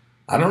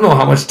 I don't know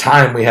how much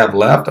time we have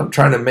left. I'm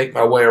trying to make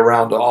my way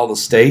around to all the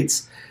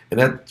states,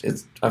 and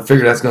I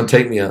figure that's going to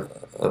take me a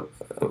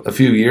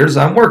few years.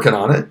 I'm working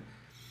on it.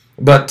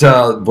 But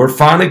we're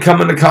finally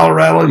coming to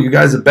Colorado. You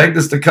guys have begged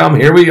us to come.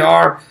 Here we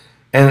are.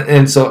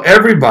 And so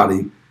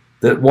everybody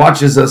that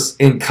watches us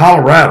in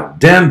Colorado,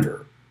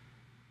 Denver,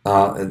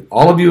 and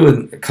all of you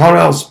in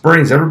Colorado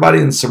Springs, everybody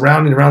in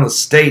surrounding around the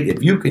state,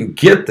 if you can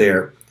get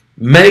there,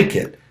 make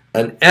it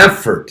an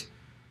effort.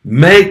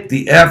 Make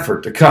the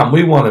effort to come.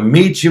 We want to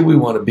meet you. We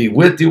want to be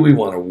with you. We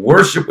want to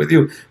worship with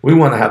you. We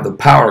want to have the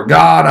power of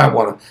God. I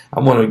want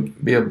to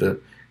be able to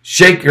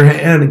shake your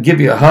hand and give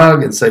you a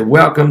hug and say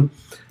welcome.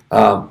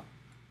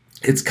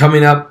 It's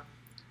coming up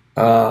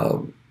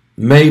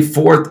May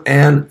 4th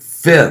and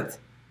 5th.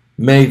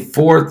 May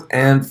 4th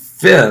and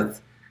 5th,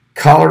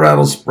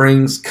 Colorado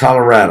Springs,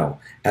 Colorado,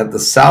 at the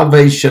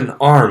Salvation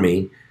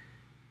Army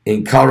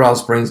in Colorado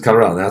Springs,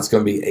 Colorado. That's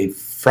going to be a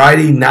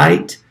Friday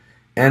night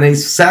and a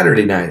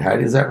Saturday night.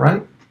 Heidi, is that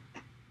right?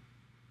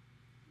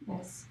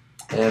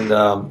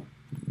 And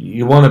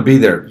you want to be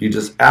there. You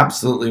just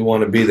absolutely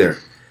want to be there.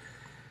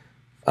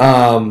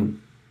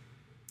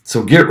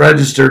 So get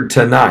registered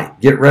tonight.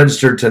 Get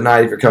registered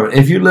tonight if you're coming.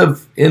 If you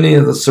live in any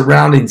of the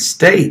surrounding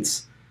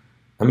states,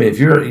 I mean, if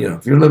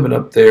you're living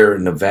up there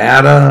in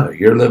Nevada, or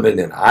you're living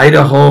in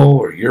Idaho,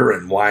 or you're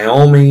in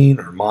Wyoming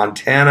or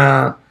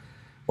Montana,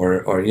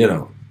 or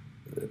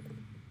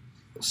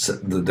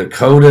the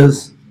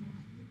Dakotas,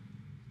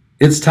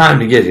 it's time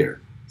to get here.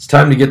 It's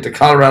time to get to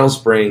Colorado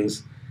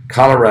Springs,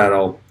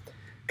 Colorado,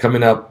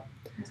 coming up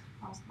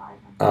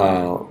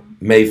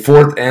May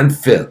 4th and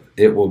 5th.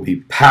 It will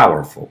be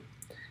powerful,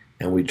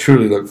 and we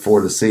truly look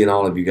forward to seeing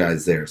all of you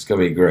guys there. It's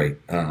going to be great.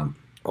 And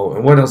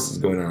what else is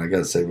going on? I got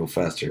to say real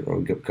fast here.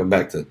 We'll come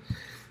back to,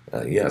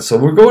 so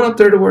we're going up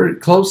there to where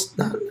close,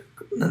 not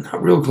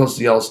real close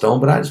to Yellowstone,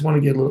 but I just want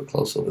to get a little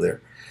close over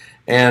there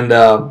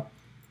and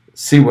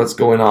see what's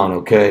going on,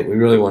 okay? We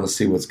really want to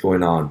see what's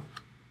going on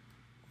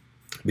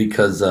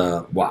because,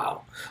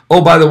 wow.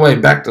 Oh, by the way,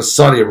 back to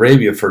Saudi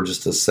Arabia for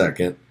just a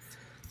second.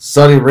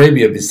 Saudi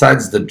Arabia,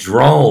 besides the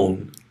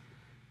drone,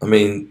 I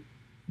mean,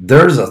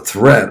 there's a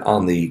threat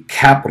on the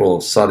capital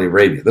of Saudi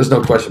Arabia. There's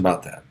no question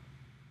about that.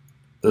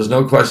 There's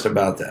no question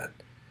about that.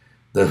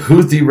 The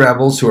Houthi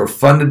rebels who are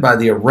funded by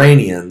the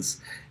Iranians,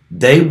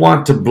 they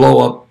want to blow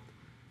up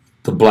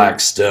the Black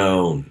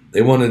Stone.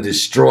 They want to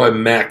destroy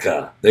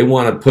Mecca. They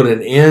want to put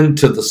an end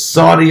to the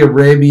Saudi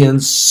Arabian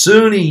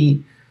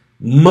Sunni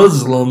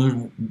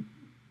Muslim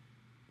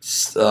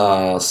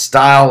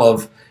style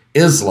of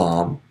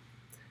Islam,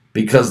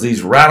 because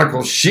these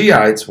radical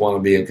Shiites want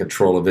to be in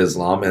control of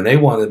Islam, and they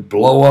want to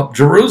blow up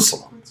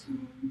Jerusalem.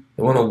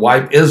 They want to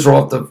wipe Israel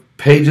off the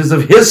pages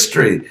of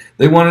history.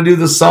 They want to do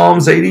the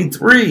Psalms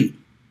 83.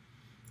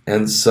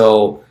 And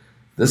so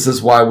this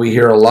is why we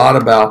hear a lot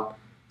about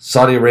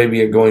Saudi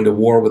Arabia going to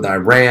war with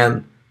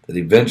Iran, that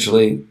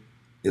eventually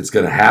it's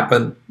going to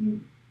happen.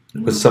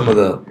 With some of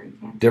the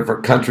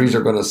different countries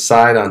are going to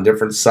side on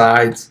different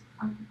sides.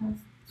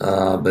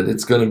 But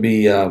it's going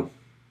to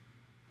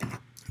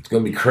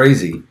be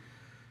crazy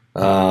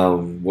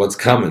what's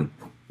coming.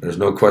 There's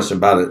no question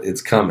about it.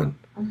 It's coming.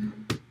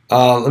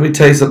 Let me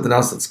tell you something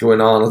else that's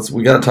going on.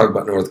 We got to talk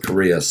about North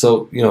Korea.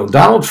 So,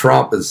 Donald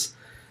Trump is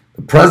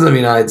the president of the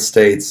United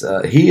States.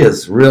 He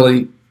is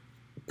really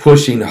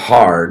pushing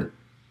hard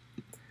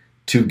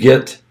to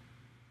get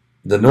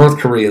the North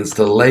Koreans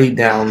to lay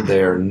down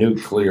their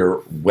nuclear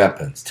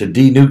weapons, to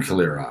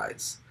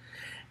denuclearize.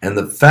 And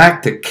the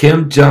fact that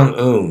Kim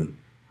Jong-un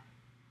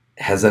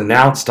has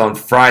announced on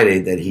Friday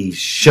that he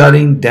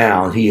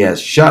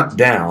has shut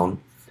down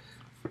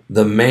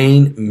the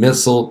main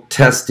missile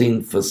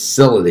testing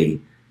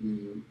facility,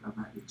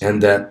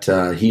 and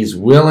that he's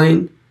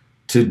willing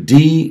to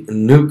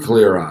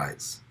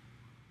denuclearize.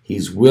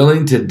 He's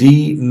willing to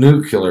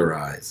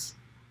denuclearize.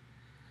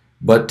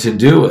 But to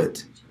do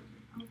it,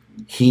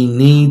 he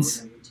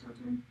needs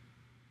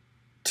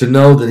to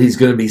know that he's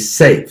going to be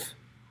safe.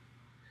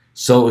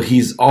 So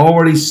he's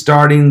already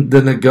starting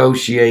the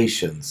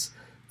negotiations.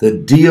 The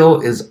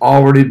deal is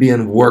already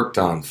being worked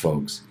on,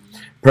 folks.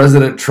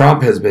 President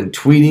Trump has been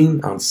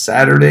tweeting on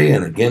Saturday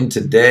and again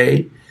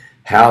today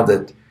how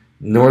that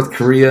North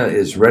Korea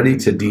is ready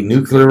to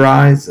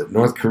denuclearize, that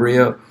North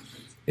Korea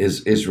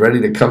is ready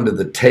to come to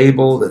the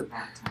table, that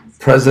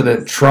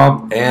President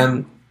Trump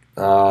and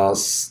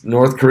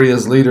North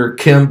Korea's leader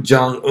Kim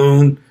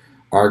Jong-un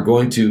are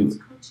going to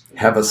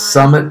have a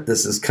summit.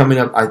 This is coming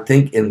up, I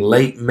think, in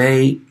late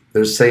May.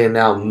 They're saying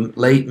now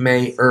late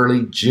May,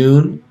 early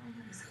June.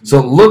 So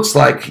it looks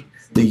like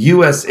the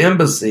U.S.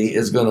 Embassy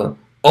is going to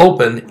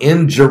open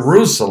in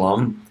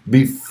Jerusalem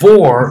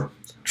before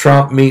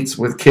Trump meets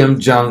with Kim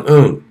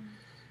Jong-un.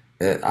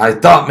 I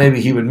thought maybe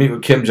he would meet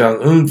with Kim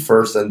Jong-un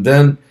first and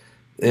then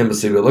the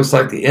embassy, but it looks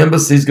like the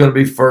embassy is going to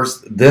be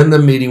first, then the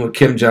meeting with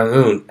Kim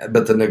Jong-un.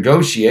 But the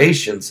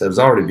negotiations has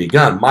already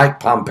begun. Mike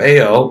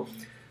Pompeo,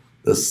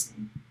 the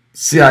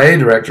CIA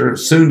director,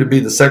 soon to be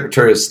the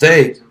Secretary of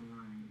State,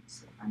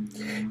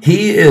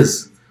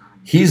 he's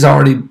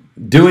already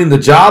doing the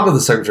job of the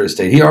Secretary of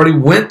State. He already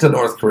went to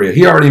North Korea.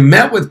 He already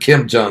met with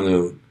Kim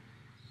Jong-un.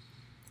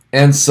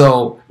 And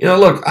so,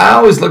 look,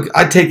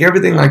 I take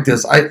everything like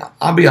this.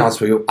 I'll be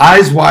honest with you,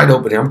 eyes wide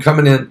open here. I'm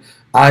coming in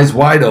eyes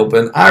wide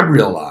open. I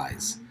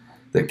realize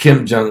that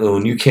Kim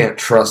Jong-un, you can't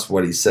trust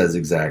what he says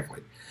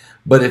exactly.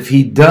 But if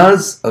he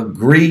does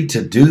agree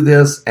to do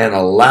this and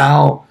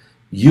allow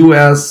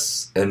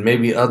U.S. and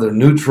maybe other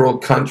neutral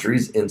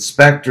countries,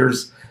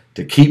 inspectors,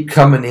 to keep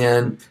coming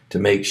in to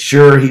make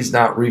sure he's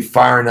not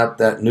refiring up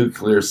that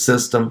nuclear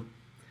system,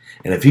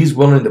 and if he's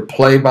willing to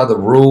play by the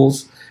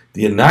rules,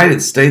 the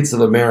United States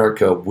of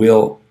America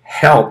will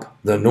help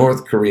the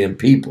North Korean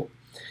people.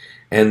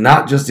 And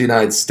not just the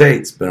United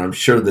States, but I'm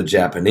sure the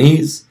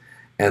Japanese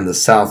and the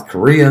South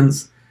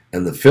Koreans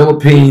and the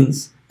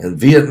Philippines and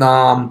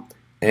Vietnam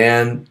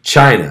and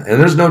China. And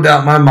there's no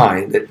doubt in my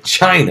mind that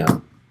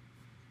China,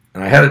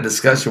 and I had a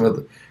discussion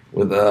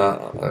with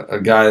a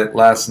guy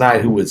last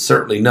night who would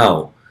certainly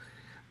know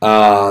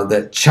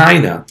that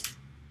China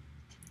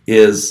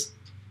is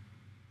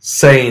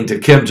saying to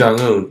Kim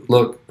Jong-un,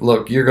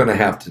 look, you're going to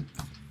have to,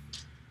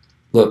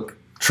 look,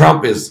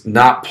 Trump is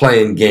not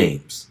playing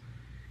games.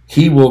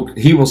 He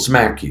will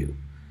smack you.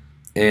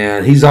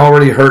 And he's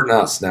already hurting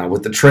us now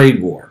with the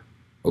trade war.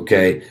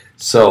 Okay?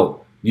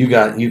 So you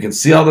can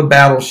see all the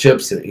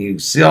battleships, you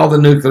see all the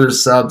nuclear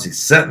subs. He's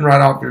sitting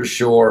right off your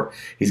shore.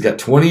 He's got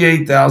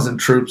 28,000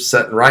 troops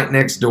sitting right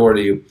next door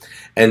to you.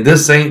 And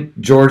this ain't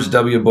George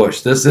W.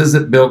 Bush. This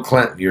isn't Bill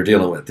Clinton you're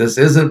dealing with. This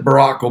isn't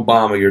Barack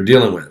Obama you're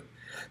dealing with.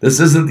 This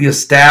isn't the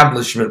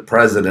establishment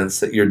presidents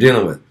that you're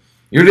dealing with.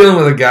 You're dealing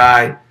with a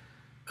guy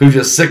who's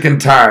just sick and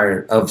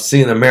tired of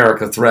seeing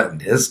America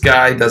threatened. This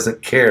guy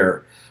doesn't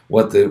care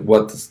what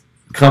the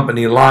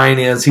company line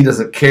is. He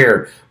doesn't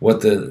care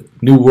what the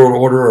New World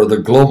Order or the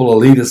global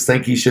elitists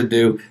think he should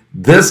do.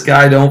 This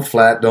guy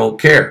don't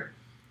care.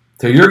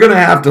 So you're going to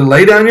have to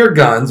lay down your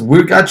guns.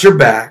 We've got your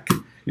back.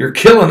 You're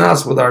killing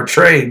us with our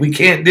trade. We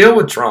can't deal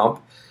with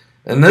Trump.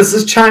 And this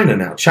is China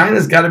now.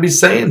 China's got to be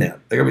saying that.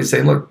 They're going to be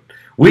saying, look,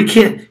 we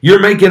can't, you're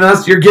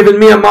giving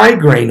me a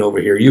migraine over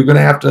here. You're going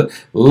to have to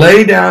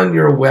lay down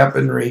your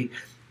weaponry.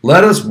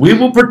 We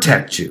will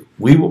protect you.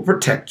 We will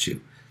protect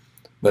you.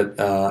 But,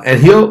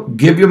 and he'll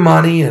give you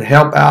money and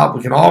help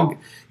out.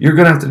 You're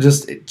going to have to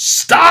just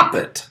stop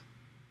it.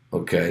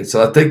 Okay,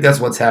 so I think that's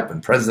what's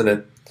happened.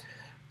 President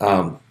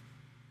Xi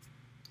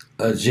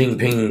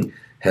Jinping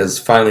has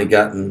finally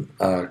gotten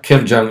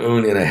Kim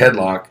Jong-un in a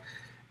headlock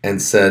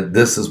and said,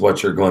 this is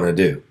what you're going to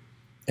do.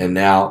 And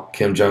now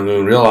Kim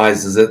Jong-un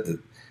realizes that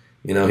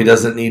he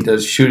doesn't need to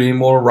shoot any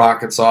more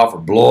rockets off or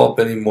blow up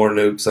any more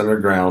nukes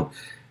underground,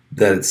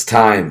 that it's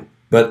time.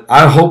 But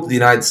I hope the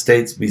United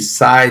States,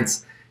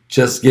 besides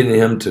just getting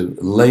him to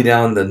lay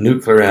down the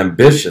nuclear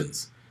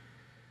ambitions,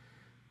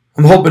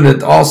 I'm hoping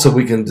that also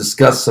we can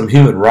discuss some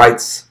human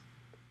rights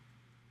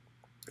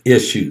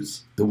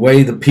issues. The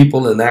way the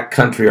people in that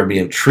country are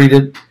being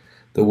treated,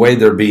 the way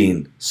they're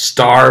being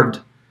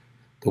starved,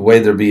 the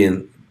way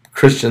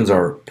Christians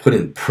are put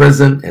in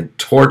prison and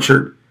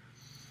tortured.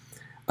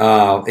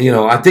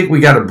 I think we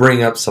got to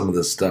bring up some of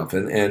this stuff.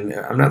 And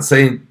I'm not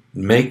saying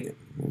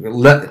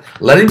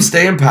let him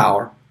stay in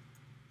power.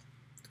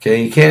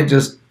 Okay, you can't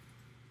just,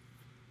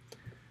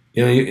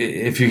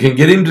 if you can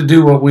get him to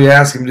do what we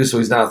ask him to do so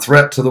he's not a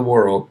threat to the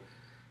world,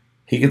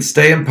 he can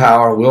stay in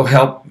power. We'll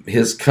help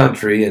his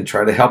country and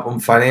try to help him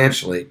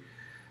financially.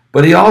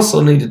 But he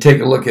also needs to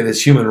take a look at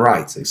his human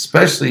rights,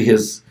 especially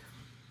his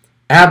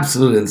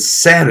absolute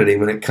insanity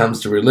when it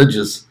comes to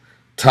religious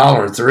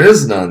tolerance. There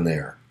is none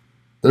there.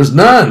 There's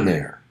none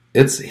there.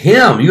 It's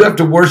him. You have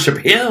to worship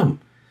him.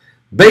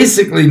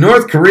 Basically,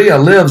 North Korea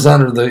lives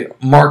under the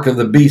mark of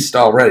the beast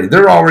already.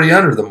 They're already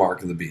under the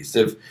mark of the beast.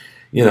 If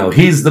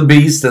he's the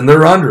beast, and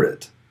they're under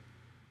it.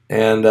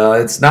 And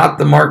it's not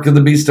the mark of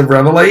the beast of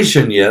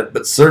Revelation yet,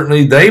 but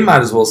certainly they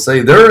might as well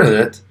say they're in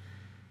it.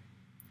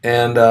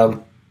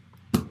 And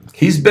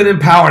he's been in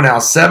power now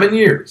 7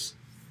 years.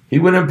 He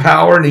went in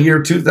power in the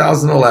year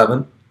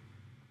 2011.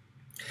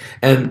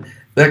 And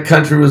that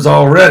country was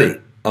already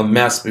a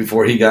mess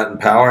before he got in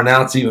power.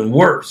 Now it's even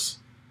worse.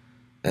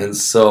 And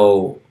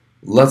so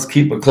let's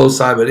keep a close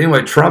eye. But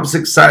anyway, Trump's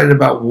excited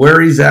about where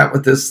he's at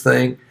with this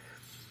thing.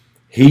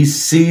 He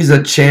sees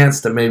a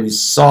chance to maybe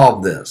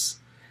solve this.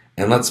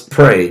 And let's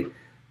pray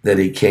that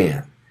he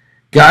can.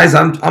 Guys,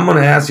 I'm going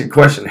to ask you a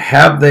question.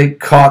 Have they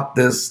caught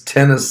this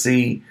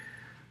Tennessee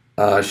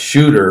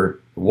shooter,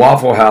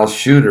 Waffle House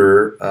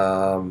shooter,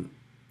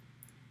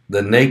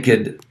 the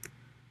naked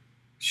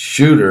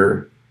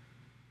shooter,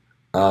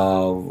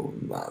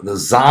 the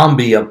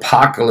zombie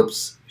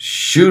apocalypse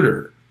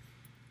shooter?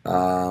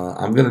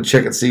 I'm going to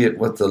check and see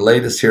what the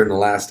latest here in the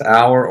last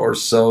hour or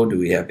so. Do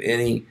we have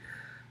any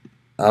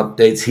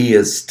updates? He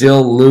is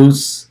still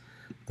loose.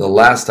 The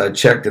last I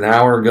checked an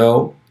hour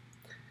ago.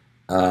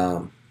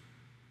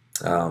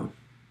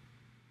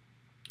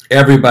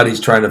 Everybody's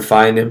trying to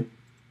find him.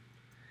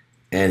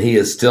 And he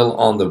is still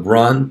on the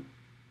run.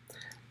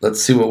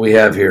 Let's see what we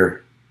have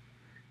here.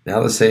 Now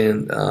they're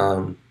saying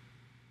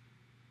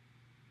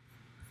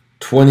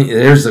 20.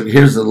 Here's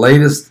the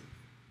latest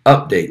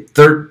update.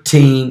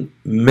 13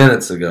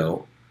 minutes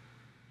ago.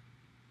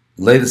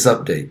 Latest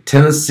update.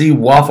 Tennessee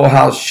Waffle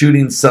House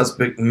shooting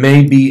suspect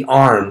may be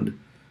armed,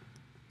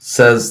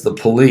 says the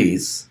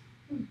police.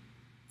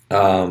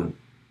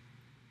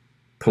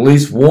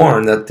 Police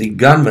warn that the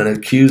gunman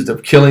accused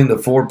of killing the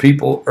 4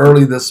 people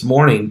early this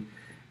morning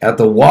at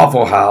the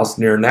Waffle House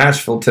near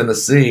Nashville,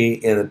 Tennessee,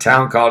 in a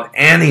town called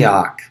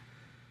Antioch,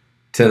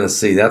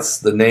 Tennessee. That's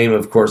the name,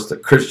 of course,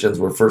 that Christians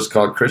were first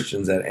called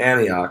Christians at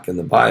Antioch in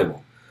the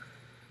Bible.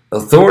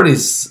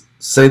 Authorities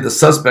say the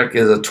suspect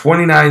is a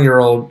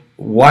 29-year-old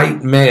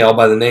white male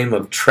by the name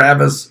of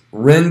Travis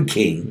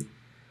Renking,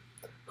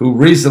 who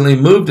recently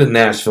moved to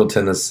Nashville,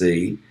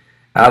 Tennessee,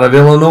 out of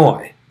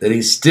Illinois, that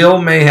he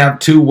still may have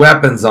 2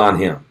 weapons on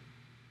him.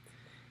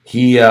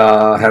 He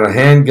had a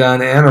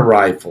handgun and a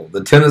rifle.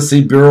 The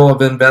Tennessee Bureau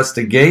of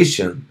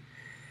Investigation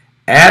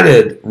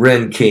added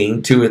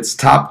Renking to its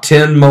top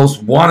 10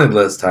 most wanted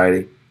list,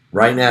 Heidi,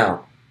 right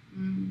now.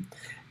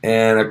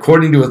 And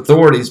according to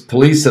authorities,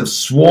 police have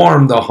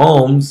swarmed the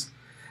homes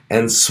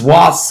and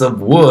swaths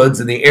of woods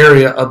in the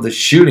area of the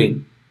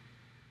shooting.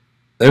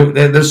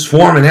 They're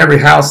swarming every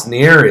house in the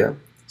area,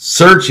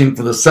 searching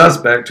for the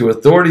suspect who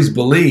authorities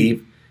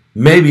believe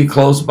may be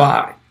close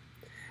by.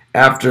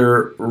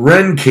 After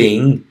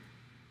Renking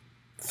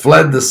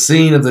fled the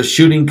scene of the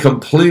shooting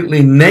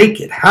completely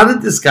naked. How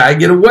did this guy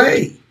get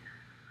away?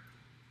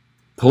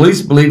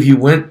 Police believe he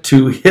went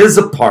to his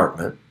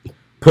apartment,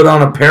 put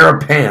on a pair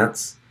of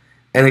pants,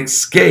 and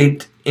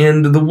escaped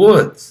into the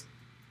woods.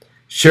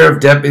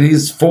 Sheriff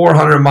deputies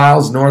 400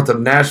 miles north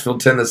of Nashville,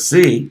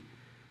 Tennessee,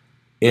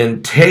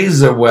 in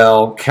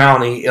Tazewell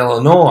County,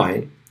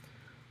 Illinois,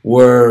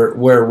 where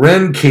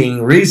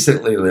Renking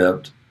recently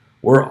lived,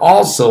 were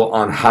also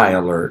on high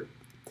alert.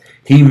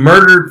 He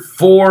murdered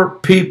 4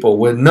 people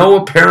with no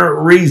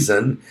apparent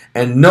reason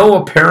and no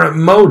apparent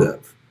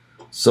motive.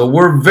 So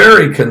we're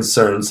very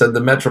concerned, said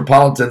the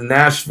Metropolitan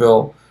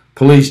Nashville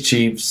Police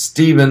Chief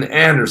Stephen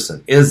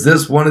Anderson. Is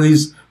this one of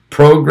these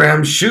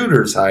program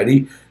shooters,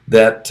 Heidi,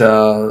 that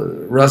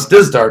Russ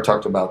Dizdar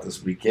talked about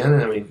this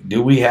weekend? I mean,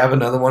 do we have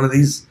another one of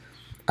these?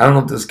 I don't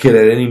know if this kid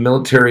had any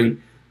military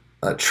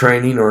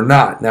training or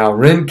not. Now,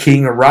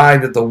 Renking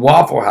arrived at the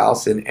Waffle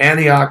House in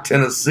Antioch,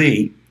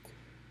 Tennessee,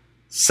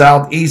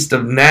 southeast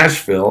of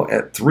Nashville,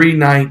 at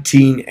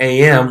 3:19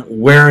 a.m.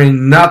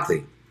 wearing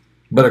nothing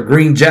but a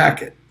green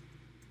jacket,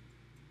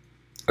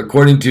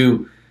 according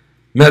to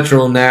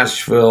Metro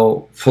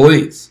Nashville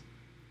Police.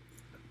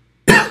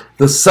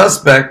 The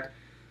suspect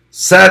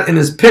sat in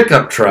his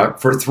pickup truck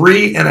for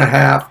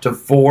 3.5 to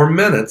 4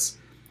 minutes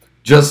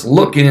just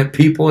looking at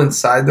people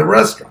inside the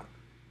restaurant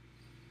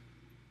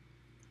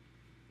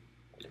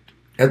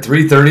at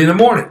 3:30 in the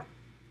morning.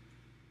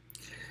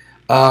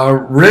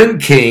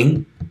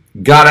 Renking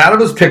got out of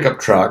his pickup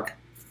truck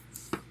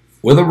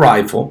with a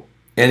rifle,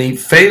 and he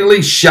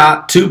fatally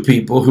shot 2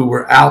 people who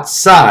were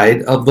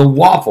outside of the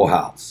Waffle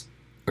House,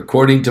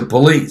 according to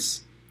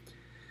police.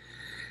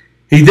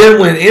 He then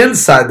went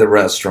inside the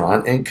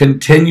restaurant and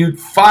continued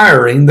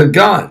firing the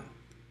gun.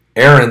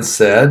 Aaron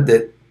said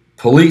that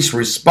police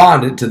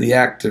responded to the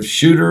active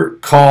shooter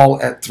call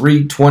at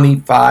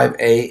 3:25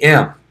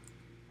 a.m.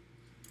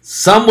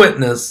 Some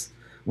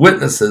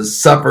witnesses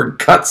suffered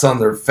cuts on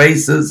their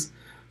faces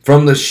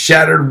from the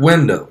shattered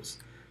windows.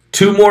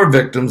 2 more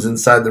victims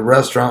inside the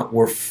restaurant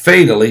were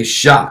fatally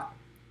shot.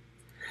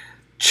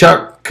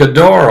 Chuck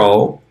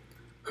Cadoro,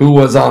 who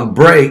was on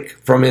break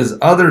from his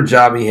other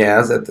job he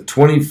has at the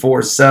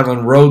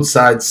 24/7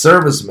 roadside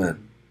serviceman,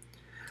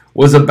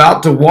 was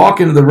about to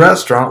walk into the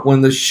restaurant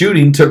when the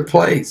shooting took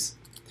place.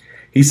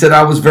 He said,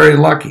 "I was very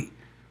lucky.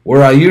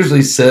 Where I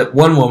usually sit,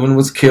 one woman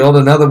was killed,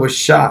 another was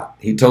shot,"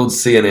 he told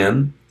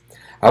CNN.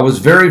 "I was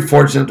very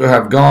fortunate to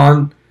have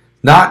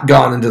not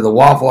gone into the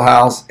Waffle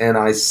House, and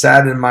I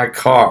sat in my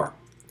car.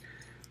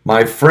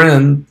 My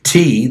friend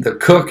T, the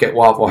cook at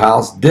Waffle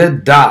House,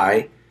 did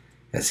die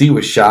as he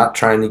was shot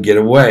trying to get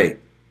away."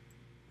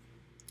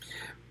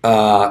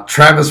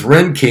 Travis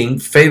Renking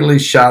fatally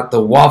shot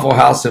the Waffle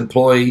House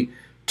employee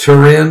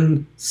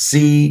Turin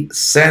C.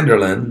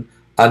 Sanderlin,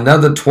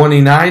 another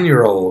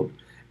 29-year-old,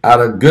 out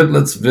of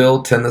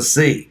Goodlettsville,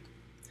 Tennessee.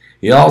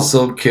 He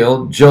also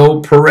killed Joe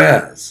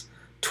Perez,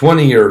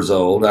 20 years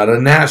old, out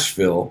of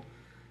Nashville,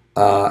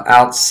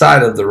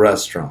 outside of the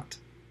restaurant.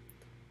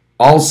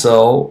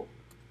 Also,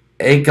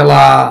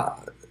 Akela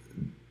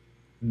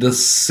De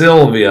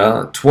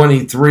Silva,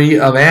 23,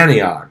 of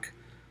Antioch,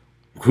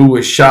 who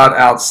was shot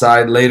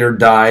outside, later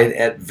died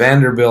at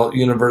Vanderbilt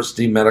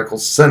University Medical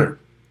Center.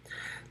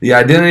 The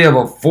identity of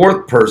a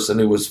 4th person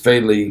who was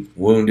fatally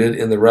wounded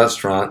in the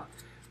restaurant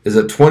is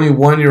a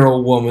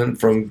 21-year-old woman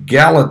from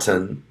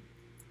Gallatin,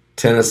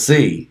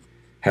 Tennessee.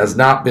 Has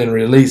not been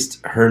released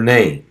her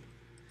name.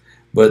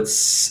 But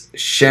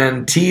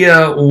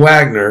Shantia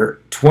Wagner,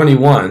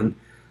 21,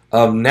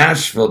 of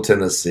Nashville,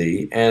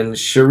 Tennessee, and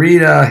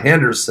Sharita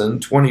Henderson,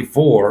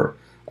 24,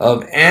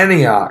 of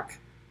Antioch,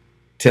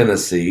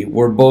 Tennessee,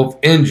 were both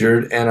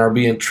injured and are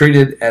being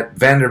treated at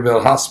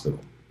Vanderbilt Hospital.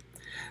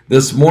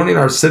 "This morning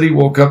our city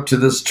woke up to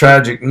this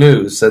tragic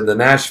news," said the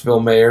Nashville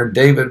mayor,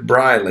 David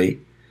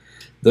Briley.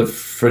 "The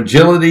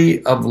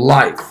fragility of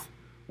life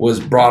was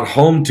brought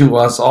home to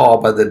us all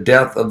by the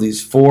death of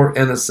these 4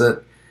 innocent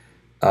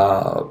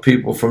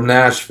people from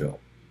Nashville.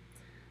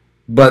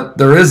 But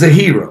there is a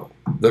hero.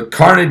 The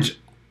carnage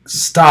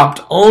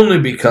stopped only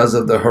because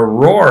of the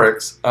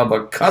heroics of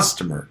a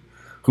customer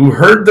who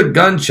heard the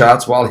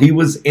gunshots while he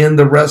was in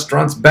the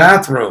restaurant's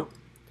bathroom."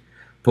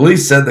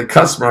 Police said the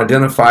customer,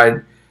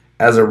 identified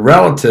as a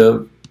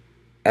relative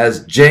as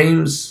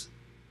James,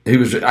 he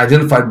was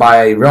identified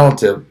by a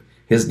relative.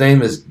 His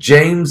name is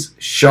James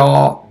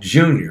Shaw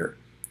Jr.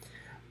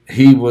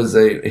 He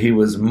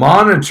was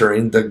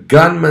monitoring the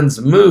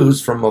gunman's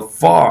moves from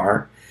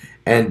afar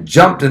and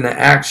jumped into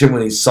action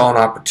when he saw an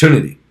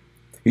opportunity.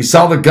 He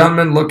saw the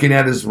gunman looking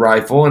at his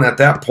rifle, and at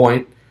that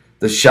point,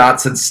 the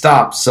shots had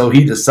stopped, so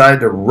he decided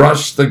to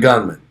rush the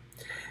gunman,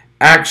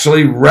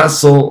 actually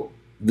wrestle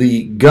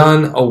the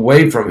gun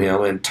away from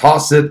him and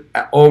toss it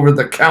over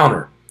the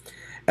counter.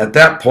 At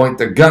that point,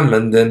 the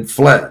gunman then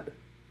fled.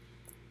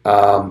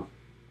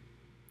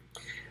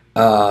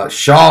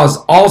 Shaw is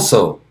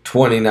also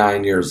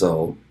 29 years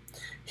old.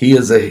 He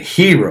is a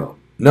hero.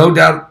 No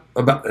doubt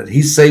about it.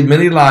 He saved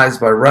many lives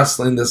by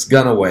wrestling this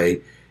gun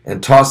away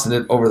and tossing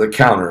it over the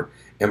counter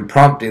and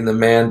prompting the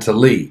man to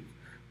leave.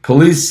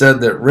 Police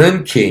said that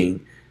Ren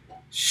King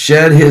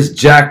shed his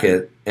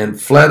jacket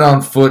and fled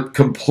on foot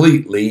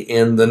completely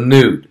in the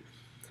nude.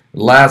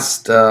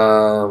 Last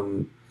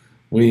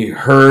we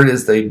heard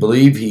is they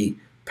believe he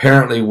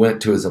apparently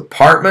went to his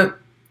apartment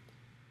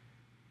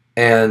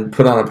and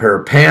put on a pair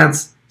of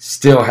pants.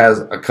 Still has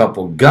a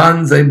couple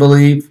guns, they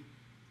believe.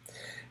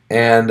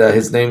 And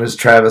his name is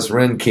Travis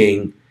Ren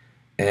King.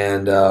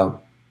 And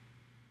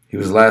he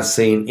was last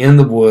seen in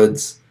the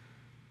woods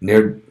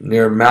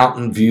near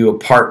Mountain View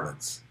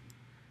Apartments.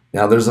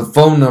 Now, there's a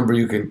phone number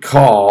you can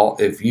call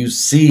if you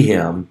see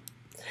him.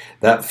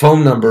 That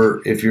phone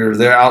number, if you're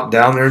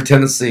down there in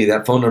Tennessee,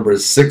 that phone number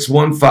is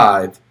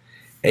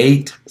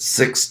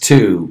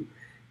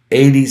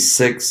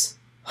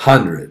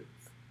 615-862-8600.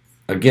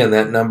 Again,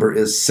 that number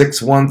is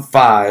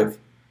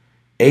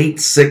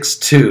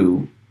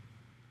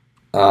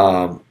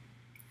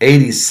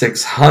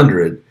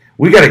 615-862-8600.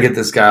 We got to get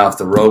this guy off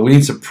the road. We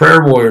need some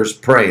prayer warriors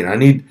praying. I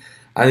need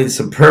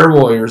some prayer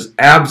warriors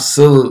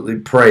absolutely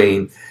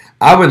praying.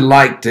 I would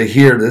like to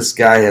hear this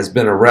guy has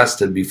been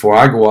arrested before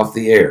I go off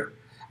the air.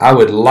 I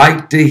would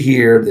like to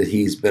hear that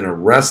he's been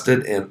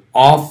arrested and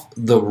off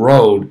the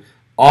road,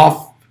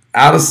 out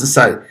of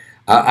society.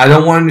 I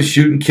don't want him to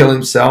shoot and kill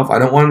himself. I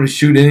don't want him to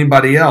shoot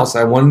anybody else.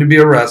 I want him to be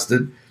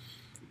arrested.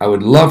 I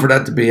would love for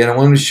that to be. I don't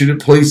want him to shoot at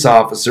police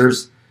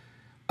officers.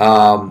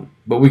 But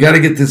we got to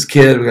get this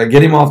kid. We got to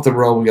get him off the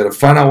road. We got to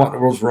find out what in the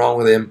world's wrong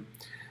with him.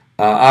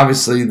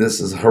 Obviously, this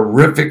is a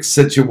horrific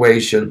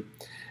situation.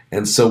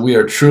 And so we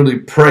are truly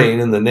praying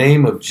in the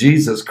name of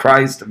Jesus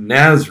Christ of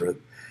Nazareth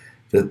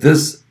that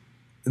this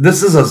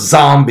is a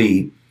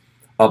zombie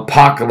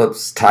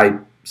apocalypse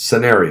type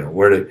scenario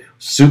where the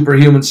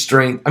superhuman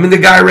strength. I mean, the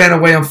guy ran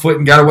away on foot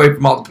and got away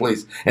from all the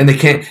police. And they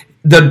can't.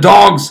 The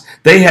dogs,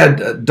 they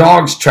had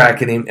dogs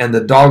tracking him, and the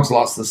dogs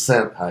lost the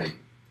scent.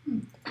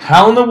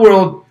 How in the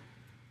world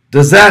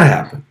does that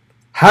happen?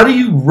 How do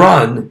you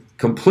run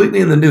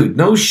completely in the nude?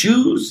 No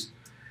shoes?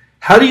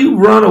 How do you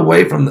run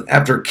away from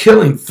after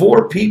killing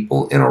 4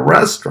 people in a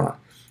restaurant?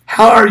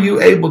 How are you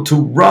able to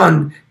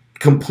run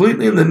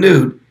completely in the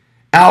nude,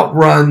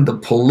 outrun the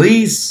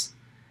police,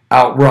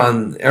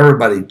 outrun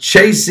everybody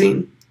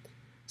chasing,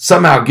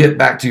 somehow get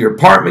back to your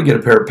apartment, get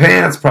a pair of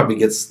pants, probably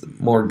gets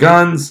more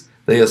guns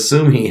they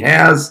assume he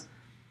has,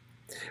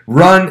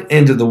 run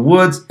into the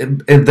woods,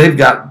 and they've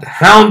got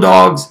hound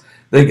dogs,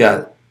 they've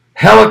got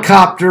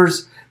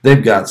helicopters,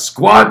 they've got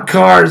squad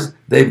cars,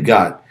 they've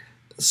got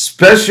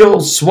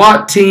special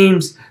SWAT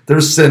teams.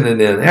 They're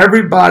sending in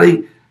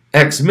everybody,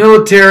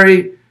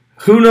 ex-military,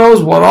 who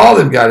knows what all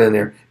they've got in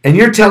there. And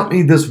you're telling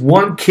me this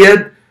one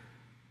kid,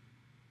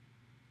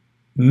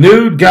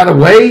 nude, got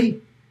away?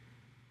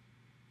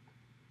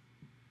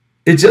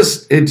 It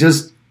just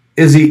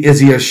is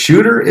he a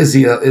shooter? Is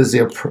he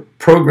a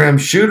program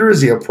shooter?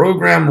 Is he a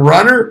program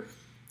runner?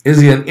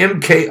 Is he an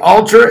MK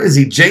Ultra? Is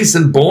he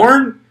Jason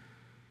Bourne?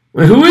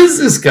 I mean, who is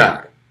this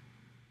guy?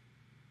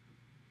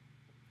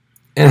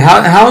 And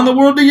how in the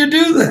world do you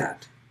do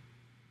that?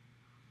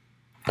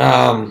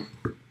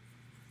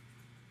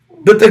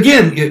 But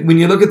again, when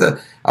you look at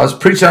I was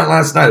preaching out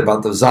last night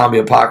about the zombie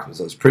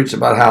apocalypse. I was preaching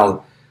about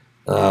how,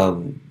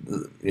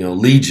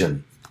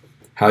 Legion,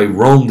 how he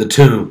roamed the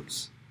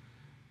tombs,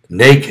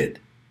 naked,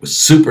 with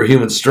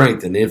superhuman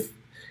strength, and if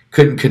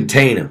couldn't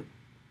contain him.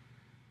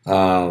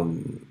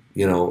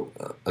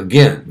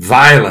 Again,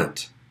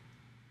 violent.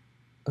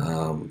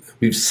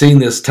 We've seen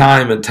this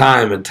time and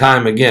time and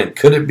time again.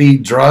 Could it be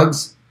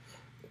drugs?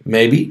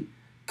 Maybe.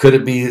 Could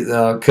it be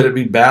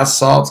bath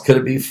salts? Could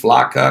it be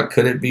flakka?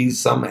 Could it be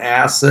some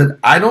acid?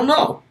 I don't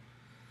know.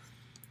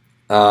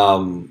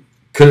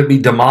 Could it be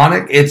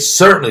demonic? It's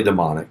certainly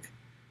demonic.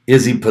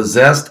 Is he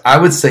possessed? I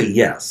would say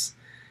yes.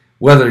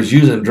 Whether he's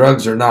using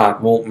drugs or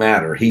not won't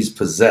matter. He's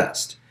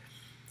possessed.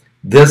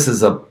 This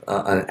is an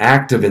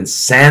act of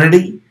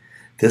insanity.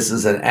 This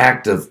is an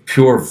act of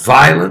pure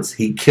violence.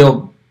 He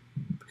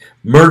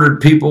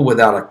murdered people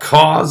without a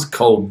cause,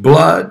 cold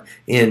blood,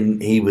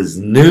 and he was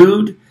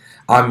nude.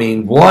 I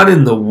mean, what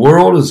in the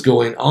world is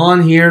going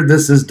on here?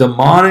 This is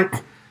demonic.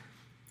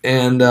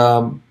 And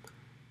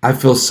I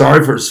feel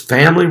sorry for his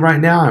family right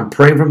now. I'm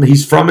praying for him.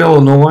 He's from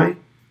Illinois.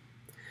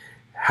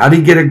 How did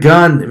he get a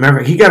gun?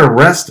 Remember, he got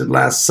arrested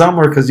last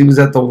summer because he was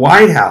at the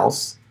White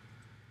House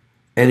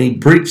and he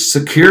breached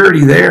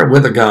security there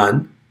with a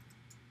gun.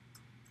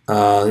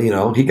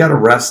 He got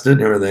arrested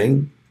and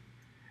everything.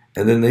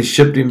 And then they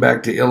shipped him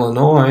back to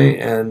Illinois,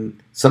 and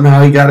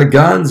somehow he got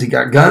guns. He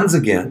got guns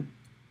again.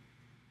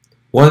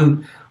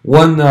 One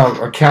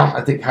account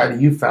I think,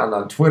 Heidi, you found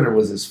on Twitter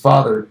was his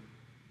father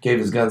gave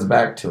his guns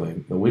back to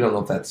him. But we don't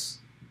know if that's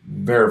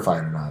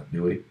verified or not,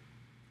 do we?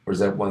 Or is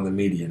that one of the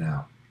media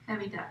now?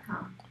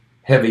 Heavy.com.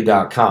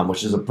 Heavy.com,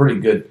 which is a pretty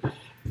good.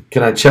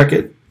 Can I check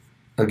it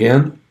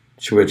again?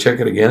 Should we check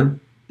it again?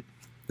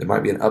 There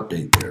might be an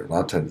update there. A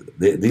lot of times,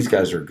 these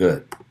guys are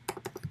good.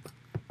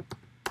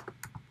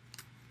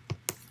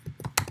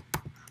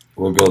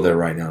 We'll go there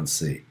right now and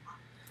see.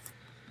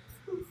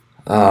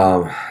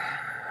 Let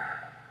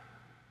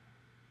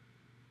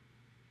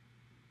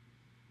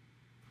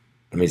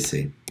me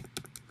see.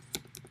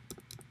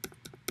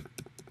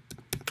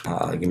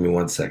 Give me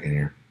 1 second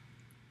here.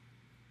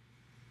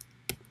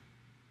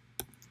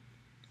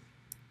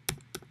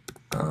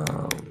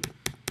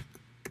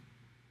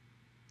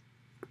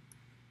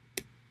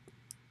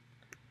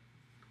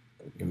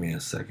 Give me a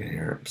second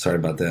here. Sorry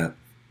about that.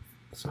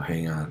 So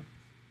hang on.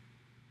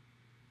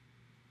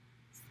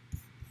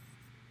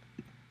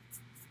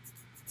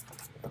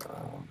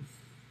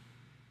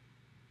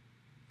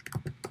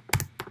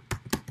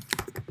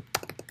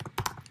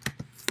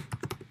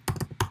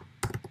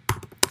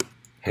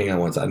 Hang on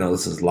once. I know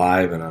this is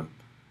live and I'm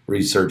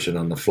researching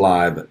on the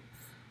fly, but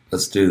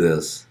let's do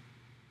this.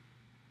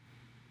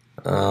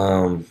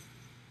 Here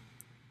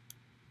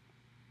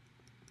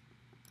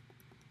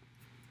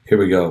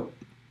we go.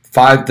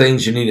 5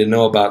 things you need to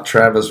know about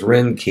Travis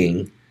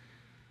Renking.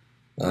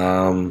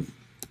 Let's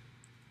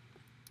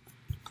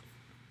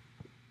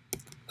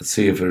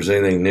see if there's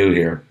anything new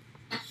here.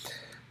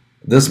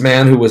 This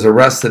man, who was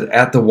arrested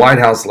at the White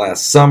House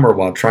last summer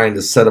while trying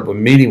to set up a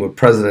meeting with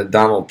President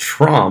Donald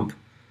Trump,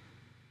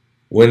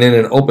 went in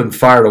and opened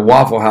fire at a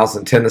Waffle House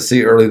in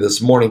Tennessee early this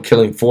morning,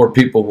 killing 4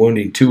 people,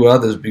 wounding 2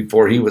 others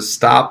before he was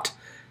stopped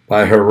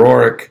by a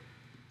heroic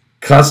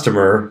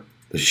customer.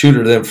 The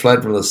shooter then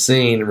fled from the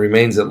scene and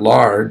remains at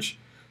large.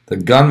 The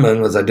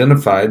gunman was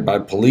identified by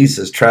police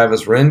as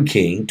Travis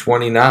Renking,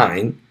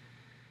 29,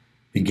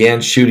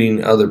 began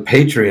shooting other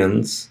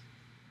patrons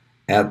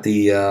at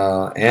the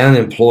and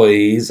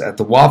employees at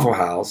the Waffle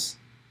House,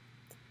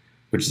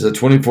 which is a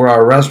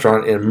 24-hour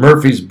restaurant in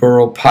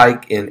Murfreesboro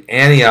Pike in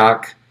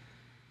Antioch,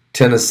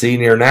 Tennessee,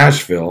 near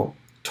Nashville.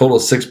 A total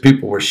of 6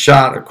 people were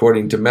shot,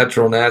 according to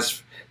Metro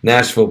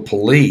Nashville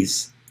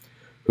police,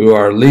 who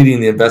are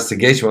leading the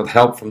investigation with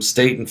help from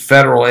state and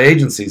federal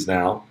agencies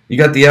now. You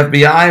got the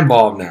FBI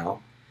involved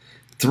now.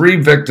 3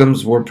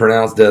 victims were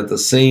pronounced dead at the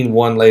scene.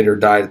 1 later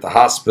died at the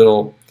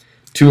hospital.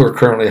 2 are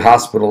currently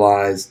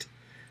hospitalized.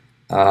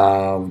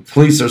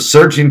 Police are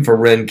searching for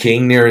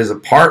Renking near his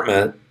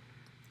apartment.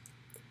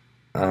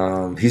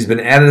 He's been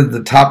added to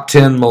the top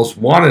 10 most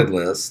wanted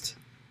list.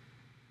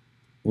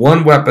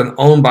 1 weapon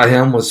owned by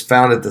him was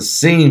found at the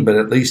scene, but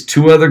at least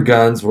 2 other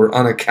guns were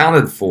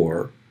unaccounted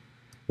for.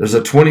 There's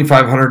a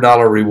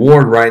 $2,500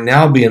 reward right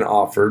now being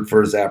offered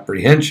for his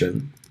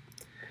apprehension.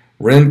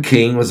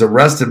 Renking was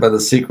arrested by the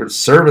Secret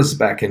Service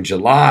back in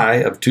July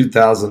of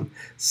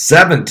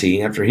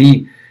 2017 after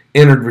he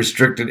entered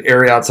restricted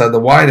area outside the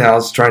White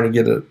House trying to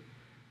get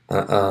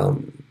a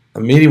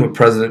meeting with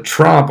President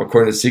Trump.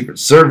 According to Secret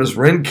Service,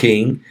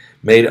 Renking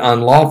made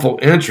unlawful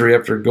entry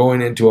after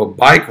going into a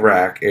bike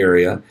rack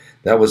area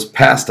that was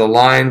past a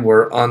line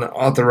where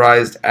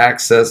unauthorized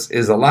access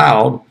is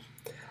allowed.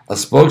 A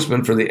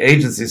spokesman for the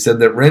agency said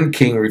that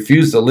Renking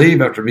refused to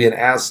leave after being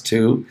asked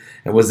to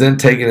and was then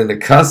taken into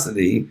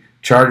custody,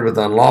 charged with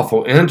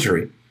unlawful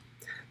entry.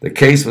 The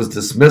case was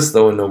dismissed,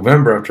 though, in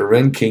November after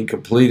Renking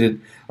completed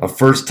a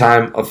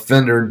first-time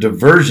offender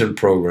diversion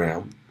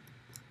program.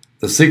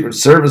 The Secret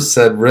Service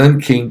said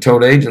Renking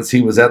told agents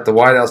he was at the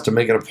White House to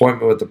make an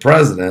appointment with the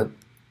president.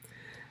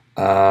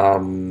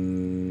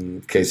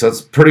 Okay, so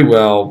that's pretty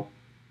well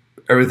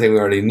everything we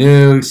already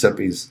knew, except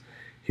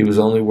he was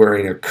only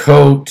wearing a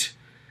coat.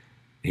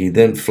 He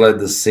then fled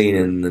the scene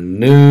in the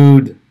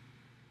nude.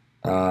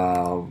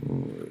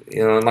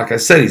 And like I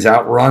said, he's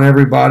outrun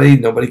everybody.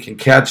 Nobody can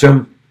catch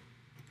him.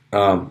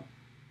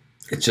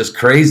 It's just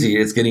crazy.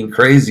 It's getting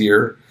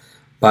crazier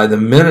by the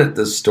minute,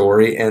 this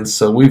story. And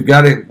so we've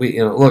got to,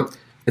 look,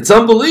 it's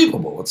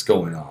unbelievable what's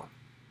going on.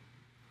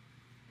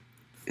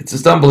 It's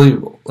just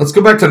unbelievable. Let's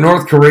go back to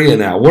North Korea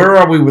now. Where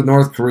are we with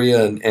North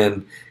Korea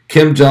and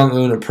Kim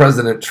Jong-un and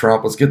President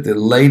Trump? Let's get the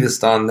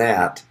latest on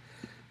that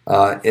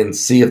and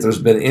see if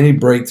there's been any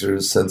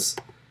breakthroughs since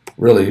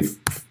really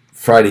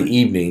Friday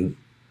evening.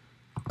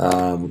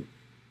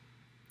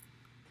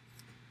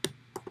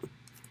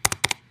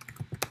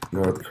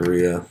 North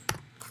Korea.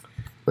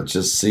 Let's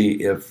just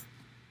see if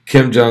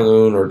Kim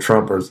Jong-un or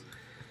Trump are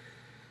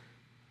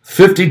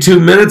 52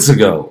 minutes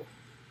ago.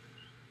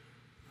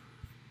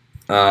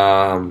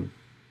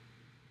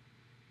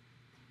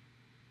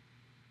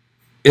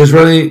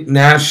 Israeli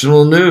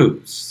national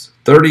news.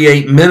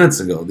 38 minutes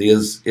ago, the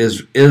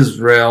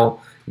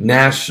Israel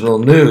national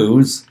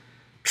news.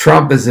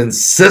 Trump is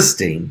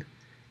insisting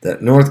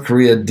that North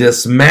Korea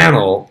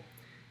dismantle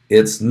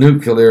its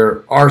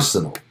nuclear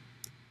arsenal.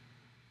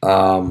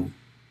 The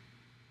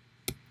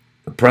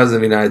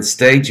President of the United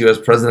States, U.S.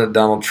 President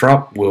Donald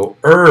Trump, will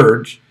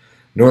urge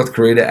North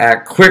Korea to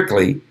act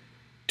quickly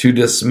to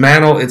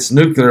dismantle its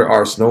nuclear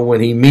arsenal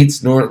when he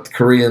meets North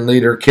Korean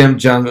leader Kim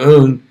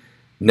Jong-un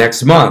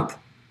next month.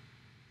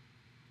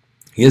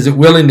 He isn't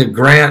willing to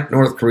grant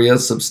North Korea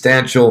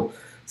substantial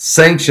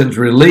sanctions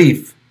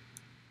relief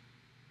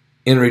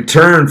in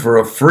return for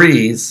a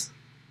freeze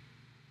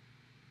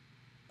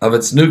of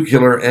its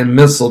nuclear and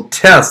missile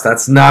tests.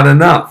 That's not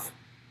enough.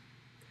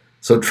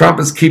 So Trump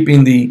is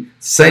keeping the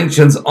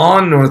sanctions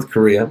on North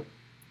Korea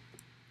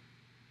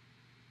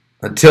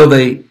until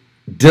they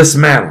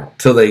dismantle,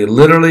 till they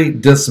literally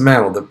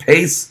dismantle. The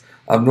pace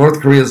of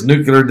North Korea's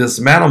nuclear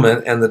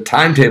dismantlement and the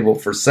timetable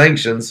for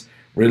sanctions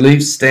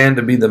relief stand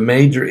to be the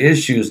major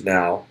issues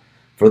now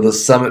for the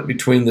summit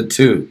between the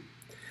two.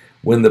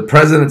 When the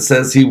president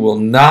says he will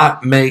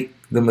not make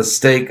the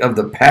mistake of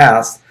the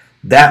past,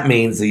 that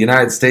means the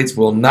United States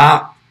will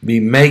not be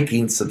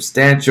making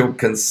substantial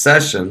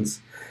concessions,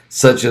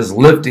 such as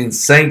lifting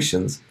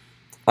sanctions,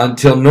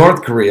 until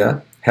North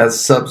Korea has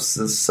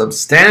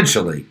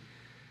substantially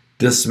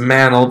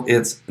dismantled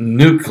its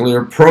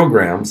nuclear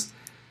programs.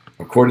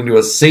 According to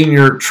a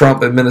senior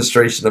Trump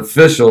administration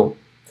official,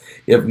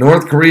 if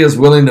North Korea is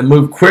willing to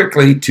move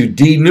quickly to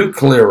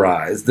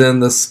denuclearize, then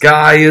the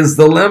sky is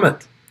the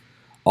limit.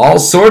 All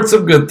sorts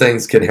of good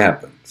things can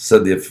happen,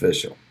 said the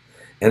official.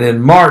 And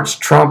in March,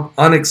 Trump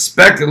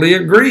unexpectedly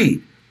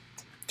agreed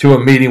to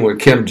a meeting with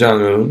Kim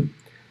Jong-un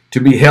to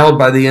be held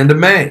by the end of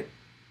May.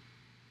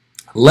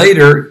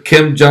 Later,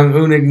 Kim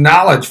Jong-un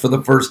acknowledged for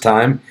the first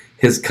time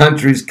his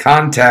country's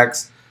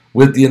contacts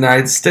with the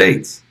United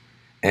States.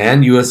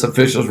 And U.S.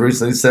 officials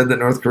recently said that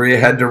North Korea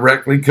had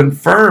directly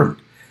confirmed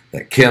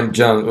that Kim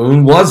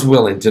Jong-un was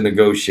willing to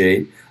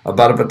negotiate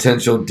about a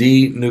potential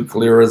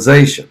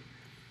denuclearization.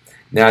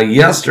 Now,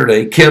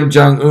 yesterday, Kim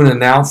Jong-un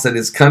announced that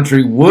his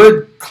country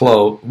would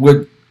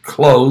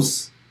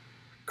close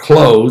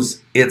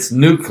its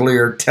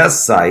nuclear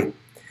test site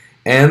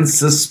and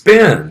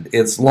suspend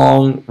its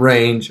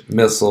long-range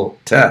missile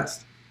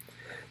test.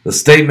 The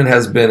statement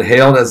has been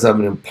hailed as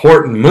an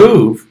important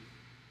move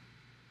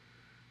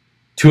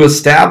to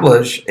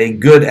establish a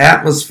good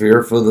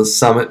atmosphere for the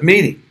summit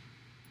meeting.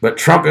 But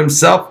Trump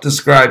himself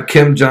described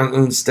Kim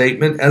Jong-un's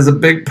statement as a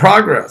big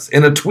progress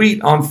in a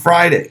tweet on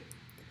Friday,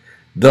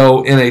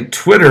 though in a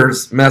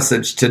Twitter's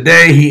message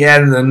today he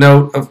added a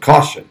note of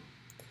caution.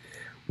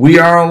 We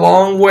are a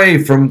long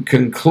way from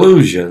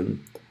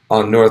conclusion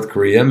on North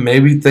Korea.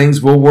 Maybe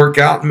things will work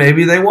out,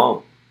 maybe they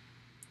won't.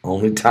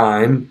 Only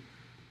time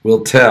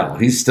will tell.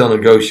 He's still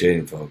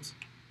negotiating, folks.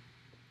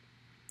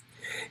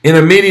 In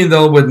a meeting,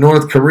 though, with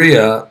North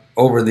Korea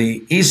over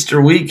the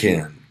Easter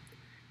weekend,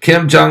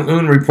 Kim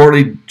Jong-un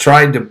reportedly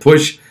tried to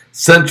push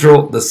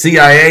the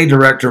CIA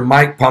director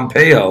Mike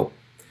Pompeo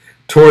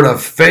toward a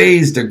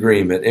phased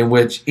agreement in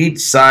which each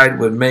side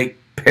would make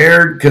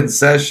paired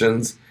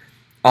concessions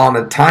on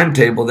a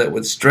timetable that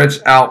would stretch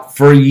out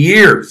for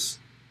years,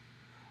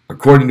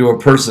 according to a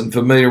person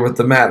familiar with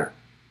the matter.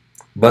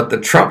 But the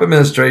Trump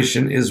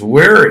administration is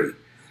wary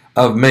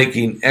of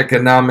making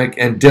economic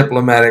and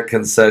diplomatic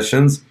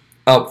concessions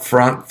up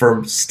front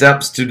for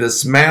steps to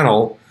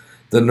dismantle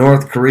the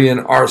North Korean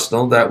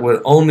arsenal that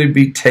would only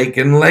be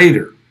taken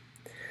later.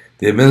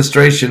 The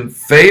administration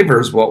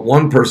favors what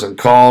one person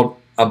called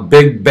a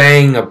Big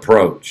Bang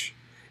approach,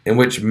 in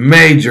which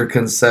major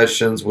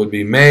concessions would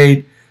be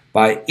made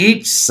by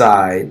each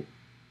side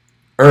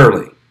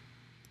early.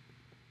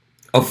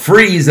 A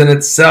freeze in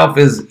itself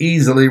is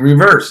easily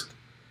reversed,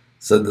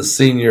 said the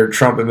senior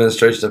Trump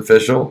administration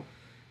official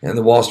and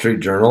the Wall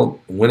Street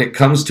Journal. When it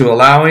comes to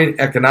allowing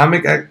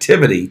economic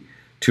activity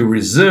to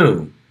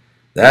resume,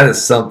 that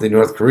is something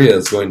North Korea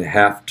is going to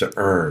have to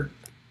earn.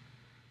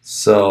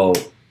 So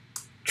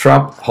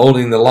Trump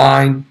holding the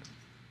line,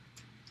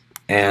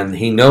 and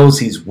he knows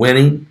he's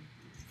winning.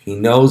 He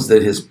knows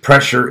that his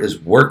pressure is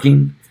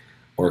working,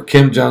 or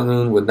Kim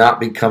Jong-un would not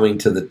be coming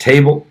to the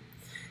table.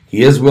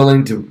 He is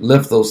willing to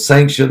lift those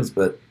sanctions,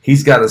 but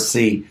he's got to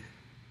see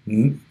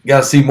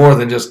more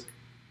than just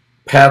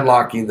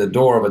padlocking the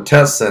door of a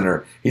test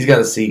center. He's got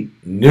to see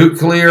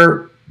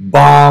nuclear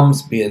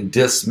bombs being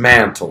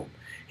dismantled.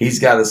 He's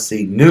got to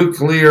see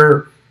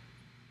nuclear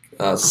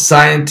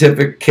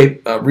scientific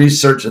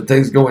research and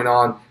things going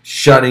on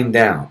shutting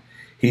down.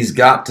 He's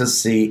got to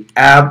see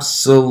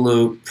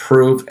absolute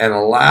proof and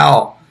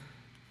allow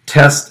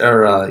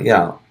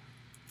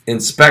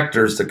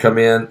inspectors to come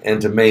in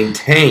and to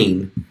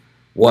maintain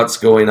what's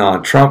going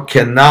on. Trump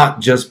cannot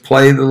just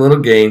play the little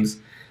games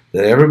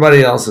that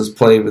everybody else has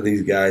played with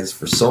these guys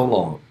for so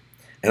long.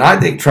 And I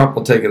think Trump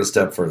will take it a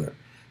step further.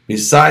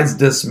 Besides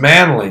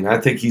dismantling, I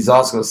think he's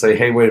also going to say,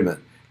 hey, wait a minute,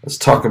 let's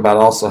talk about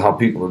also how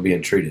people are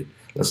being treated.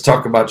 Let's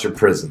talk about your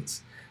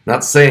prisons. I'm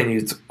not saying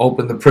you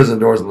open the prison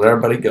doors and let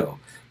everybody go.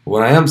 But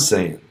what I am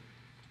saying,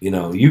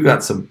 you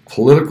got some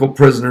political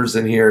prisoners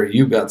in here.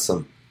 You got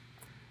some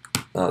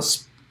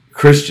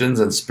Christians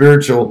and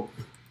spiritual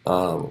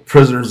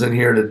prisoners in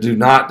here that do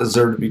not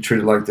deserve to be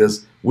treated like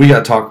this. We got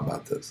to talk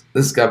about this.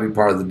 This has got to be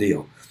part of the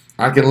deal.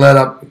 I can let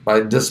up,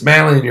 by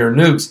dismantling your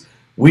nukes,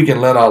 we can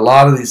let a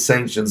lot of these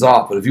sanctions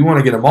off. But if you want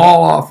to get them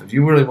all off, if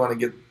you really want to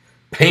get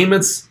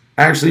payments,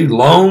 actually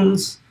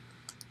loans.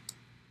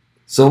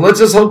 So let's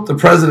just hope the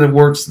president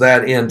works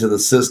that into the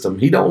system.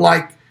 He don't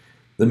like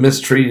the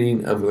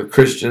mistreating of the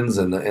Christians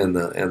and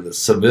the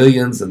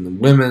civilians and the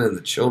women and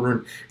the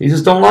children. He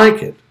just don't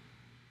like it.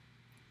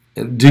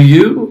 And do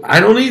you? I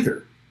don't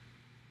either.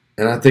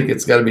 And I think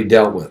it's got to be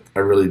dealt with. I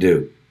really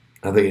do.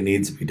 I think it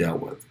needs to be dealt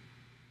with.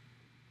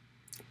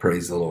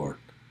 Praise the Lord.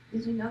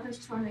 Did you know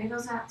there's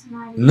tornadoes out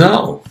tonight?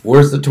 No.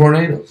 Where's the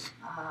tornadoes?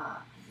 I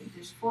think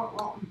there's Fort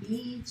Walton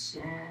Beach,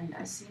 and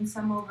I've seen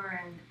some over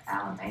in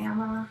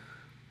Alabama.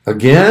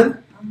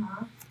 Again?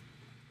 Uh-huh.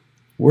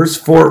 Where's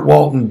Fort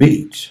Walton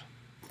Beach?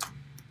 Fort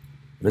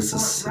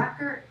Mississippi.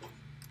 Ruckert.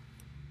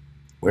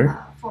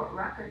 Where? Fort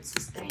Ruckert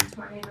sustained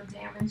tornado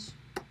damage.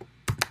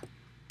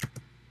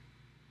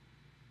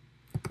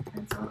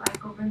 That's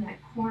like over in that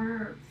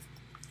corner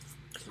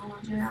of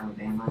Georgia,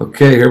 Alabama.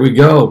 Okay, here we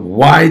go.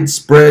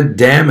 Widespread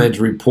damage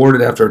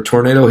reported after a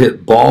tornado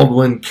hit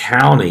Baldwin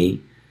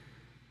County.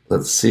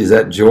 Let's see, is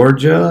that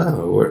Georgia?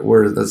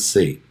 Let's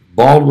see.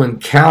 Baldwin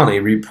County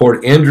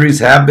injuries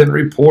have been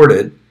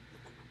reported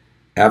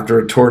after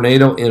a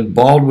tornado in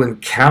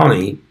Baldwin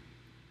County,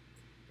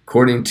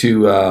 according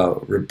to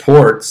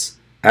reports.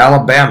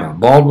 Alabama,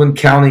 Baldwin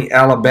County,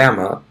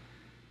 Alabama.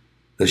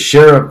 The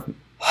sheriff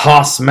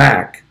Hoss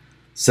Mack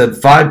said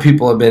 5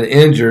 people have been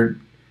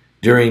injured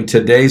during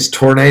today's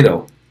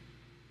tornado,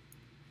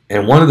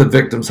 and one of the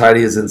victims,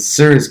 Heidi, is in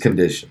serious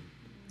condition.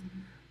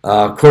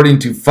 According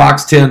to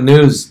Fox 10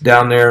 News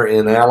down there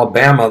in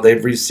Alabama,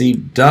 they've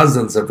received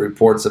dozens of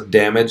reports of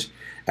damage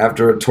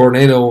after a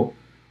tornado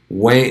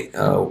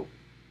warned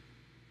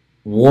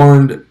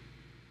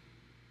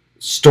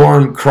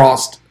storm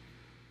crossed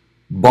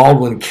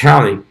Baldwin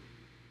County.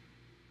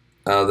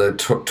 The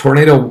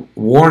tornado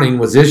warning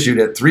was issued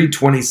at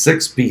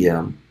 3:26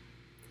 p.m.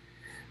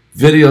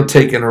 Video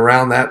taken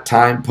around that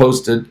time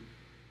posted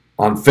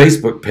on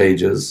Facebook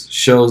pages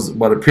shows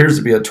what appears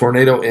to be a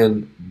tornado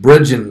in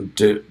Bridgedown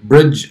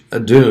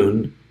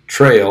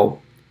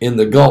Trail in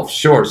the Gulf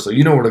Shore. So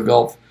you know where the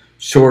Gulf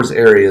Shores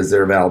area is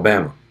there of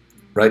Alabama,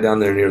 right down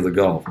there near the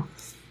Gulf.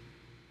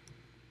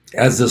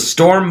 As the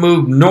storm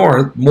moved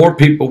north, more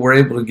people were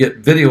able to get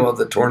video of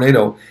the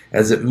tornado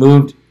as it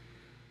moved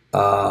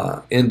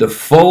into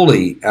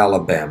Foley,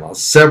 Alabama.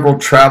 Several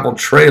travel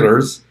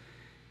trailers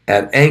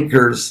at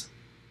Anchors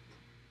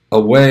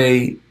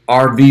Away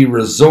RV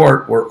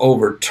Resort were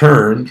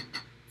overturned.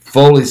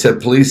 Foley said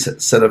police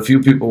said a few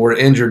people were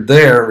injured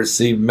there,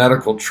 received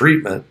medical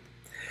treatment.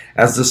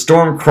 As the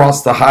storm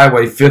crossed the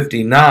Highway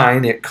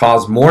 59, it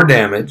caused more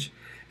damage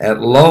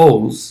at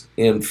Lowe's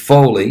in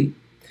Foley.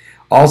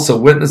 Also,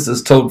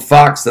 witnesses told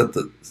Fox that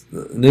the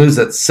news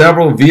that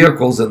several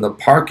vehicles in the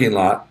parking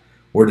lot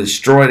were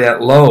destroyed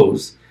at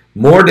Lowe's.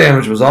 More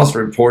damage was also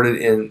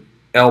reported in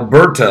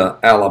Alberta,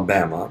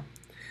 Alabama,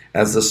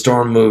 as the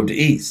storm moved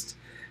east.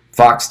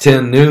 Fox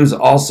 10 News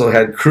also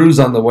had crews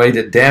on the way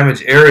to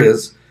damaged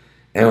areas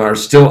and are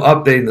still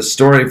updating the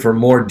story for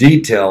more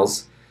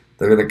details.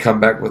 They're going to come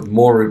back with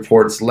more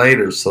reports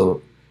later.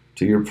 So,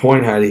 to your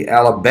point, Heidi,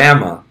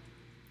 Alabama,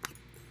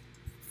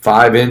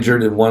 5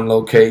 injured in one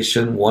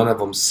location, one of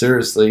them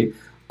seriously.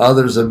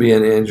 Others are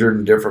being injured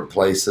in different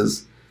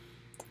places.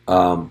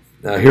 Now,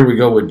 here we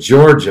go with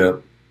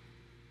Georgia.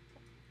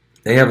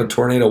 They have a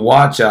tornado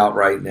watch out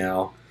right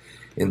now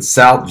in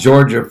South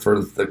Georgia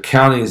for the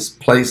counties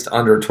placed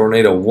under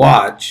tornado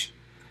watch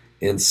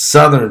in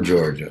southern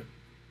Georgia.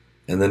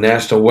 And the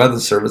National Weather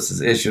Service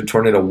has issued a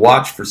tornado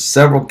watch for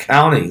several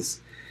counties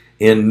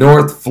in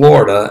North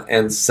Florida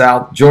and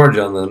South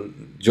Georgia on the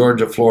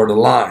Georgia-Florida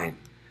line.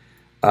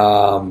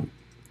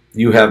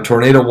 You have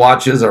tornado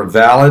watches are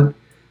valid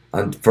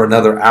for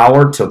another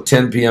hour till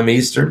 10 p.m.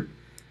 Eastern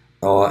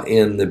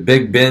in the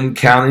Big Bend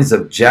counties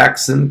of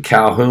Jackson,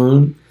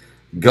 Calhoun,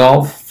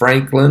 Gulf,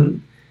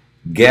 Franklin,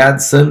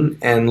 Gadsden,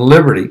 and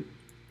Liberty.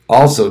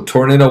 Also,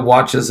 tornado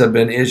watches have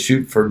been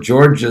issued for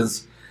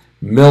Georgia's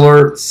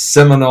Miller,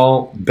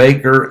 Seminole,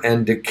 Baker,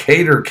 and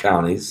Decatur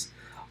counties.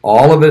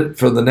 All of it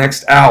for the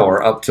next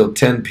hour up till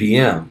 10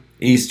 p.m.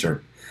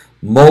 Eastern.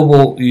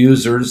 Mobile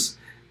users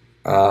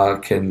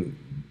can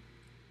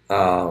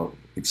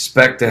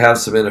expect to have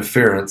some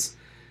interference.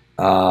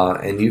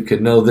 And you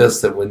can know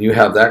this, that when you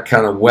have that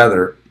kind of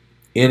weather,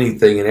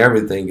 anything and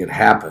everything can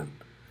happen.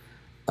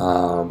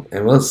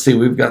 And let's see,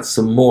 we've got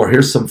some more.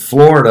 Here's some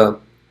Florida.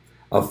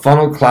 A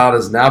funnel cloud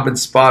has now been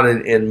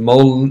spotted in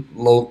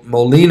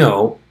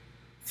Molino,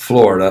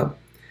 Florida,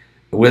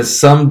 with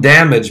some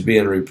damage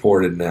being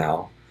reported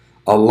now.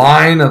 A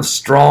line of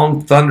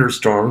strong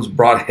thunderstorms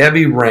brought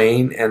heavy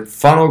rain and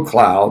funnel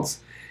clouds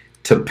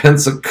to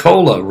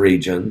Pensacola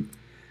region.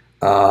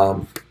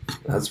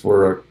 That's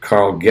where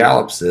Carl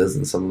Gallups is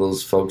and some of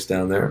those folks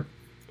down there.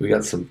 We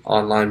got some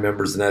online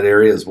members in that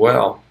area as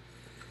well.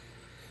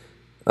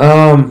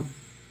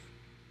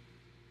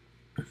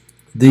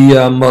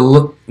 The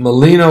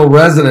Molino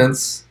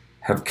residents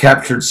have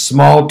captured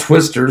small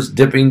twisters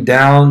dipping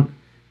down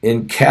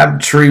in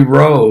Cabtree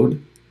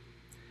Road.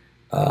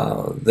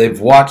 They've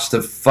watched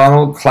the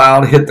funnel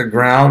cloud hit the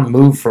ground,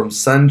 move from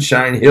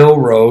Sunshine Hill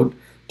Road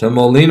to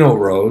Molino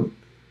Road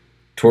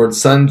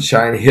towards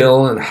Sunshine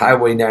Hill and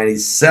Highway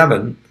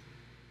 97.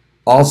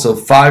 Also,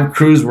 5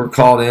 crews were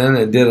called in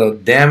and did a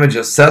damage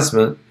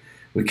assessment.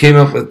 We came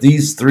up with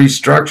these 3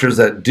 structures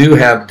that do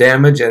have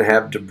damage and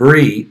have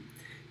debris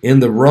in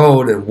the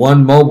road and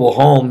 1 mobile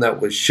home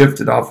that was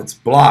shifted off its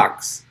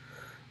blocks.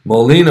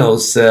 Molino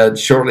said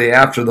shortly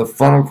after the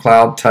funnel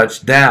cloud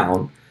touched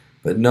down,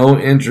 but no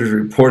injuries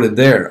reported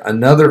there.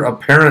 Another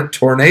apparent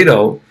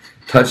tornado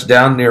touched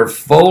down near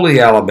Foley,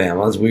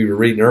 Alabama, as we were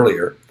reading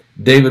earlier.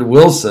 David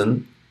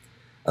Wilson,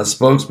 a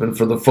spokesman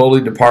for the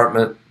Foley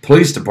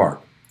Police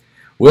Department.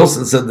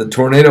 Wilson said the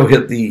tornado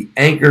hit the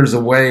Anchors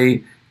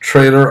Away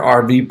Trailer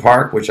RV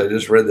Park, which I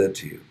just read that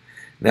to you.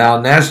 Now,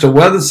 National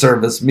Weather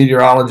Service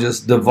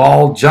meteorologist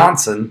Deval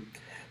Johnson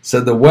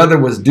said the weather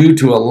was due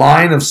to a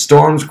line of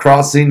storms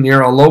crossing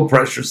near a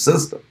low-pressure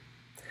system.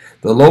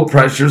 The low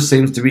pressure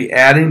seems to be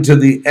adding to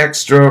the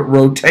extra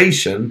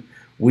rotation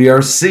we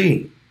are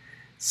seeing,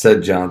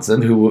 said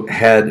Johnson, who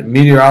had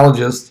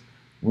meteorologists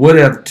would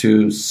have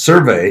to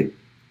survey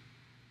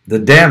the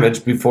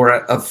damage before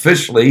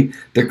officially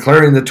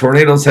declaring the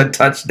tornadoes had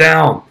touched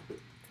down.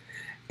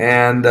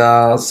 And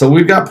so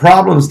we've got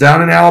problems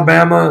down in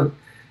Alabama,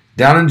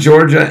 down in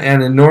Georgia,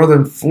 and in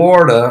northern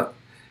Florida.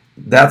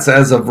 That's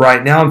as of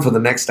right now, and for the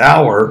next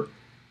hour,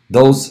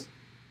 those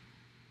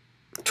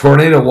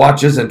tornado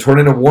watches and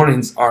tornado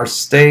warnings are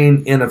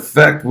staying in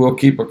effect. We'll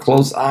keep a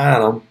close eye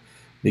on them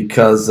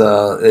because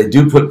they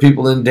do put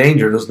people in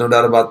danger. There's no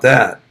doubt about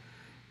that.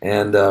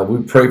 And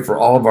we pray for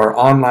all of our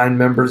online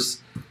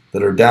members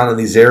that are down in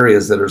these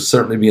areas that are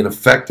certainly being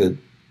affected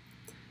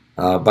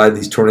by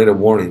these tornado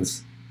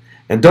warnings.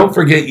 And don't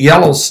forget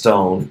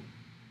Yellowstone.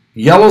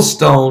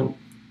 Yellowstone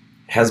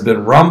has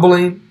been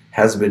rumbling,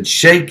 has been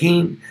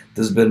shaking.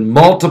 There's been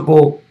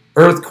multiple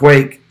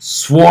earthquake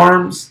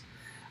swarms.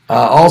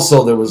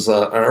 Also, there was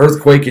an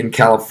earthquake in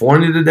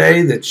California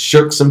today that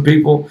shook some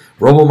people.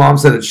 RoboMom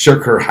said it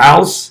shook her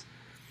house.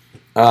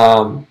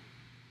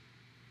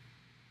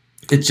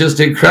 It's just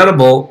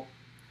incredible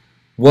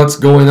what's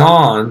going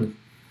on,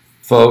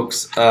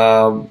 folks,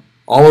 all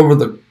over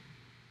the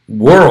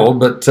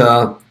world. But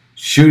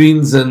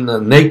shootings and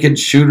the naked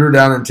shooter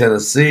down in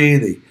Tennessee,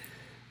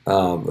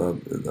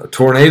 the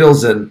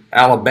tornadoes in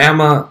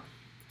Alabama,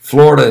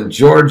 Florida, and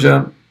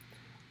Georgia,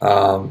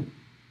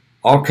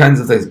 all kinds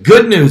of things.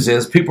 Good news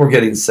is people are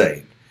getting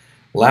saved.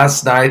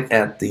 Last night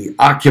at the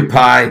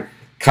Occupy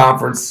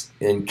conference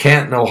in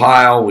Canton,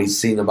 Ohio, we've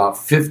seen about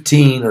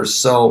 15 or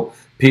so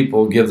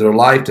people give their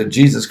life to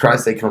Jesus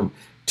Christ. They come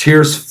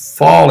tears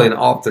falling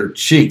off their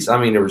cheeks. I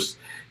mean, there was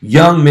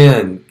young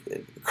men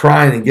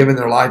crying and giving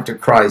their life to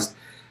Christ,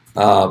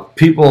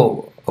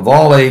 people of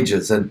all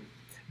ages. And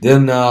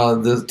then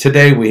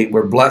today we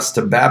were blessed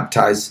to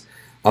baptize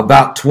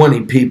about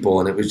 20 people,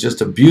 and it was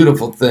just a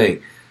beautiful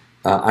thing.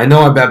 I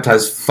know I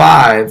baptized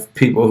 5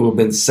 people who have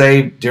been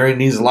saved during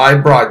these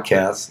live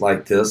broadcasts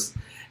like this,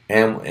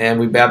 and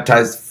we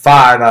baptized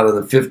 5 out of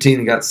the 15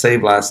 that got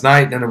saved last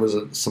night, and then there was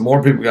some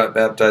more people got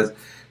baptized.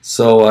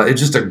 So it's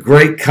just a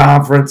great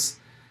conference.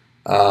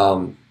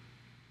 During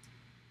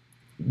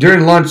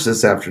lunch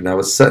this afternoon, I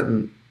was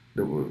sitting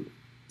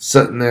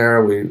there.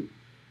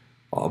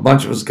 A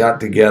bunch of us got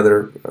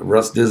together,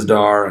 Russ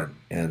Dizdar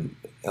and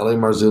Ellie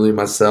Marzulli,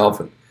 myself,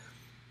 and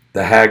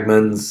the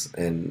Hagmans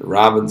and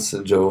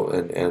Robinson, Joe,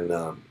 and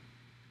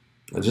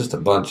just a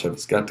bunch of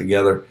us got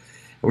together. And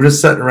we're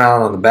just sitting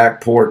around on the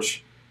back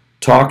porch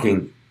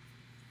talking,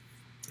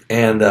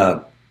 and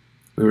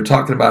we were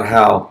talking about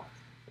how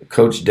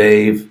Coach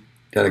Dave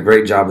did a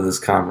great job of this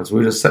conference. We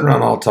were just sitting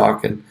around all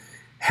talking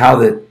how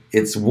that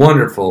it's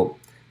wonderful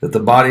that the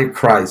body of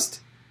Christ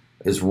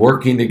is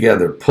working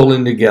together,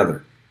 pulling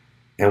together,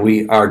 and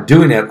we are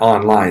doing it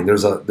online.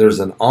 There's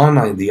an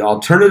online, the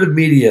alternative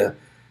media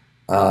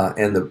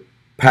and the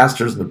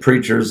pastors and the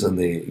preachers and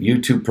the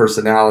YouTube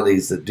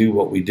personalities that do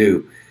what we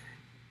do.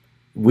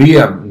 We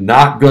are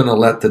not going to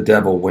let the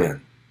devil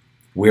win.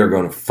 We are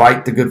going to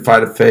fight the good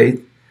fight of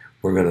faith.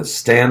 We're going to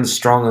stand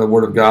strong in the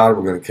Word of God.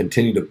 We're going to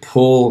continue to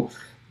pull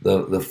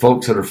the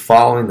folks that are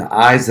following, the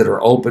eyes that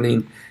are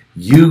opening.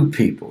 You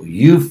people,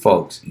 you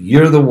folks,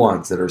 you're the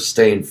ones that are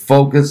staying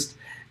focused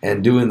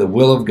and doing the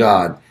will of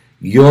God.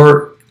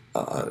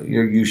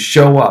 You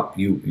show up.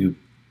 You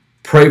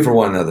pray for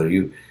one another.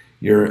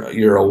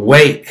 You're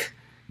awake.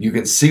 You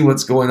can see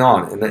what's going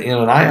on.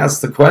 And I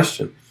asked the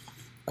question,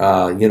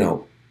 how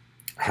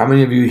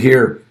many of you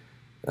here?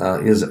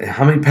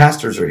 How many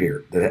pastors are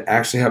here that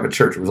actually have a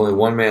church? There was only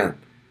one man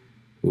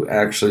who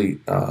actually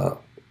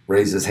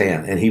raised his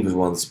hand, and he was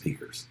one of the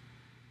speakers,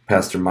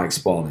 Pastor Mike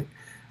Spalding.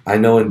 I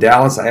know in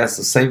Dallas, I asked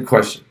the same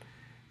question,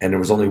 and there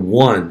was only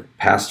one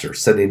pastor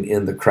sitting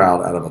in the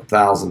crowd out of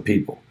 1,000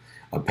 people,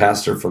 a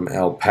pastor from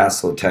El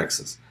Paso,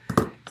 Texas.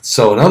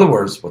 So in other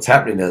words, what's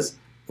happening is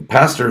the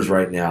pastors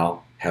right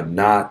now have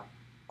not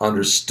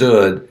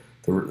understood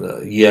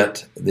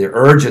yet the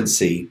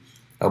urgency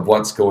of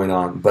what's going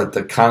on, but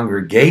the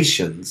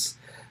congregations,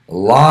 a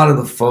lot of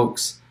the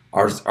folks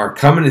are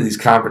coming to these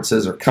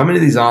conferences, are coming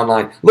to these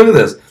online. Look at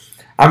this.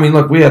 I mean,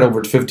 look, we had over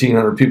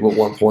 1,500 people at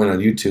one point on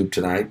YouTube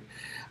tonight.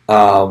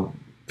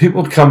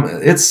 People come.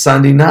 It's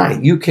Sunday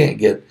night. You can't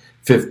get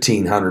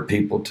 1,500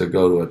 people to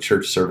go to a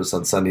church service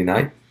on Sunday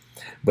night,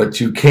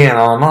 but you can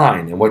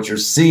online. And what you're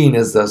seeing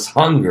is this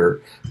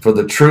hunger for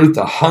the truth,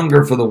 a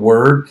hunger for the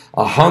word,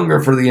 a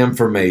hunger for the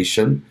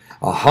information,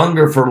 a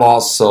hunger for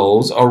lost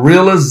souls, a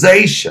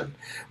realization.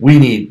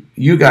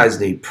 You guys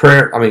need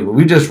prayer. I mean,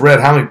 we just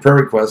read how many prayer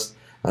requests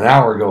an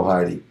hour ago,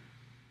 Heidi?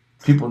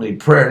 People need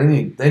prayer.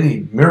 They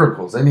need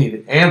miracles. They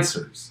need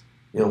answers.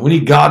 We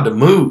need God to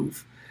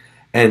move.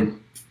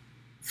 And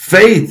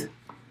faith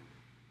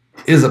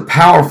is a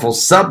powerful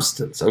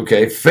substance,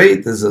 okay?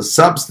 Faith is a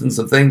substance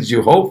of things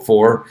you hope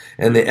for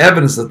and the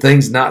evidence of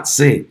things not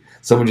seen.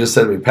 Someone just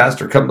said to me,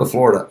 Pastor, come to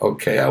Florida.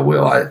 Okay, I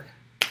will. I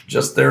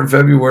just there in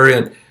February,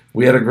 and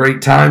we had a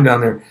great time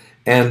down there.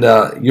 And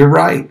you're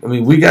right. I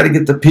mean, we got to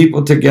get the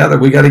people together.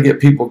 We got to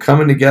get people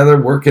coming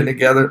together, working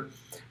together,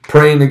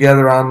 praying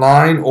together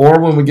online, or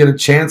when we get a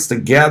chance to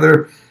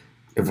gather,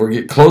 if we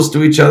get close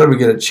to each other, we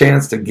get a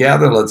chance to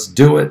gather, let's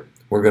do it.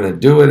 We're going to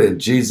do it in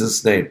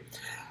Jesus' name.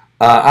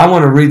 I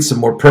want to read some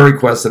more prayer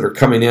requests that are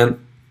coming in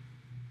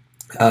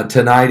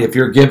tonight. If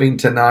you're giving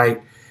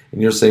tonight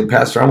and you're saying,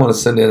 Pastor, I want to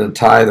send in a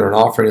tithe or an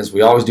offering, as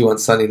we always do on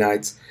Sunday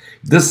nights,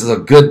 this is a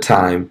good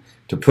time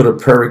to put a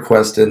prayer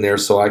request in there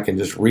so I can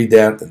just read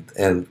that,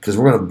 and because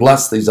we're going to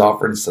bless these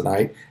offerings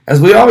tonight, as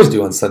we always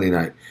do on Sunday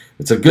night.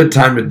 It's a good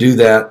time to do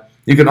that.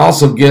 You can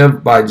also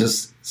give by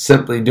just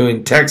simply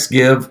doing text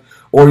give,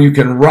 or you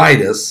can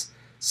write us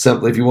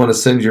simply. If you want to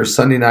send your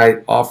Sunday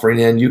night offering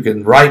in, you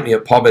can write me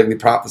at Paul Begley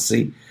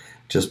Prophecy,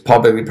 just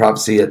Paul Begley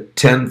Prophecy at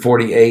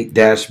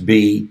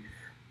 1048-B,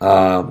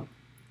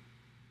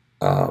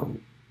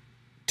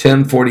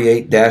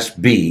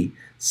 1048-B,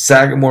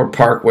 Sagamore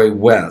Parkway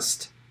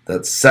West.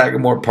 That's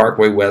Sagamore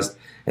Parkway West,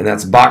 and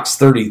that's Box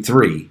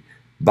 33,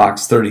 and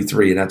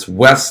that's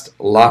West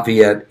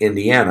Lafayette,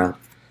 Indiana,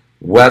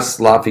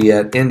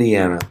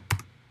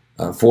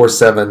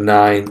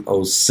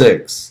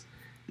 47906.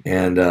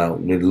 And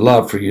we'd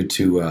love for you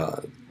to...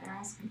 They're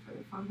asking for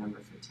the phone number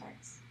for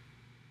text.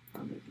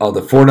 Oh,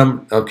 the phone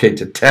number, okay,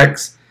 to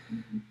text.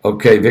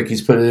 Okay,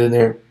 Vicky's put it in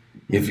there.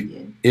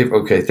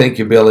 Okay, thank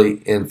you,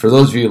 Billy. And for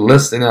those of you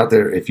listening out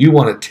there, if you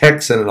want to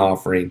text in an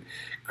offering,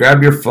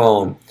 grab your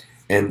phone,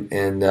 and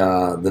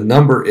the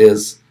number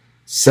is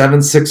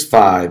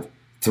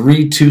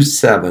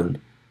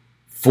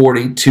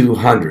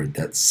 765-327-4200.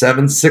 That's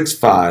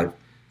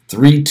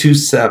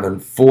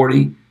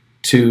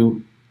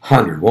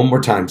 765-327-4200. One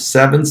more time,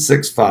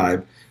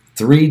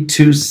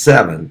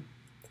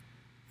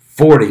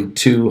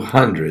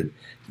 765-327-4200.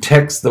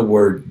 Text the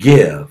word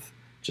give.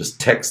 Just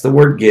text the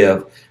word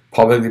give.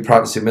 Paul Begley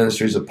Prophecy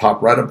Ministries will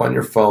pop right up on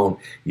your phone.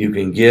 You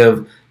can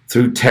give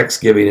through text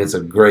giving. It's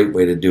a great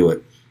way to do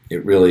it.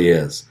 It really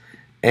is.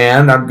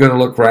 And I'm going to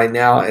look right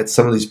now at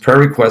some of these prayer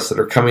requests that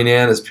are coming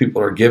in as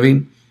people are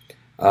giving.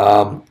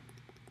 And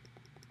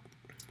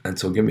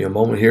so give me a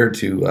moment here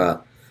to,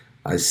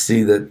 I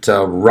see that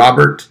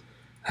Robert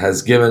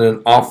has given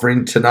an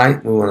offering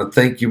tonight. We want to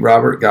thank you,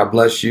 Robert. God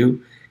bless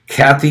you.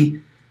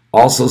 Kathy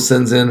also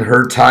sends in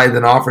her tithe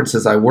and offering,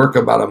 says, I work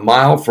about a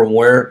mile from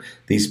where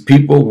these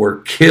people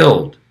were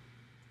killed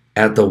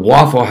at the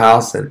Waffle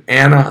House in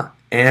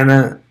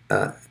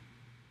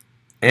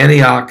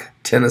Antioch,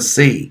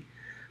 Tennessee.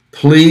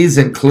 Please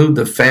include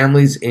the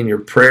families in your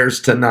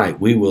prayers tonight.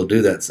 We will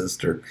do that,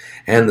 sister.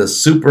 And the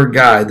super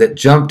guy that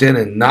jumped in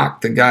and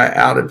knocked the guy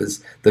out of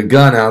the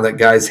gun out of that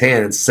guy's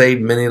hand and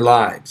saved many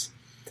lives.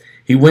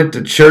 He went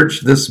to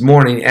church this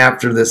morning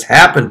after this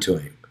happened to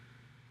him.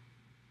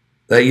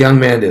 That young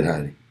man did,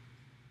 Heidi.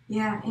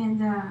 Yeah,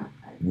 and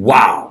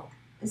wow.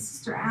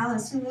 Sister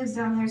Alice, who lives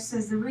down there,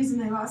 says the reason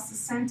they lost the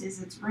scent is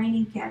it's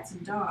raining cats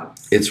and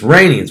dogs. It's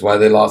raining is why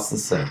they lost the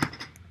scent.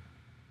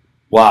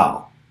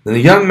 Wow. And the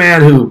young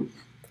man who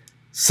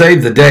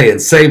saved the day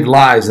and saved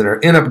lives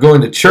and end up going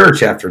to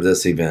church after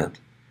this event.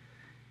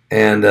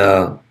 And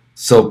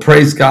so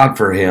praise God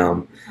for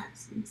him.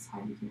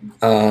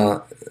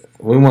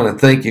 We want to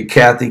thank you,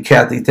 Kathy.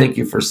 Kathy, thank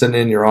you for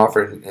sending in your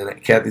offering.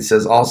 And Kathy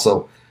says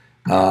also,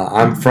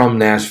 I'm from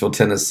Nashville,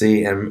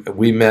 Tennessee, and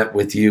we met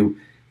with you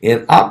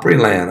in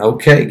Opryland.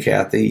 Okay,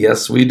 Kathy,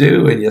 yes we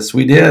do, and yes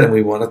we did, and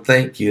we want to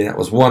thank you. That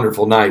was a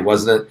wonderful night,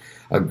 wasn't it?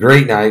 A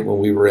great night when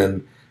we were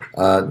in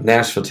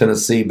Nashville,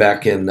 Tennessee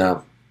back in,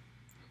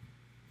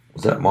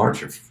 was that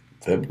March or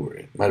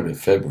February? It might have been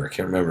February, I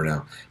can't remember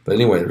now. But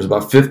anyway, there was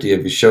about 50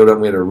 of you showed up.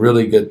 We had a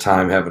really good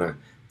time having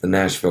the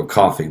Nashville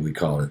coffee, we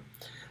called it.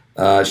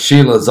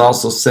 Sheila is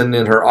also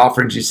sending in her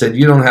offering. She said,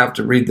 you don't have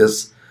to read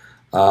this.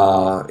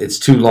 It's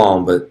too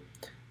long, but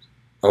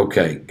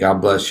okay. God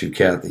bless you,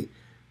 Kathy.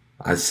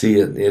 I see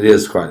it. It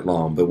is quite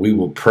long, but we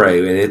will pray,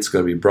 and it's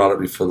going to be brought up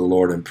before the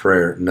Lord in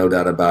prayer, no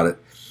doubt about it.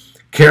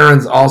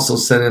 Karen's also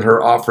sent in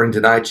her offering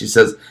tonight. She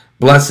says,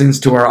 blessings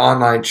to our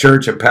online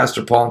church and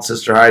Pastor Paul and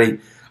Sister Heidi.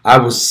 I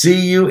will see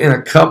you in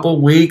a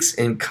couple weeks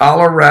in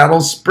Colorado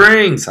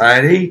Springs,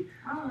 Heidi.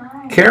 All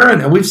right.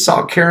 Karen, and we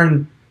saw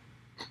Karen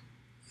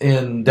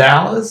in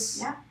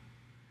Dallas. Yeah.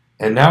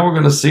 And now we're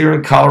going to see her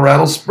in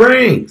Colorado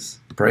Springs.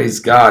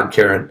 Praise God,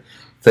 Karen.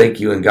 Thank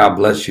you, and God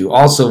bless you.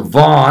 Also,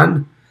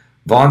 Vaughn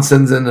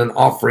sends in an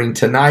offering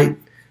tonight.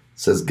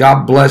 Says,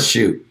 God bless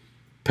you,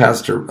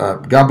 Pastor.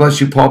 God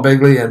bless you, Paul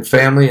Begley, and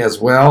family, as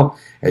well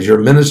as your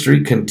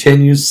ministry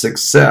continues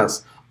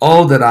success.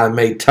 Oh, that I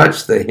may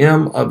touch the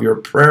hem of your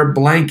prayer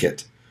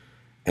blanket.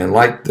 And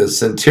like the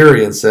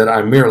centurion said,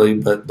 I merely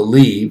but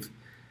believe,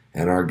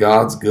 and our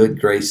God's good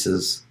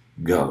graces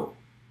go.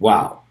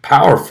 Wow,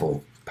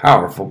 powerful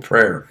Powerful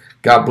prayer.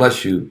 God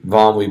bless you,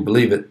 Vaughn. We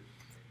believe it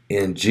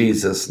in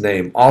Jesus'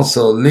 name.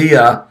 Also,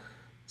 Leah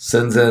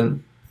sends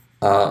in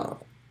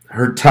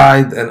her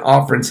tithe and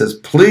offering, says,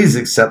 please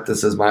accept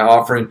this as my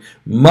offering.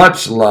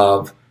 Much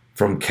love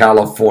from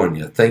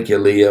California. Thank you,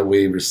 Leah.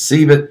 We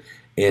receive it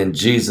in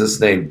Jesus'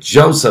 name.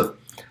 Joseph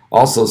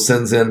also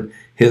sends in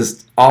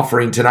his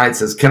offering tonight,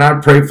 says, can I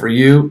pray for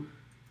you,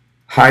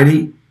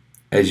 Heidi,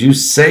 as you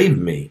saved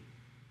me?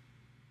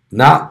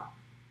 Not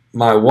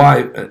my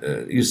wife.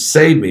 You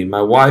saved me,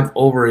 my wife,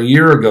 over a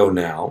year ago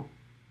now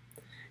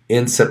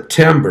in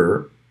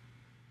September,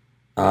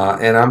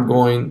 and I'm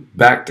going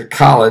back to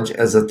college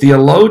as a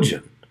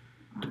theologian,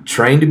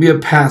 trained to be a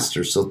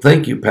pastor. So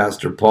thank you,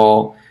 Pastor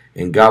Paul,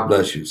 and God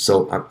bless you.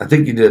 So I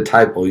think you did a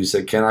typo. You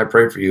said, can I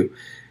pray for you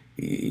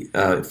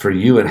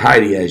and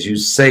Heidi as you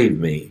saved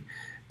me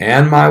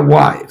and my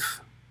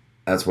wife?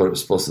 That's what it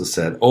was supposed to have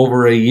said.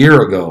 Over a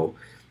year ago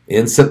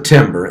in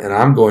September, and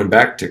I'm going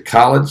back to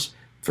college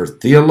for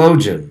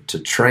theologian to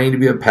train to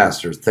be a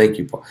pastor. Thank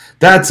you, Paul.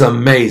 That's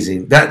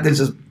amazing. That's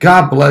just,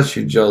 God bless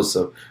you,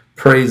 Joseph.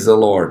 Praise the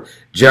Lord.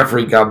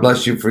 Jeffrey, God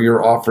bless you for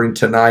your offering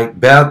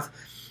tonight. Beth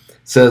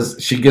says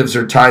she gives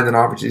her tithe and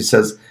offering. She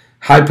says,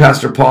 hi,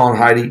 Pastor Paul and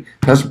Heidi.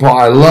 Pastor Paul,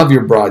 I love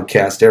your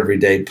broadcast every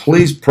day.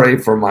 Please pray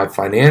for my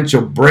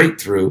financial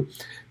breakthrough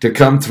to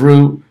come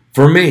through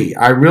for me.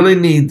 I really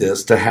need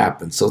this to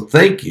happen. So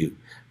thank you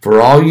for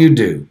all you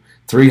do.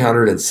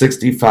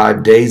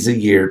 365 days a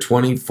year,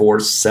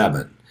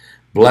 24/7.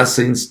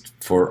 Blessings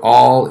for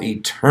all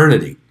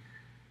eternity.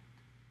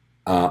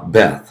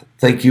 Beth.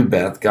 Thank you,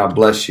 Beth. God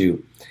bless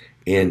you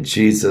in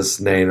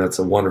Jesus' name. That's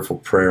a wonderful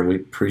prayer. We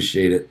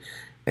appreciate it.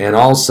 And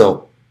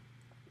also,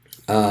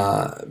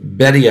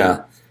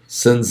 Bettia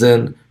sends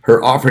in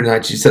her offering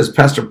tonight. She says,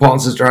 Pastor Paul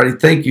and Sister Heidi,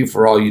 thank you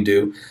for all you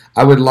do.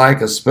 I would like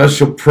a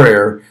special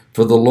prayer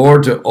for the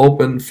Lord to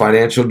open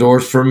financial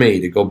doors for me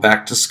to go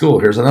back to school.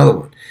 Here's another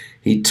one.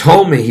 He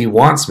told me he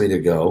wants me to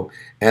go,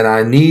 and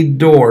I need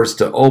doors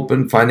to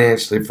open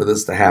financially for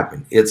this to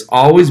happen. It's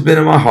always been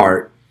in my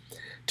heart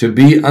to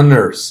be a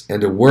nurse and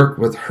to work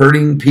with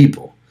hurting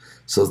people.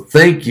 So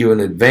thank you in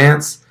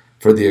advance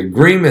for the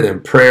agreement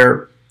and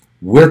prayer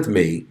with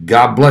me.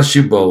 God bless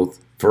you both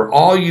for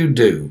all you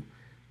do,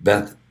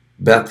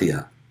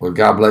 Bethia. Well,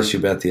 God bless you,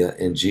 Bethia,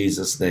 in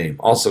Jesus' name.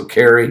 Also,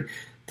 Carrie,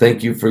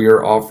 thank you for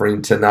your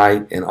offering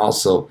tonight. And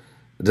also,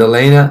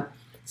 Delana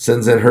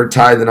sends in her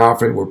tithe and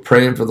offering. We're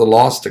praying for the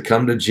lost to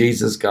come to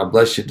Jesus. God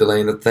bless you,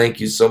 Delana.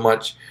 Thank you so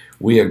much.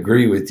 We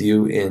agree with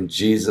you in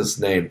Jesus'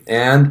 name.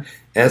 And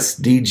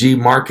SDG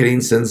Marketing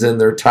sends in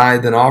their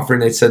tithe and offering.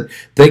 They said,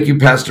 thank you,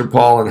 Pastor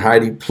Paul and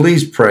Heidi.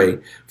 Please pray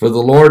for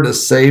the Lord to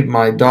save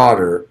my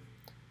daughter,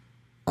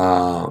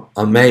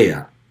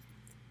 Amaya.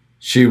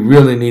 She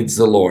really needs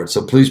the Lord.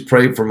 So please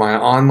pray for my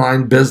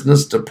online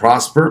business to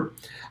prosper.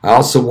 I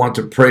also want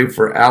to pray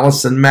for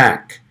Allison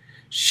Mack.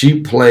 She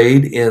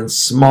played in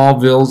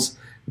Smallville's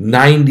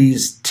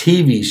 90s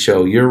TV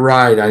show. You're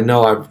right. I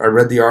know. I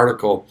read the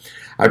article.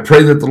 I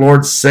pray that the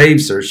Lord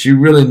saves her. She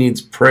really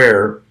needs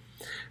prayer.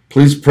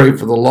 Please pray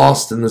for the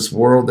lost in this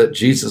world, that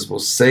Jesus will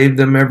save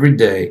them every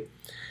day.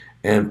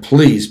 And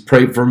please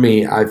pray for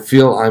me. I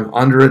feel I'm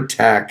under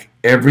attack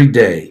every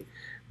day.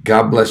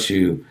 God bless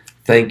you.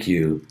 Thank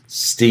you,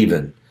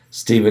 Stephen.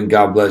 Stephen,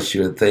 God bless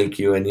you and thank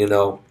you. And you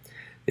know,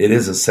 it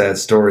is a sad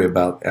story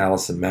about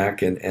Allison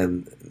Mack,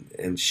 and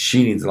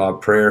she needs a lot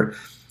of prayer.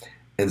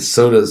 And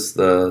so does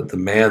the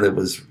man that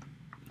was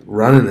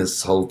running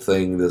this whole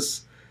thing,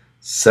 this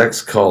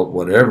sex cult,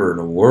 whatever in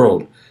the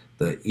world,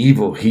 the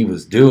evil he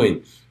was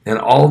doing. And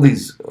all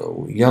these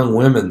young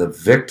women, the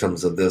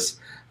victims of this,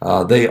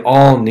 they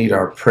all need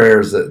our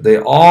prayers. They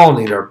all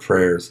need our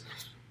prayers.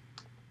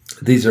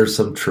 These are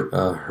some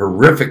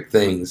horrific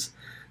things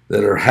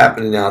that are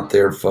happening out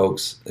there,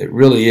 folks. It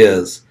really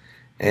is.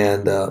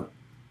 And,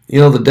 you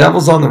know, the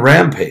devil's on the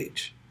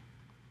rampage.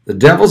 The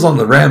devil's on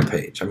the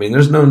rampage. I mean,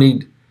 there's no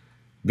need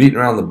beating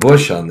around the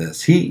bush on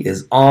this. He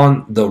is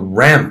on the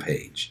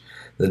rampage.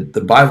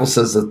 The Bible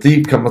says the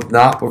thief cometh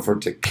not but for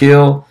to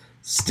kill,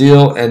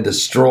 steal, and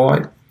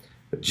destroy.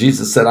 But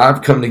Jesus said,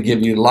 I've come to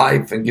give you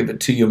life and give it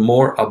to you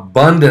more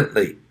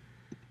abundantly.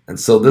 And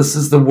so this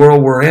is the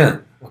world we're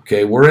in.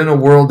 Okay, we're in a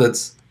world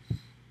that's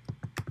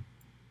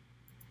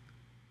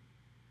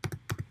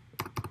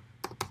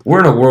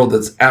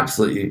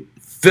absolutely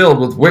filled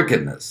with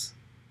wickedness.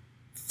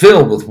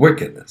 Filled with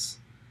wickedness.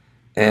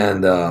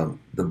 And the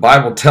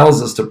Bible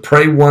tells us to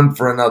pray one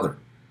for another,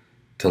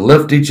 to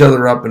lift each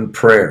other up in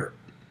prayer,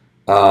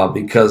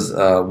 because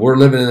we're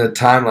living in a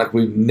time like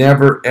we've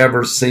never,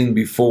 ever seen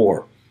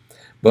before.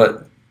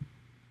 But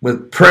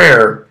with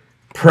prayer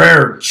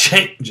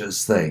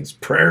changes things.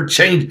 Prayer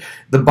changes.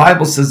 The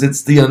Bible says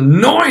it's the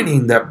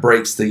anointing that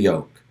breaks the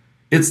yoke.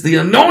 It's the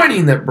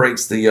anointing that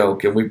breaks the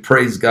yoke, and we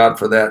praise God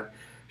for that.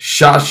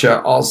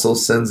 Shasha also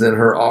sends in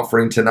her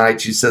offering tonight.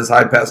 She says,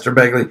 hi, Pastor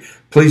Begley.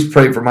 Please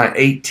pray for my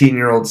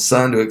 18-year-old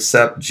son to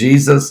accept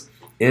Jesus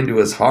into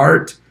his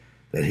heart,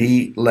 that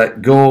he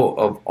let go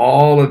of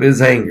all of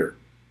his anger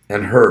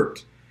and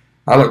hurt.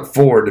 I look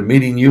forward to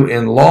meeting you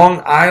in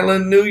Long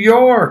Island, New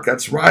York.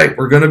 That's right.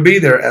 We're going to be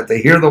there at the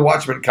Hear the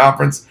Watchman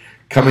Conference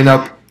coming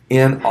up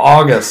in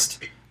August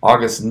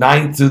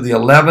 9th through the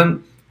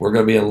 11th. We're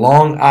going to be in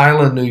Long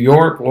Island, New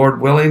York, Lord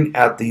willing,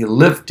 at the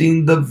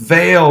Lifting the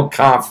Veil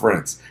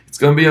Conference. It's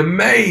going to be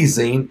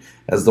amazing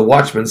as the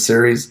Watchman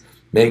series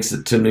makes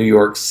it to New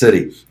York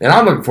City. And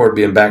I'm looking forward to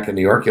being back in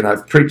New York, and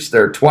I've preached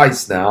there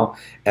twice now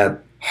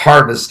at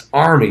Harvest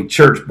Army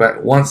Church,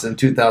 back once in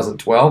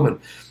 2012 and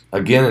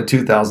again in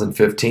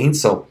 2015.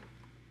 So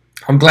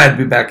I'm glad to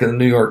be back in the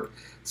New York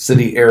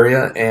City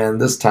area, and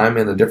this time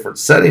in a different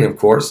setting, of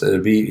course. It'll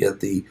be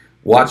at the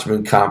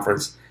Watchman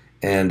Conference,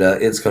 and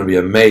it's going to be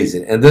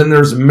amazing. And then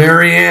there's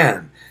Mary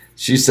Ann.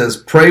 She says,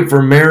 pray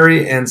for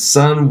Mary and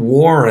son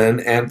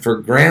Warren and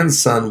for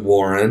grandson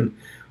Warren.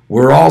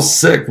 We're all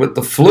sick with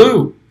the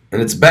flu,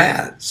 and it's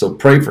bad. So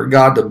pray for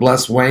God to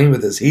bless Wayne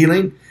with his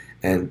healing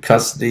and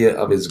custody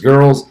of his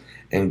girls.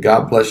 And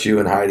God bless you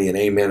and Heidi, and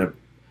amen.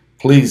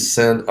 Please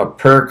send a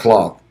prayer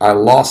cloth. I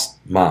lost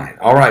mine.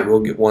 All right,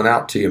 we'll get one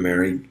out to you,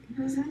 Mary.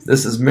 Who's this?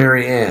 This is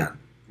Mary Ann.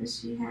 Does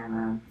she have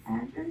an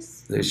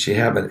address? Does she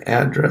have an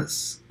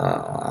address?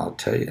 I'll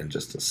tell you in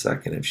just a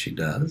second if she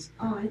does.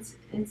 Oh,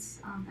 it's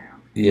on there.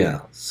 Okay.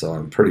 Yeah, so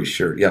I'm pretty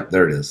sure. Yep,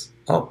 there it is.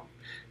 Oh,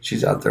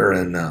 she's out there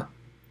in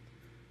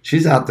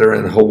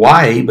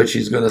Hawaii, but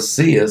she's going to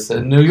see us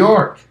in New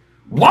York.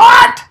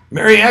 What?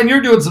 Mary Ann,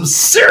 you're doing some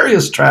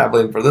serious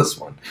traveling for this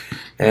one.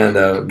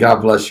 And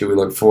God bless you. We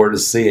look forward to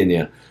seeing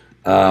you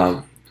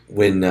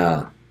when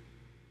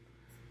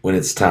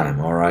it's time.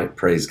 All right?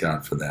 Praise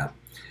God for that.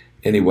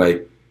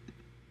 Anyway,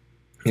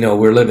 you know,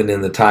 we're living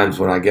in the times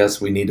when I guess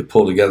we need to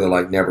pull together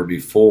like never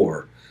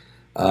before.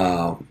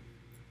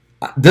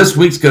 This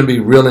week's going to be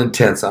real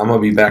intense. I'm going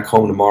to be back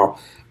home tomorrow.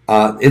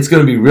 It's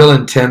going to be real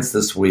intense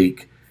this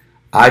week.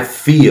 I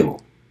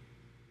feel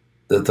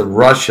that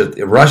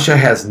Russia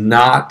has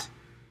not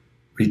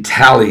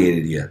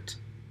retaliated yet.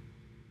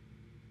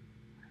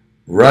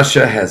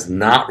 Russia has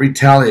not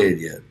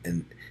retaliated yet.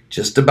 And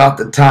just about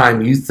the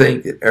time you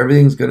think that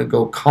everything's going to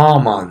go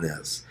calm on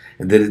this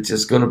and that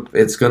it's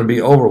going to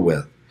be over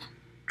with,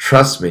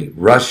 trust me,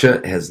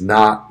 Russia has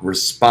not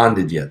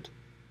responded yet.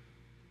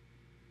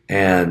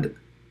 And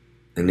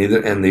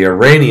the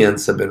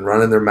Iranians have been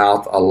running their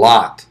mouth a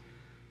lot.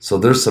 So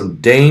there's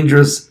some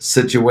dangerous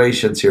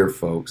situations here,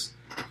 folks.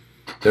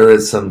 There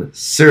is some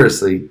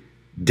seriously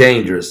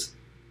dangerous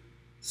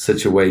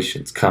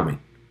situations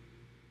coming.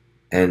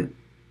 And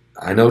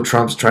I know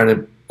Trump's trying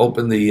to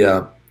open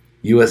the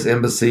U.S.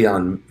 Embassy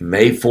on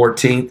May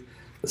 14th,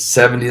 the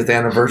 70th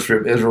anniversary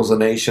of Israel's a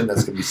nation.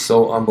 That's going to be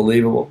so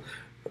unbelievable.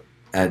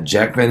 At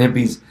Jack Van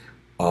Impe's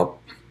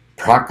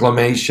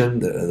proclamation,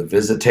 the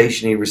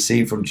visitation he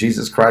received from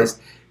Jesus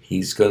Christ,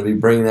 he's going to be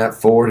bringing that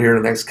forward here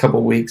in the next couple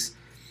of weeks.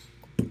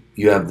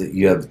 You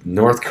have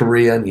North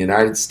Korea and the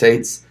United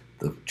States,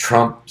 the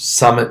Trump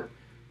summit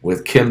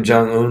with Kim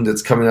Jong-un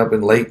that's coming up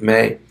in late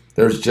May.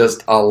 There's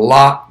just a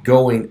lot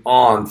going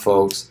on,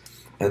 folks,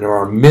 and there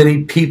are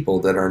many people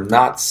that are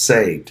not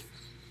saved.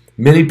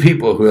 Many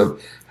people who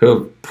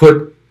have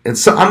put, and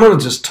so I'm going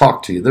to just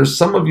talk to you. There's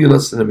some of you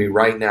listening to me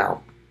right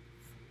now.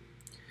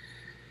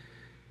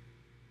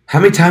 How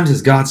many times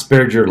has God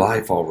spared your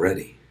life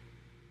already?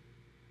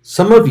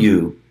 Some of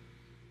you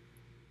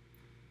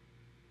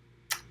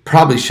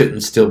probably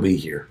shouldn't still be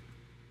here.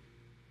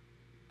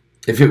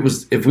 If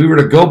we were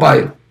to go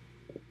by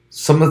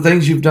some of the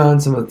things you've done,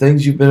 some of the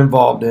things you've been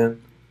involved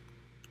in,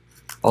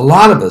 a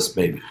lot of us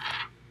maybe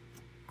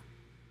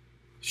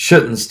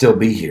shouldn't still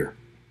be here.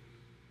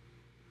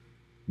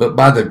 But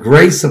by the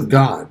grace of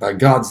God, by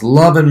God's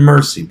love and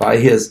mercy, by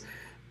His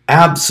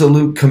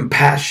absolute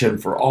compassion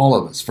for all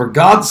of us, for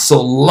God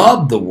so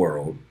loved the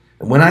world,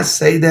 and when I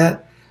say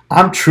that,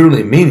 I'm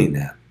truly meaning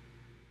that.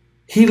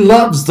 He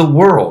loves the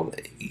world.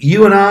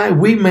 You and I,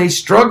 we may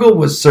struggle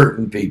with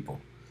certain people.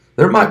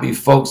 There might be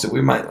folks that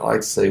we might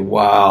like to say,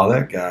 wow,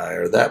 that guy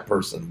or that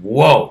person,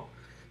 whoa,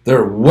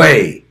 they're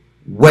way,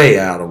 way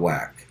out of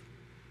whack.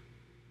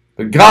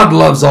 But God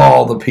loves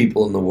all the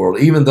people in the world,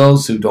 even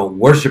those who don't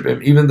worship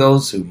Him, even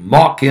those who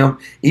mock Him,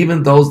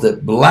 even those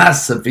that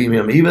blaspheme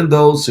Him, even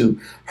those who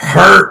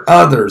hurt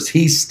others.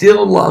 He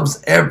still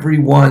loves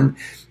everyone,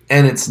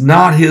 and it's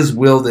not His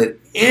will that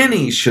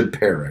any should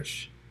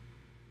perish,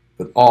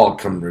 but all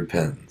come to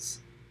repentance.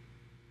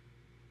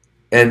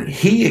 And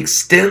He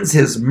extends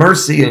His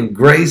mercy and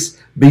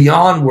grace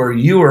beyond where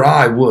you or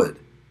I would.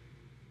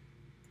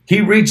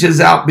 He reaches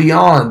out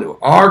beyond.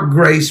 Our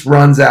grace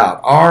runs out.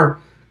 Our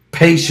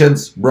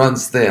patience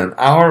runs thin.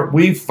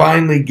 We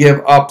finally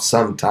give up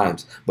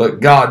sometimes, but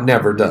God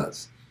never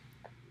does.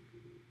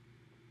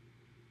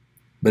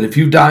 But if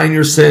you die in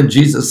your sin,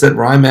 Jesus said,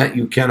 where I'm at,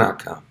 you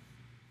cannot come.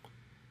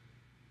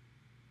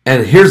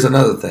 And here's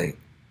another thing.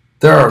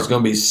 There are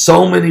going to be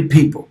so many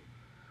people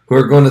who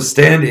are going to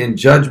stand in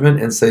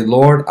judgment and say,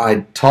 Lord,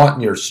 I taught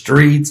in your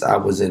streets. I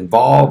was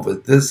involved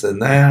with this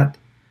and that.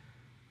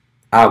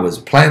 I was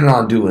planning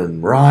on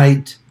doing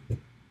right. And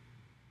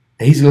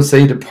He's going to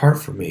say,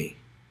 depart from me.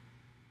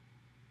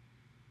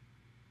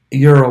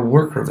 You're a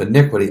worker of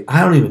iniquity.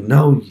 I don't even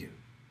know you.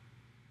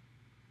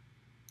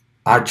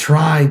 I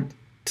tried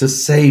to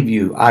save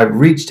you. I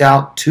reached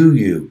out to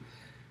you.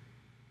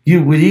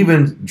 You would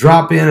even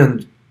drop in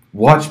and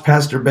watch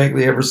Pastor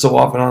Beckley ever so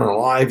often on the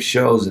live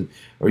shows,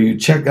 or you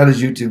checked out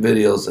his YouTube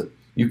videos, and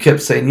you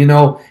kept saying,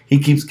 he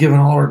keeps giving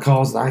altar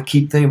calls, and I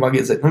keep thinking about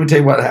getting saved. Let me tell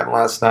you what happened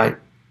last night.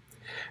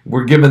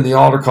 We're giving the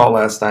altar call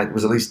last night. There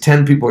was at least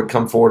 10 people that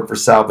come forward for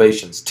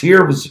salvations.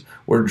 Tears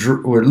were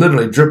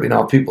literally dripping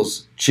off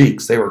people's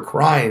cheeks. They were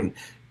crying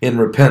in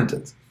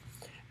repentance.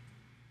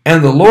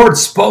 And the Lord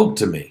spoke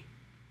to me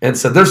and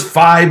said, there's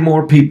 5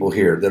 more people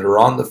here that are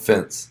on the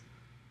fence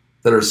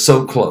that are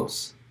so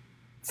close.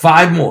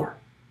 5 more.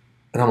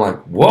 And I'm like,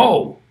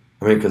 whoa.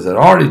 Because I'd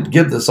already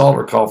given this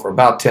altar call for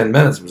about 10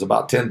 minutes. There was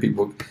about 10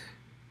 people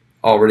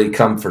already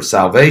come for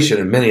salvation,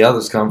 and many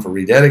others come for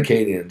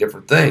rededicating and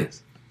different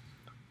things.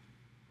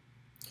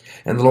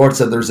 And the Lord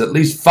said, there's at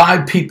least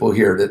 5 people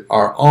here that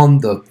are on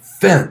the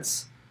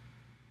fence.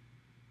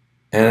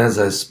 And as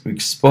I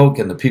spoke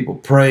and the people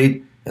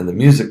prayed and the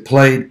music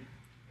played,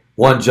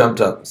 one jumped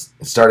up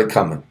and started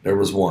coming. There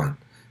was 1.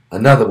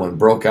 Another one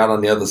broke out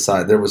on the other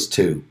side. There was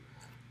 2.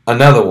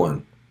 Another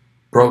one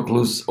broke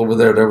loose over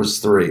there. There was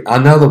 3.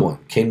 Another one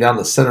came down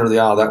the center of the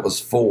aisle. That was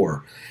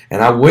 4.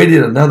 And I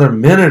waited another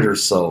minute or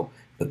so,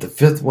 but the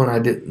 5th one I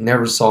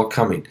never saw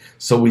coming.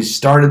 So we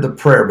started the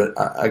prayer. But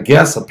I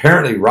guess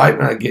apparently right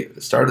when I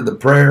started the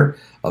prayer,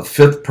 a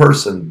 5th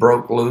person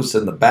broke loose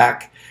in the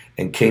back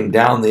and came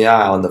down the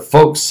aisle. And the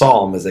folks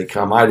saw them as they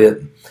come. I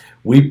didn't.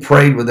 We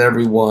prayed with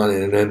everyone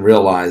and then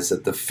realized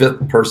that the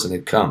 5th person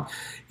had come.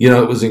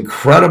 It was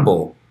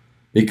incredible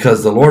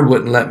because the Lord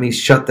wouldn't let me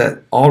shut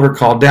that altar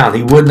call down.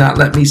 He would not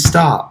let me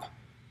stop.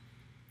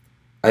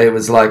 It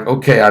was like,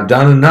 okay, I've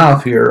done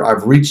enough here.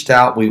 I've reached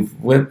out. We've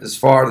went as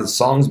far. The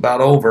song's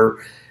about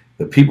over.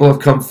 The people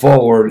have come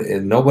forward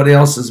and nobody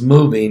else is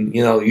moving.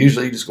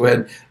 Usually you just go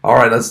ahead, all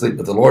right, let's leave.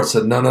 But the Lord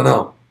said, no, no,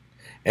 no.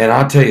 And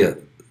I'll tell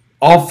you,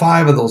 all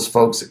 5 of those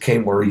folks that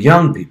came were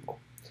young people.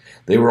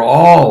 They were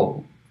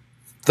all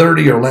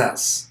 30 or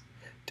less.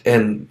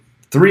 And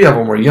 3 of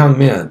them were young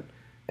men.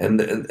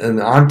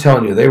 And I'm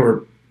telling you, they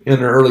were in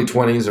their early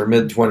 20s or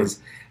mid-20s.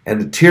 And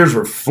the tears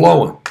were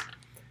flowing.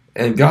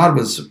 And God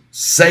was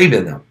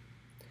saving them.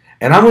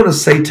 And I'm going to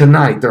say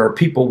tonight, there are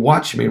people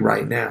watching me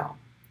right now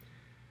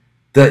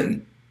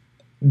that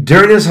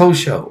during this whole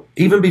show,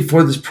 even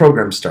before this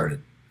program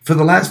started, for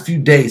the last few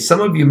days,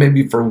 some of you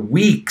maybe for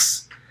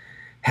weeks,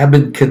 have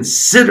been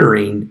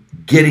considering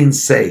getting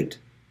saved.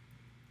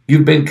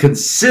 You've been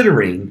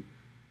considering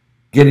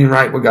getting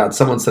right with God.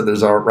 Someone said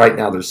right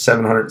now there's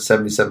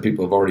 777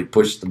 people who have already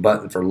pushed the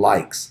button for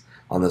likes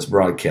on this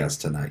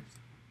broadcast tonight.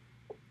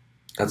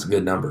 That's a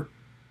good number.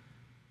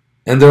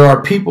 And there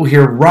are people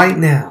here right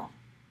now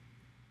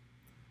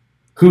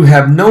who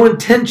have no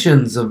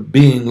intentions of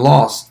being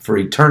lost for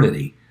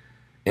eternity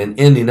and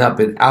ending up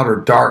in outer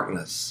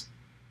darkness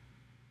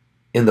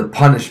in the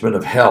punishment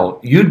of hell.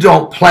 You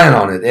don't plan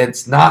on it.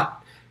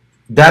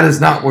 That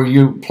is not where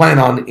you plan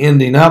on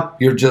ending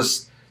up. You're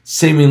just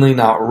seemingly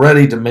not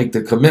ready to make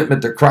the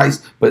commitment to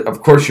Christ. But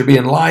of course you're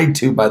being lied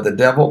to by the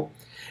devil.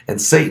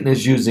 And Satan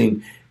is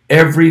using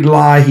every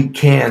lie he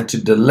can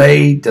to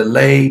delay,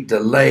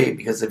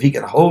 because if he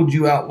can hold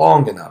you out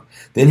long enough,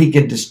 then he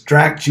can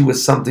distract you with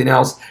something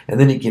else, and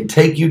then he can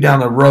take you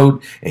down a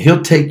road, and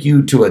he'll take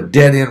you to a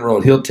dead-end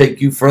road. He'll take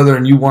you further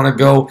than you want to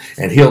go,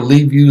 and he'll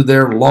leave you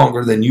there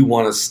longer than you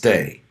want to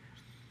stay.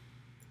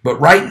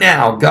 But right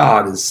now,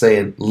 God is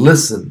saying,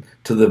 listen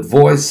to the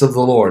voice of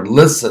the Lord.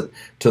 Listen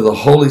to the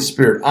Holy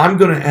Spirit. I'm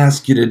going to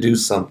ask you to do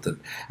something.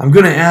 I'm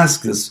going to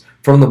ask this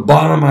from the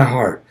bottom of my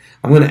heart.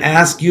 I'm going to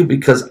ask you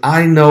because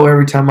I know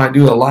every time I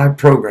do a live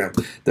program,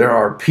 there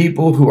are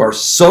people who are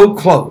so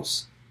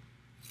close,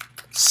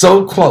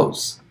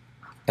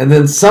 and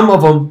then some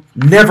of them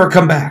never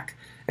come back.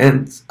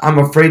 And I'm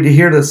afraid to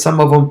hear that some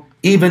of them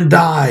even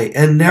die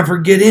and never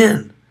get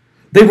in.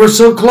 They were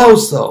so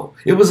close, though.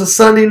 It was a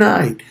Sunday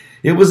night.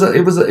 It was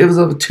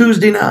a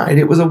Tuesday night.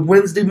 It was a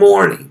Wednesday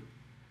morning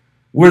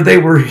where they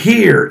were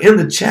here in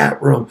the chat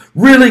room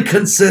really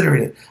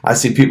considering it. I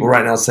see people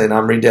right now saying,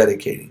 I'm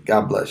rededicating.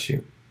 God bless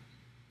you.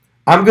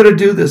 I'm going to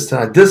do this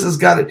tonight. This has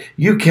got it.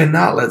 You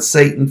cannot let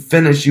Satan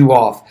finish you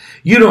off.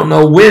 You don't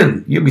know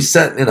when. You'll be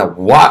sitting in a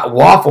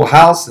Waffle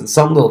House in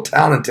some little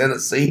town in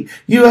Tennessee.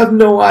 You have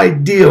no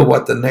idea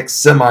what the next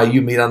semi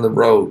you meet on the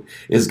road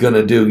is going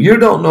to do. You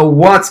don't know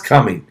what's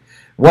coming.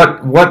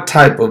 What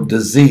type of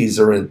disease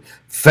or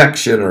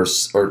infection or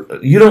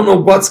you don't know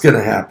what's going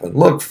to happen.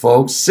 Look,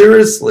 folks,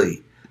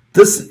 seriously.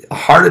 This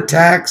heart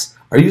attacks.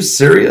 Are you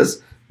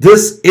serious?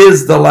 This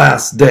is the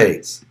last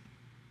days.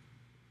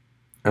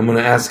 I'm going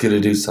to ask you to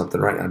do something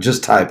right now.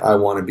 Just type, I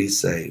want to be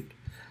saved.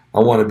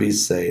 I want to be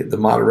saved. The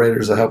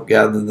moderators will help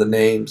gather the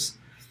names.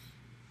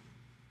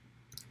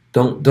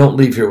 Don't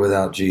leave here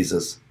without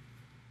Jesus.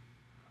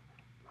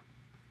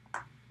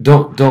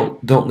 Don't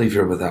leave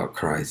here without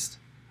Christ.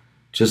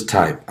 Just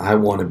type, I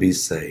want to be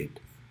saved.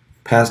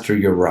 Pastor,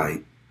 you're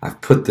right.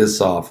 I've put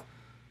this off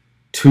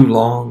too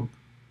long.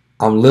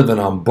 I'm living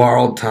on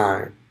borrowed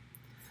time.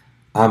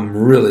 I'm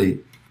really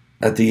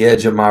at the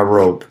edge of my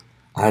rope.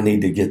 I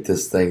need to get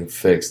this thing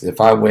fixed.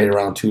 If I wait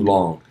around too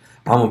long,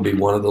 I'm going to be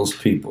one of those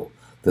people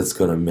that's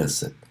going to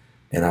miss it.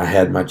 And I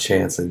had my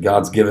chance, and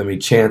God's given me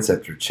chance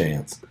after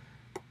chance.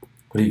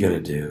 What are you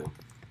going to do?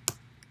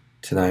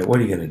 Tonight, what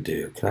are you going to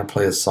do? Can I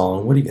play a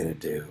song? What are you going to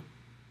do?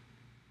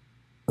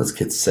 Let's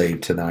get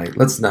saved tonight.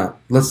 Let's not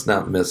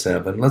miss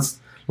heaven. Let's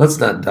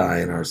not die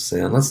in our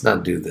sin. Let's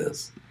not do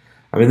this.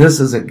 I mean, this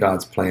isn't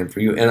God's plan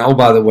for you. And oh,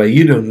 by the way,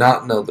 you do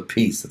not know the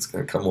peace that's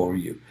going to come over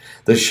you.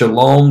 The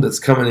shalom that's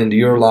coming into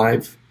your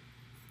life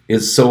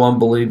is so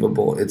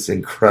unbelievable. It's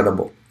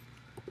incredible.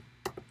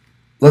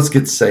 Let's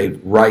get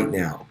saved right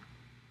now.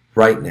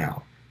 Right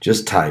now.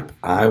 Just type,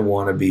 I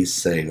want to be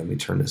saved. Let me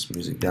turn this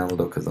music down a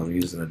little because I'm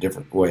using a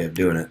different way of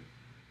doing it.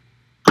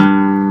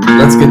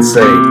 Let's get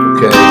saved,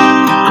 okay?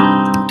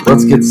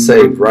 Let's get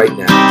saved right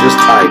now. Just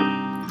type,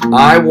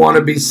 I want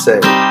to be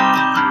saved.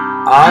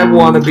 I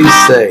want to be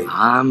saved.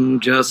 I'm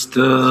just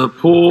a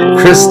poor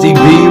Christy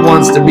B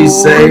wants to be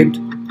saved.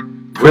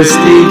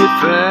 Christy.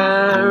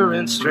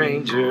 wayfaring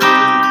stranger.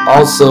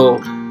 Also,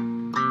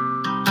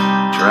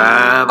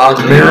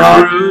 Traveling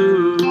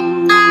through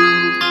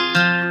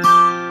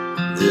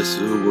this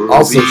world.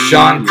 also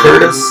Sean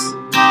Curtis.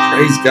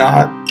 Praise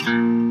God.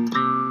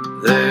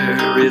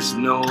 There is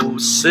no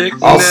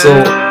sickness.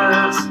 Also,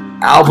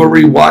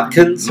 Alvery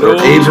Watkins or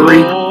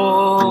Avery.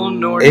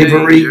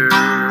 Avery danger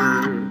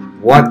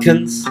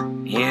Watkins.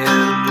 in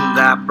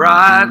that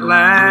bright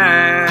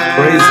land.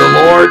 Praise the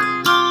Lord.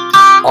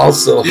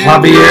 Also,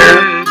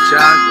 Javier.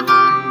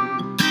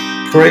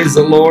 Praise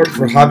the Lord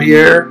for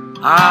Javier.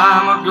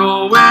 I'm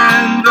going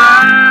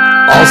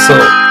there. Also,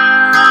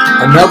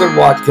 another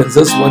Watkins.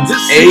 This one's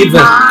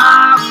Avon.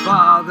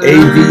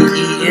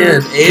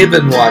 A-V-E-N.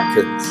 Avon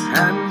Watkins.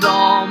 And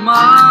all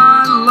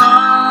my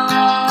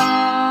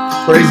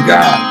love. Praise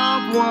God.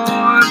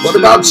 What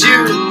about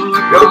you?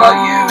 What about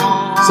you?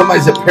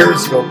 Somebody's at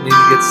Periscope need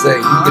to get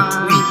saved. You can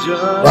tweet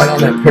right on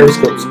that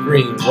Periscope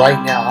screen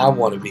right now. I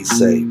want to be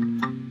saved.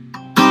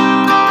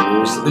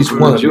 There's at least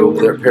one of you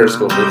over there at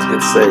Periscope needs to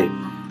get saved.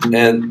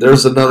 And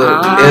there's another.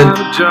 And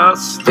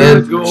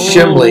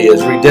Shimley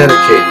is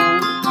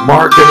rededicating.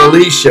 Mark and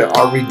Alicia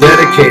are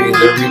rededicating.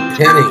 They're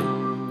repenting.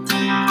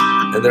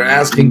 And they're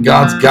asking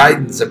God's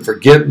guidance and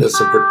forgiveness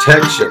and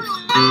protection.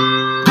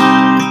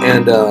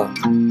 And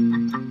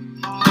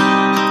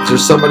is there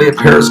somebody at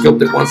Periscope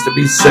that wants to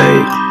be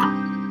saved?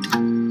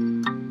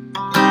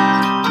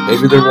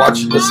 Maybe they're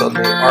watching this on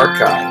the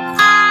archive.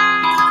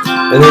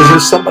 And is there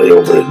somebody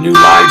over at New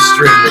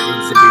Livestream that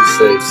needs to be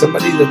saved?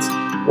 Somebody that's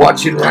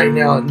watching right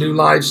now at New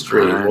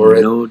Livestream or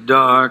at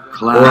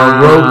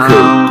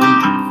Roku.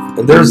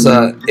 And there's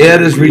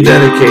Ed is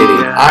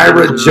rededicating.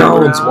 Ira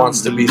Jones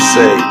wants to be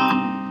saved.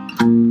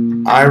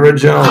 Ira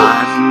Jones.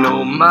 I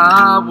know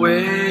my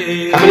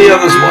way. How many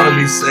others want to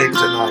be saved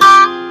tonight?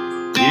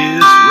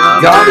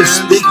 God is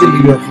speaking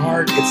to your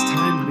heart. It's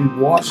time to be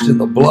washed in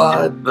the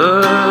blood.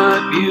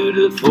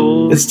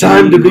 It's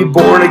time to be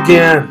born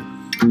again.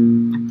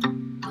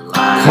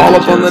 Call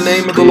upon the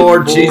name of the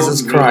Lord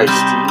Jesus Christ.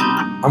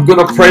 I'm going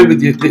to pray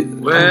with you.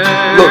 Look,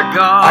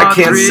 I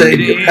can't save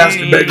you.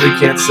 Pastor Begley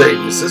can't save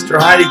you. Sister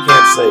Heidi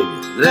can't save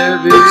you.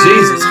 But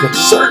Jesus can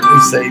certainly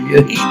save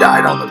you. He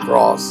died on the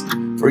cross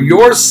for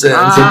your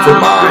sins and for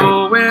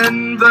mine.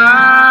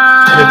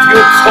 And if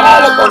you'll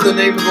call upon the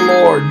name of the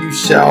Lord, you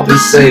shall be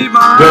saved.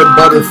 Red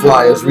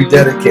Butterfly is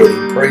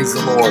rededicating. Praise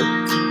the Lord.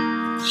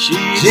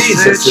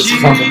 Jesus is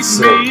coming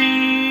soon.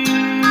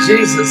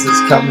 Jesus is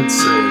coming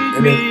soon.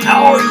 And in an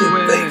hour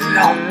you think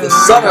not the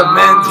Son of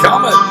Man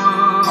cometh.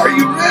 Are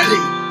you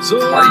ready?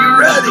 Are you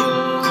ready?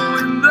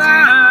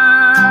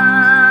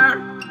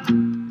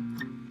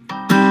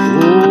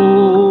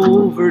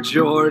 Over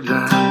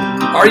Jordan.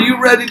 Are you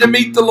ready to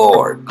meet the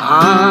Lord?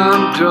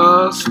 I'm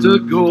just a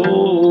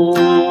goal.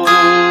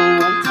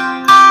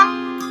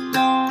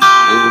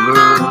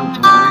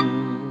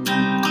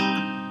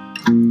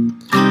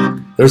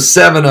 There's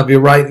 7 of you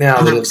right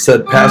now that have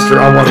said, Pastor,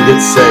 I want to get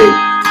saved.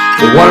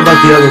 But what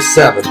about the other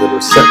 7 that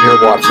are sitting here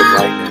watching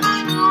right now?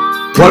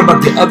 What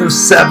about the other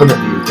 7 of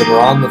you that are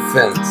on the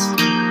fence?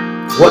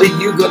 What are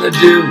you going to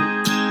do?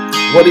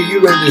 What are you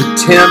going to do?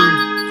 Tim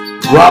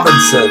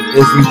Robinson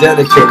is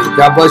rededicating.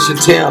 God bless you,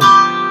 Tim.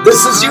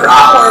 This is your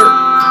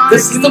hour.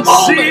 This is the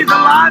moment. See the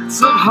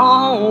lights of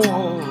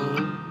home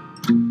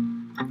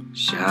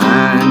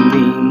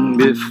shining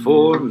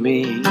before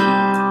me.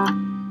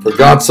 For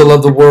God so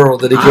loved the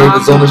world that he gave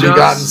his only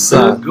begotten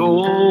Son.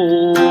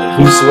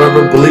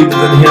 Whosoever believeth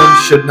in him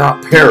should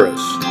not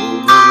perish,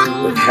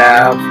 but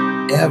have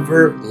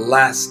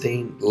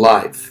everlasting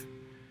life.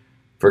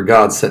 For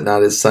God sent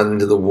not his Son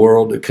into the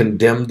world to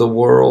condemn the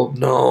world.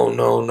 No,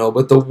 no, no.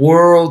 But the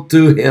world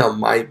through him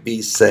might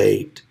be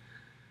saved.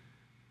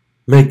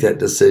 Make that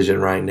decision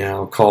right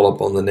now. Call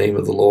upon the name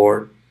of the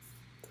Lord.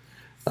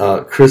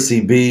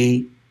 Chrissy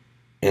B.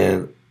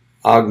 and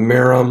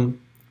Agmiram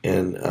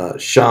and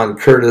Sean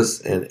Curtis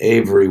and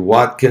Avery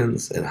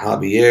Watkins and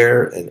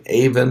Javier and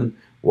Avon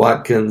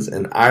Watkins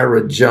and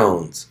Ira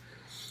Jones.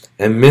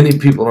 And many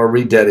people are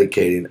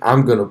rededicating.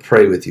 I'm going to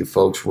pray with you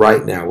folks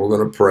right now. We're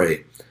going to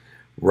pray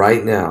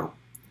right now.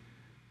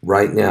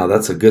 right now.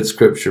 That's a good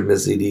scripture,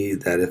 Miss Edie,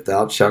 that if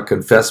thou shalt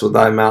confess with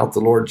thy mouth the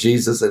Lord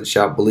Jesus and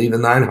shalt believe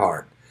in thine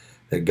heart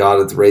that God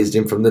hath raised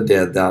him from the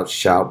dead, thou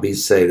shalt be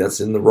saved. That's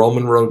in the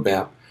Roman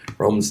roadmap,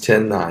 Romans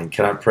 10:9.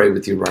 Can I pray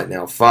with you right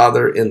now?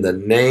 Father, in the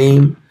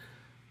name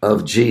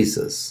of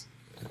Jesus,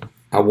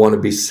 I want to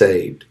be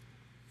saved.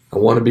 I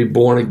want to be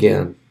born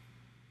again.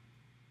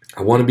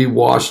 I want to be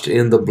washed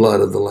in the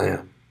blood of the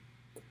Lamb.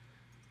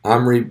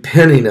 I'm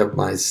repenting of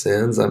my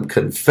sins. I'm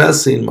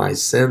confessing my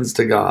sins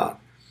to God.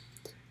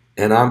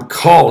 And I'm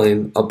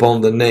calling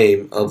upon the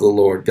name of the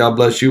Lord. God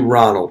bless you,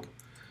 Ronald.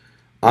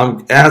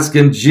 I'm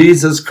asking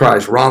Jesus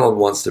Christ. Ronald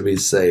wants to be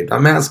saved.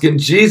 I'm asking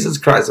Jesus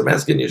Christ. I'm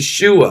asking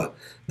Yeshua,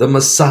 the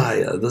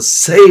Messiah, the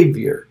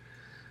Savior,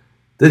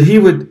 that he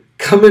would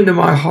come into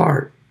my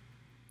heart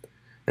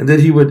and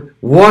that he would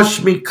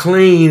wash me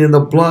clean in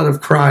the blood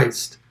of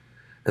Christ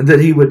and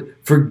that he would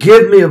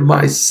forgive me of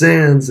my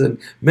sins and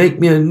make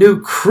me a new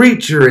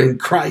creature in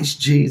Christ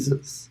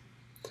Jesus.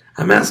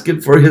 I'm asking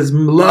for his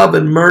love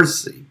and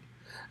mercy.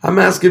 I'm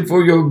asking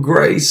for your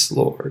grace,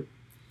 Lord.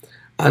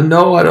 I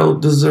know I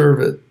don't deserve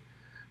it.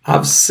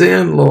 I've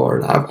sinned,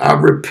 Lord. I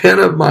repent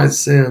of my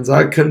sins.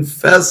 I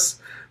confess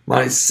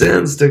my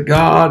sins to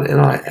God,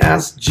 and I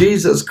ask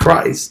Jesus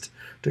Christ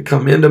to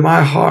come into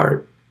my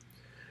heart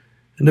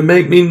and to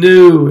make me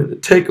new and to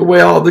take away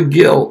all the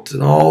guilt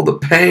and all the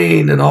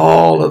pain and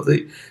all of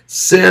the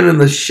sin and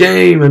the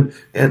shame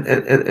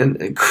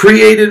and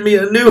create in me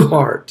a new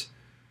heart.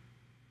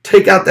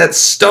 Take out that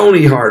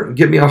stony heart and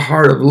give me a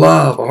heart of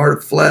love, a heart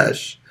of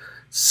flesh.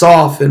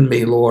 Soften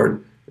me,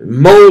 Lord.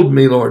 Mold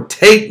me, Lord.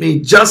 Take me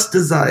just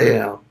as I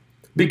am,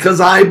 because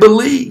I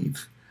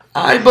believe.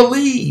 I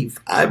believe.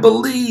 I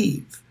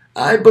believe.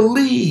 I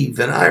believe,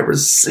 and I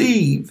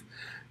receive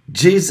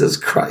Jesus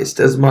Christ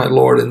as my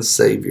Lord and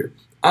Savior.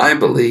 I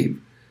believe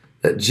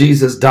that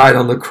Jesus died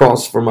on the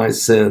cross for my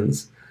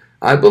sins.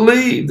 I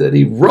believe that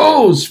he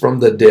rose from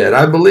the dead.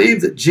 I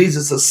believe that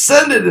Jesus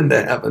ascended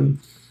into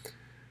heaven.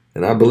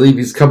 And I believe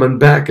he's coming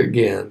back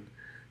again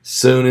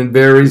soon and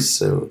very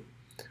soon.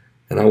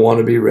 And I want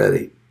to be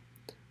ready.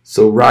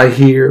 So right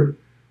here,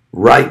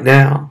 right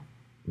now,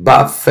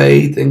 by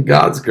faith in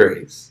God's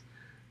grace,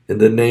 in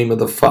the name of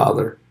the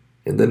Father,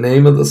 in the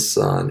name of the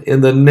Son,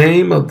 in the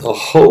name of the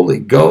Holy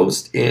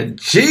Ghost, in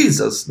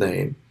Jesus'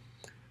 name,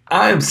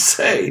 I am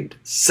saved,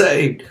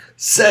 saved,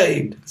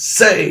 saved,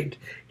 saved,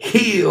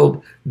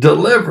 healed,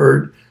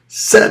 delivered,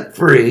 set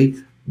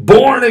free,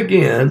 born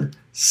again,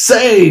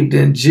 saved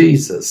in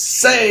Jesus,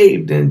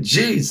 saved in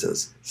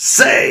Jesus,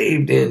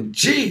 saved in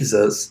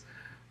Jesus'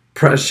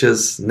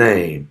 precious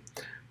name.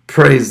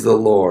 Praise the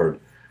Lord.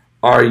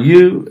 Are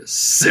you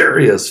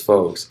serious,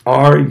 folks?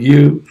 Are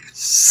you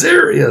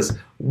serious?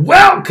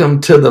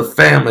 Welcome to the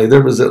family.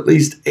 There was at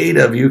least 8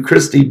 of you.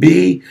 Christy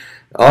B.,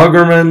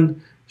 Augerman,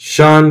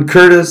 Sean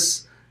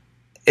Curtis,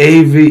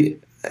 Avery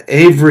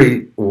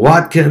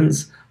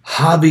Watkins,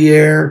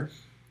 Javier,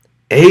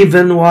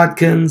 Avon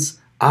Watkins,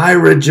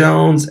 Ira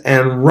Jones,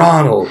 and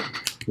Ronald.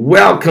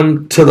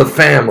 Welcome to the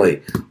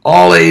family.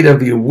 All 8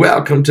 of you,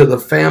 welcome to the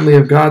family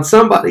of God.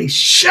 Somebody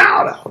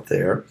shout out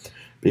there,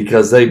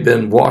 because they've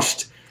been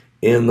washed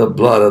in the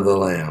blood of the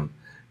Lamb.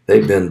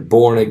 They've been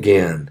born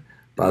again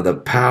by the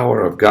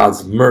power of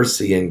God's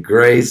mercy and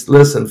grace.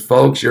 Listen,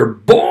 folks, you're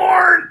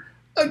born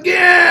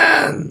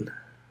again.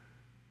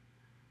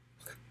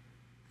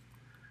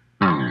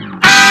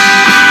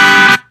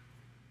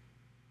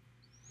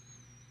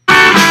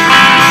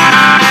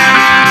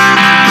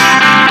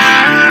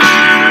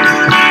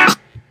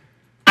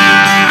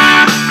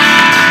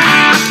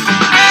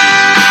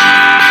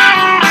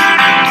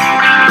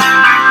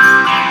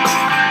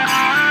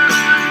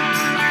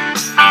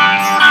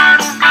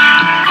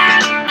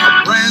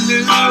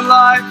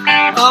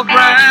 A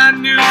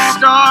brand new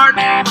start.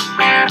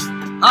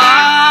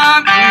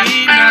 I'm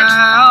free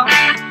now.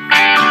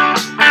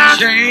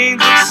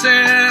 Chains of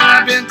sin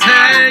have been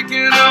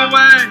taken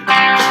away.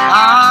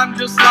 I'm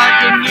just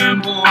like a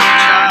newborn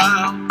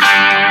child,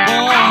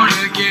 born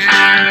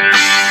again,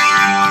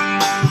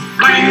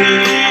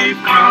 free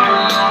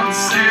from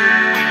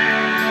sin.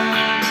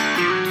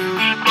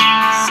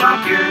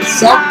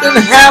 Something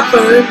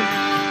happened.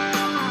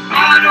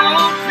 I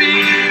don't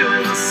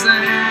feel the same.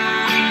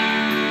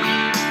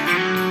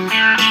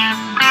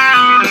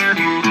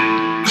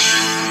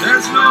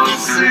 There's no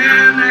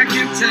sin that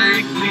can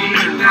take me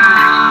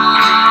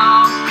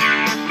down.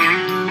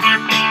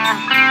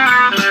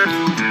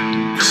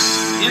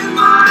 In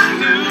my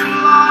new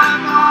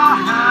life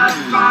I have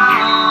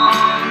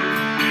found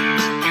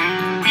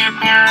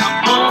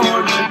I'm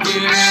born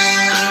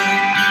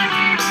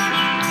again.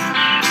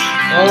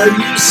 Are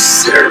you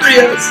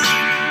serious?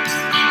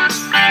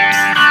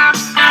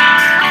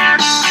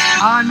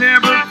 I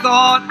never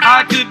thought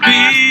I could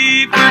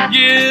be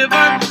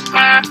forgiven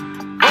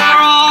for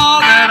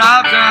all that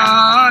I've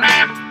done.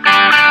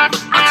 I'm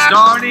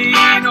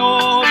starting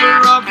over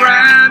a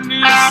brand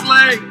new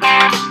slate,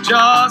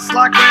 just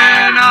like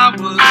when I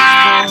was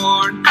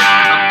born.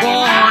 I'm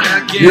born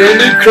again. You're a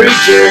new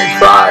creature in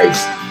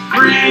Christ.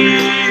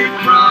 Free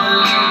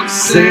from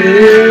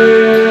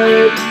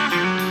sin.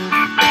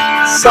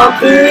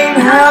 something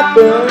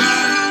happened.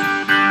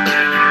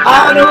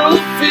 I don't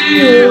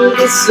feel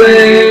the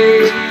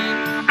same.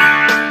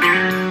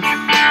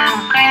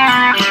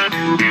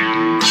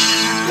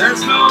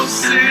 There's no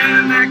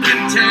sin that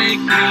can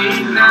take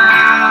me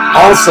now.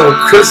 Also,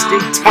 Christy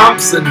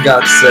Thompson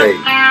got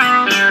saved.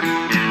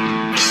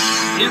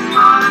 In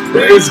my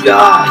Praise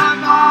God.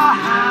 life I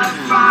have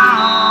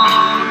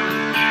found.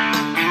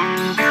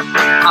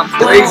 I'm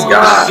Praise born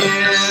God.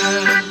 again.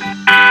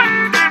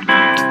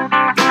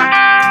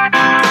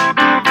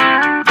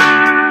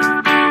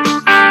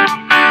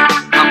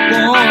 I'm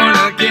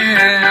born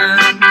again.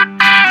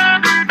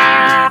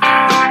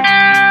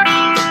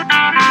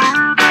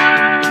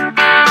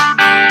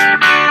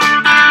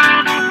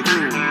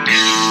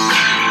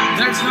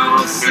 There's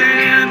no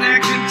sin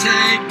that can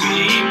take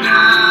me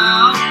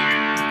now.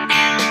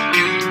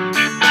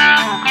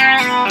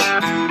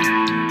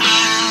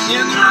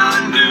 In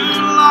the new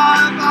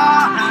life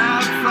I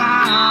have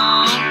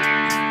found,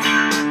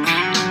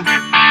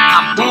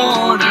 I'm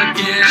born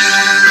again.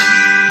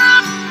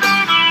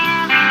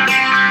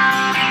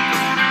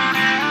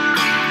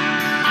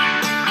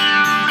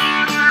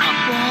 I'm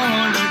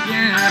born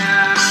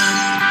again.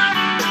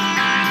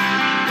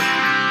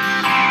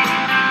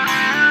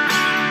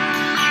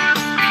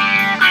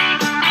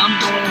 I'm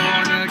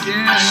born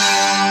again.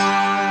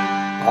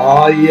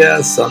 Oh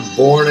yes, I'm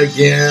born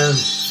again,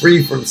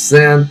 free from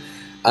sin.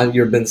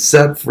 You've been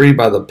set free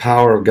by the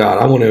power of God.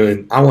 I want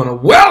to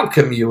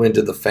welcome you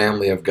into the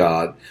family of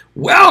God.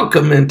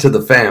 Welcome into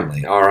the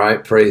family. All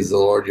right, praise the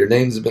Lord. Your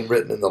names have been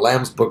written in the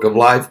Lamb's Book of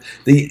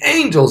Life. The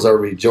angels are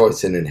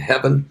rejoicing in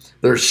heaven.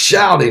 They're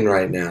shouting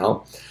right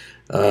now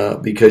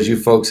because you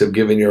folks have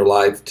given your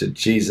life to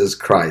Jesus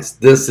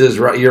Christ. This is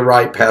right. You're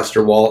right,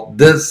 Pastor Walt.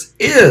 This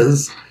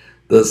is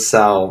the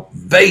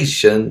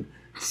salvation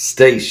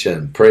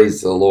station.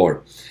 Praise the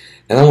Lord.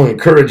 And I want to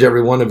encourage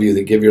every one of you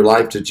that give your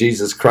life to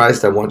Jesus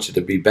Christ. I want you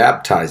to be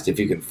baptized. If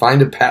you can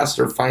find a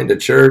pastor, find a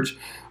church,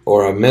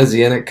 or a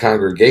Messianic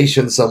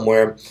congregation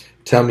somewhere,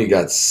 tell them you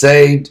got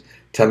saved.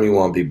 Tell them you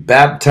want to be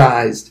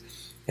baptized.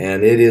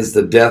 And it is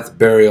the death,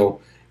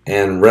 burial,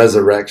 and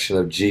resurrection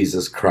of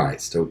Jesus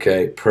Christ.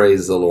 Okay?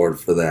 Praise the Lord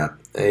for that.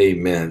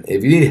 Amen.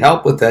 If you need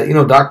help with that, you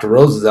know Dr.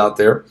 Rose is out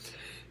there.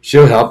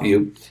 She'll help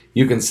you.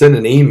 You can send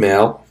an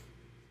email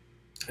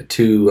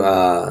to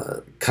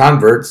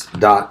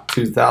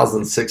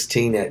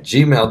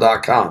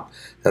converts.2016@gmail.com.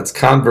 That's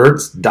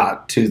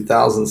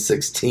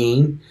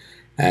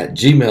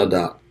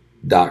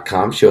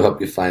converts.2016@gmail.com. She'll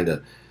help you find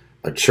a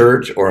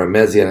church or a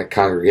Messianic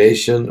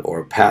congregation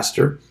or a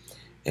pastor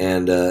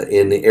and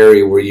in the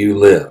area where you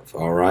live.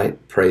 All right?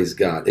 Praise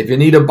God. If you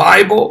need a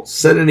Bible,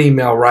 send an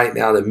email right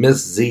now to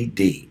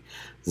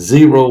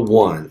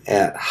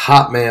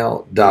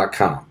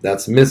MissZD01@hotmail.com.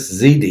 That's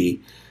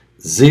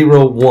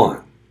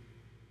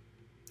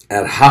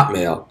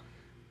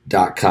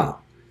MissZD01@hotmail.com.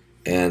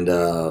 And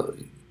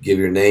give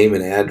your name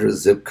and address,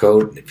 zip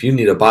code. If you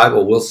need a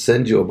Bible, we'll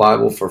send you a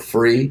Bible for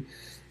free,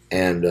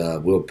 and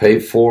we'll pay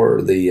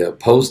for the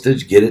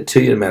postage, get it to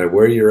you no matter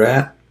where you're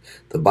at.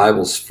 The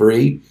Bible's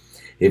free.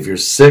 If you're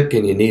sick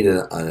and you need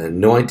an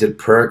anointed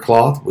prayer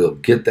cloth, we'll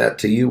get that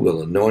to you.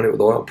 We'll anoint it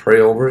with oil, pray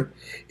over it.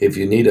 If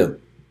you need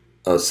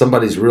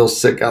somebody's real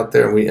sick out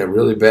there and we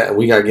really bad,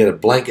 we got to get a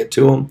blanket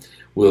to them,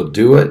 we'll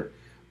do it.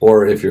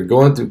 Or if you're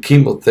going through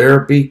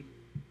chemotherapy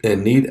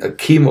and need a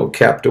chemo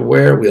cap to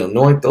wear, we'll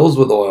anoint those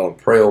with oil and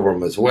pray over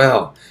them as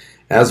well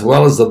as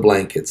the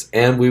blankets.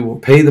 And we will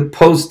pay the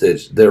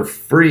postage. They're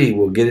free.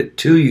 We'll get it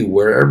to you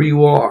wherever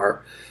you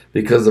are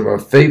because of our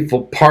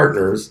faithful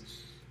partners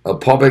of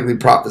Publicly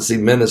Prophecy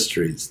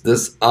Ministries,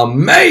 this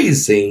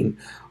amazing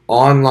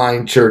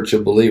online church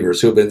of believers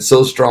who have been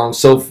so strong,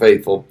 so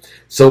faithful,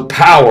 so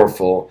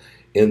powerful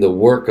in the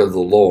work of the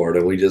Lord.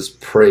 And we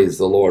just praise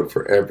the Lord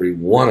for every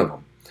one of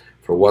them,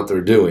 for what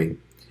they're doing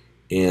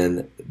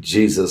in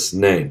Jesus'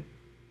 name.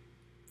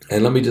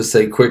 And let me just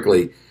say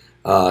quickly,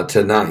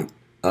 tonight,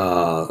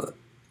 we're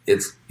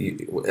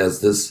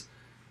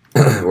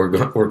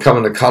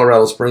coming to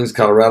Colorado Springs,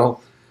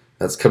 Colorado.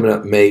 That's coming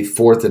up May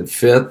 4th and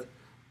 5th.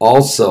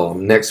 Also,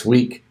 this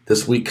week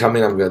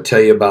coming, I'm going to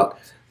tell you about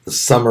the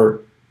summer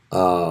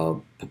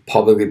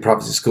Publicly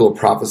Prophecy School of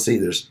Prophecy.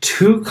 There's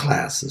two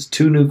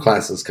new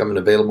classes coming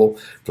available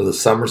for the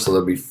summer, so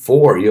there'll be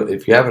 4.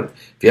 If you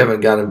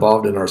haven't got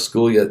involved in our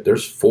school yet,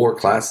 there's 4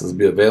 classes to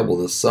be available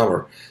this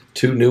summer.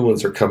 2 new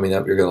ones are coming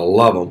up. You're going to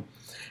love them,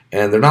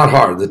 and they're not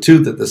hard. The 2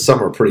 that this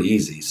summer are pretty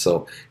easy,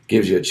 so it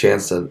gives you a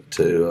chance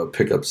to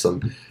pick up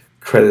some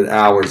credit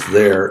hours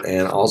there,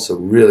 and also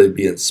really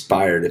be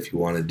inspired if you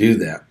want to do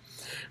that.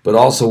 But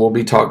also, we'll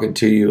be talking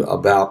to you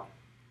about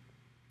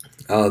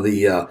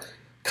the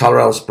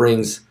Colorado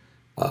Springs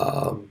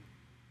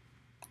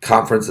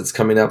conference that's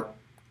coming up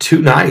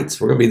 2 nights.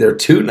 We're going to be there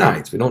 2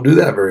 nights. We don't do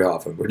that very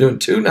often. We're doing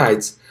 2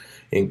 nights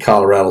in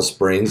Colorado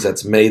Springs.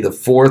 That's May the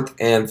 4th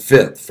and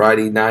 5th,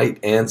 Friday night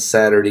and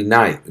Saturday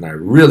night. And I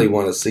really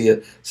want to see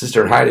you.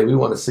 Sister Heidi, we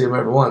want to see them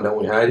everyone, don't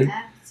we, Heidi?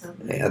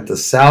 Absolutely. At the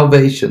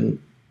Salvation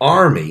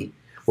Army.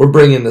 We're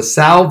bringing the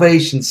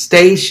Salvation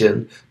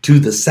Station to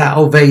the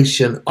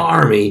Salvation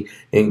Army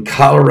in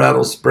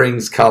Colorado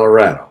Springs,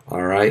 Colorado.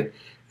 All right,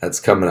 that's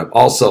coming up.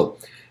 Also,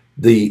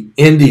 the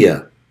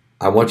India.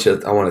 I want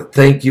to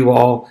thank you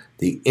all.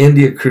 The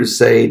India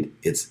Crusade.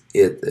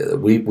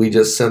 We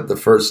just sent the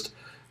first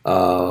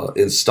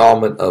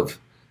installment of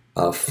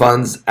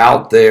funds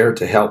out there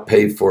to help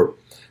pay for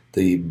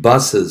the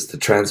buses, the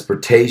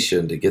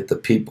transportation to get the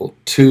people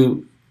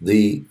to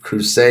the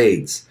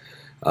Crusades.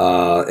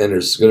 And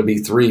there's going to be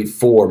 3,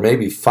 4,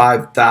 maybe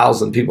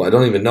 5,000 people. I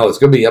don't even know. It's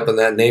going to be up in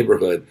that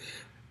neighborhood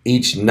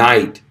each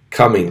night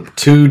coming.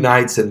 2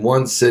 nights in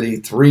one city,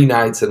 3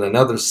 nights in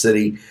another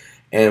city.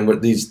 And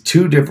with these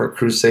 2 different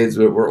crusades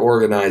that we're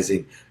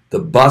organizing, the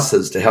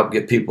buses to help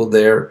get people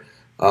there,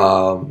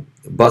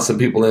 bussing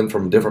people in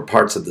from different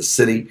parts of the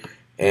city,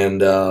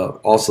 and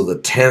also the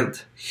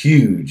tent,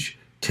 huge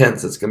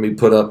tents that's going to be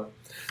put up,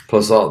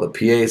 plus all the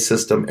PA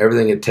system,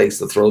 everything it takes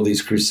to throw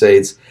these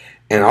crusades.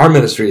 And our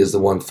ministry is the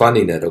one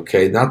funding it,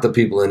 okay? Not the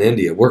people in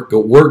India. We're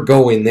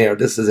going there.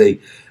 This is a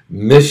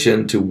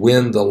mission to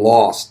win the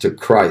lost to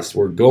Christ.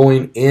 We're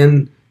going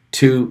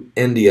into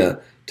India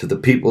to the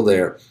people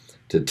there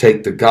to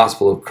take the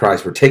gospel of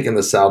Christ. We're taking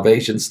the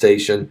Salvation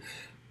Station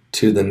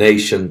to the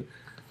nation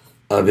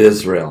of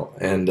Israel,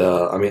 and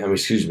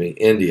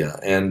India.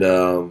 And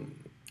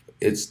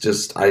it's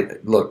just,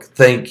 look,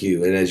 thank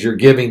you. And as you're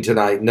giving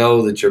tonight,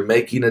 know that you're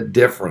making a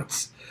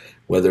difference,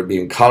 whether it be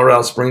in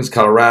Colorado Springs,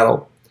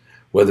 Colorado,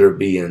 whether it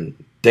be in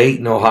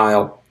Dayton,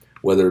 Ohio,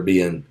 whether it be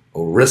in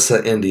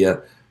Orissa,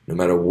 India, no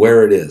matter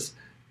where it is,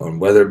 or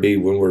whether it be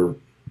when we're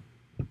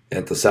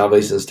at the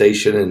Salvation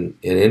Station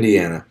in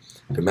Indiana,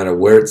 no matter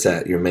where it's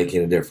at, you're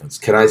making a difference.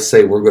 Can I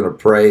say we're going to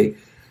pray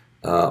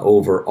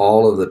over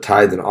all of the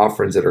tithe and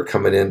offerings that are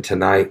coming in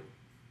tonight?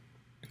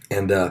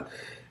 And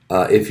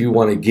if you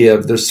want to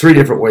give, there's 3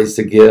 different ways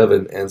to give.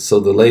 And so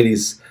the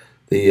ladies,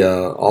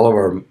 all of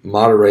our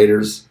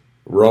moderators,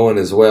 Rowan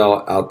as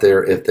well out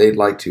there, if they'd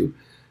like to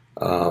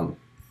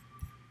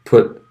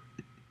put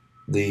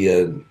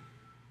the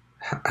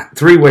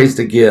 3 ways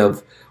to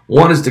give.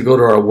 One is to go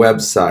to our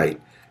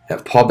website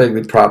at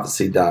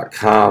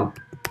paulbegleyprophecy.com.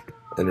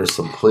 And there's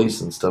some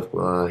police and stuff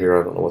going on here.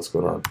 I don't know what's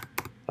going on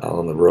out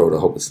on the road. I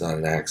hope it's not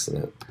an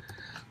accident.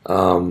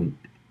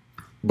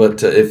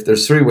 But if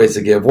there's 3 ways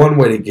to give, one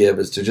way to give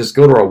is to just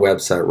go to our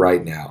website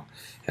right now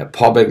at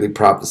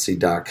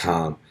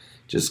paulbegleyprophecy.com.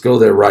 Just go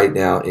there right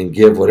now and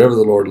give whatever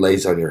the Lord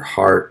lays on your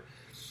heart.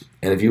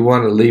 And if you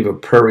want to leave a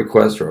prayer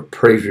request or a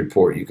praise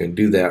report, you can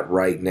do that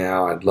right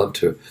now. I'd love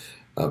to.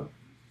 We're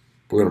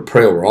going to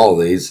pray over all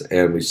of these,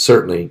 and we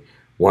certainly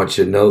want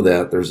you to know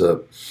that there's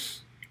a.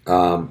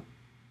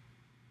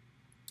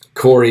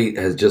 Corey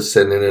has just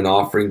sent in an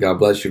offering. God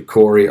bless you,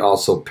 Corey.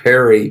 Also,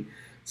 Perry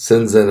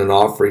sends in an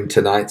offering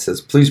tonight.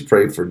 Says, please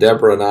pray for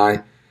Deborah and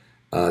I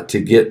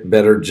to get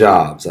better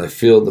jobs. I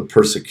feel the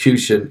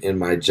persecution in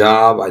my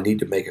job. I need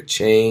to make a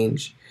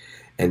change.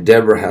 And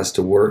Deborah has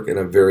to work in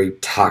a very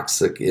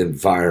toxic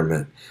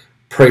environment.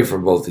 Pray for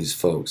both these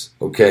folks,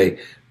 okay?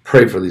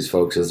 Pray for these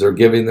folks as they're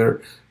giving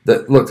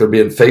they're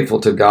being faithful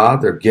to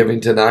God. They're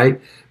giving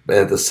tonight. But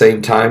at the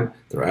same time,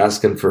 they're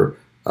asking for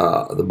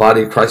the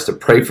body of Christ to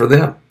pray for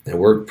them. And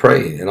we're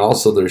praying. And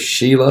also there's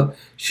Sheila.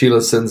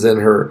 Sheila sends in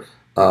her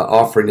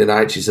offering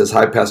tonight. She says,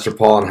 hi, Pastor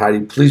Paul and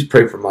Heidi. Please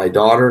pray for my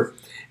daughter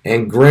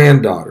and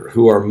granddaughter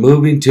who are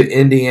moving to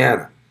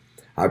Indiana.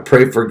 I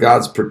pray for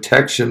God's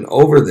protection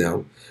over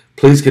them.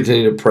 Please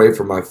continue to pray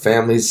for my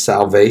family's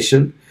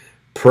salvation.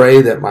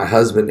 Pray that my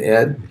husband,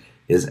 Ed,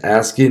 is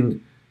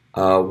asking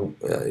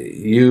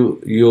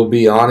you'll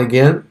be on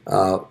again.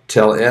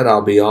 Tell Ed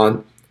I'll be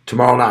on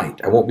tomorrow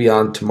night. I won't be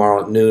on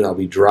tomorrow at noon. I'll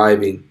be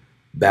driving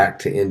back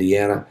to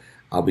Indiana.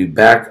 I'll be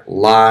back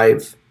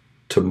live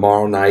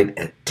tomorrow night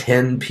at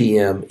 10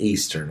 p.m.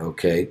 Eastern,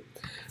 okay?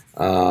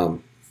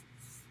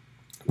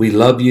 We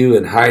love you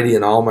and Heidi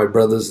and all my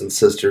brothers and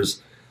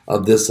sisters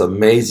of this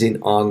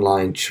amazing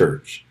online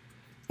church.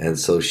 And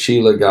so,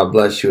 Sheila, God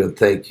bless you and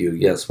thank you.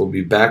 Yes, we'll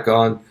be back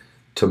on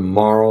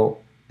tomorrow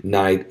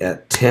night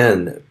at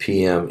 10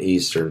 p.m.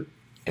 Eastern.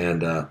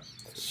 And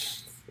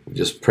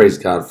just praise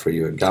God for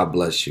you and God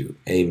bless you.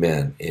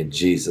 Amen. In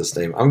Jesus'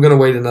 name. I'm going to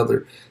wait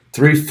another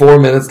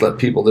 3-4 minutes. Let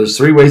people, there's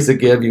 3 ways to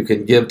give. You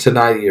can give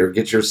tonight or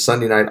get your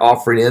Sunday night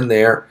offering in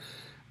there.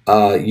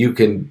 You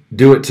can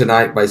do it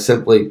tonight by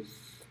simply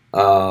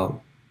going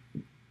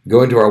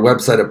to our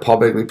website at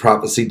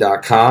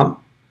paulbegleyprophecy.com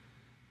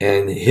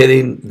and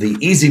hitting the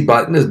easy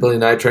button, as Billy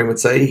Nitrain would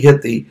say.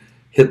 Hit the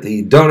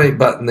donate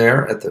button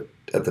there at the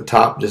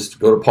top. Just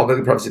go to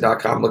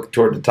paulbegleyprophecy.com, look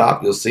toward the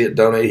top. You'll see it,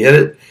 donate, hit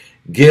it.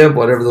 Give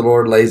whatever the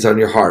Lord lays on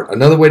your heart.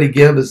 Another way to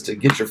give is to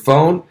get your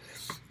phone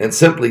and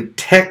simply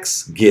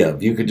text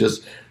give. You could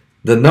just,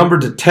 the number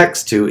to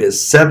text to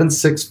is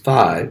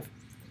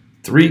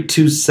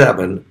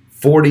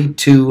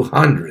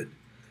 765-327-4200.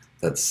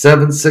 That's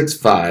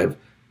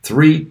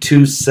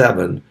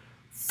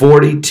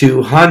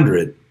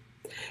 765-327-4200.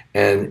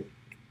 And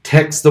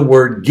text the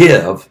word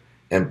give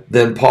and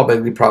then Paul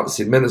Begley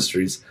Prophecy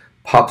Ministries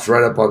pops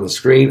right up on the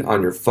screen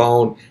on your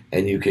phone,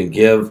 and you can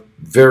give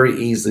very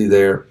easily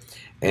there.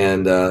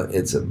 And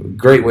it's a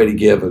great way to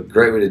give, a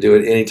great way to do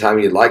it anytime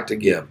you'd like to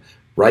give.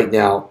 Right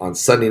now on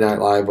Sunday Night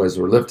Live, as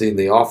we're lifting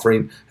the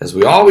offering, as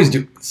we always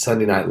do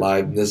Sunday Night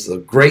Live, and this is a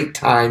great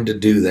time to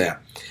do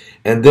that.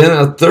 And then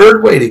a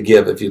third way to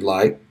give, if you'd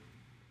like,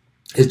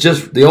 is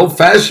just the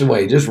old-fashioned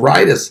way. Just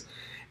write us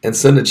and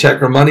send a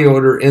check or money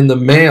order in the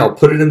mail.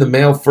 Put it in the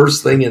mail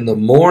first thing in the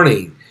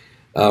morning.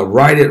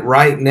 Write it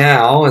right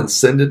now and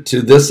send it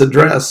to this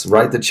address.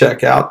 Write the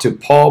check out to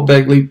Paul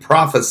Begley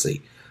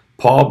Prophecy.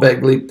 Paul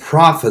Begley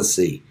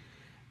Prophecy.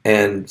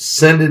 And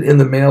send it in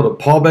the mail to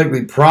Paul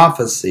Begley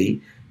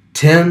Prophecy,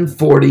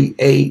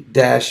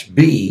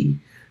 1048-B.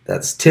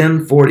 That's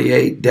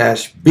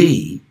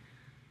 1048-B.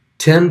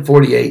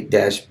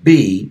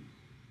 1048-B.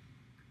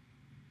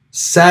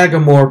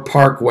 Sagamore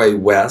Parkway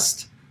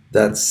West.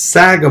 That's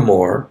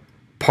Sagamore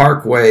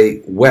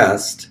Parkway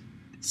West.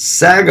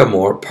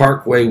 Sagamore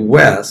Parkway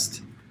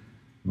West,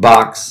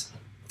 Box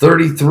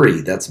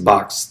 33. That's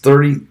Box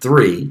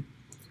 33.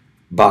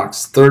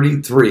 Box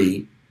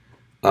 33,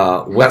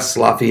 West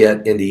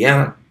Lafayette,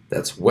 Indiana.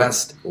 That's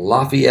West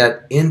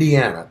Lafayette,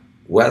 Indiana.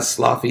 West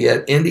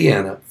Lafayette,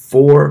 Indiana,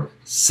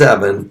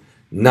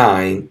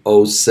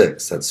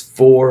 47906. That's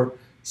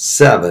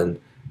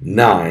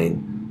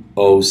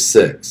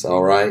 47906.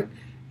 All right?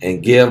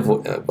 And give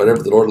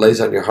whatever the Lord lays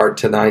on your heart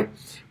tonight.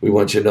 We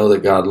want you to know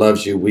that God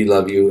loves you, we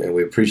love you, and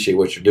we appreciate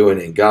what you're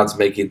doing. And God's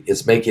making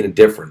a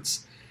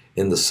difference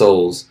in the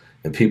souls,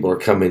 and people are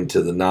coming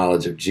to the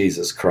knowledge of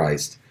Jesus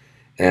Christ.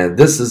 And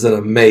this is an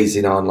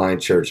amazing online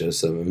church. And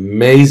some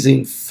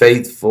amazing,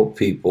 faithful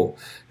people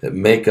that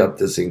make up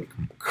this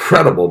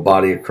incredible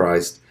body of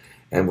Christ.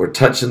 And we're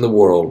touching the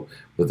world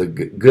with the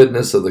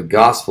goodness of the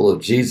gospel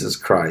of Jesus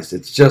Christ.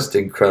 It's just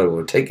incredible.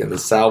 We're taking the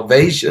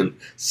salvation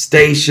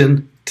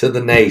station to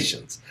the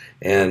nations.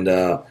 And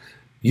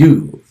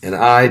you and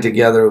I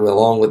together,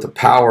 along with the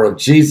power of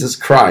Jesus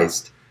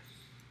Christ,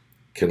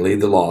 can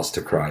lead the lost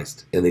to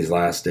Christ in these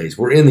last days.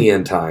 We're in the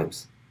end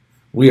times.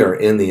 We are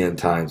in the end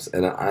times.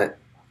 And I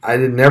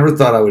never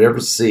thought I would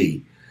ever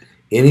see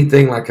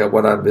anything like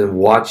what I've been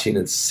watching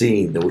and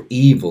seeing. The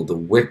evil, the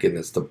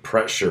wickedness, the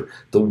pressure,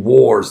 the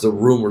wars, the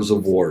rumors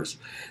of wars,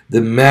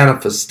 the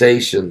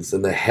manifestations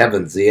in the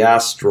heavens, the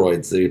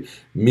asteroids, the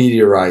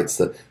meteorites,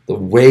 the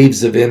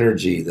waves of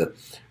energy, the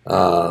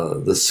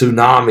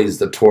tsunamis,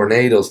 the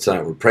tornadoes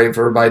tonight. We're praying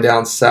for everybody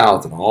down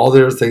south and all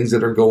the other things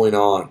that are going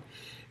on.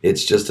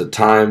 It's just a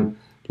time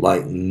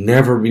like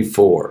never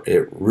before.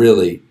 It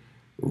really,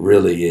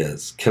 really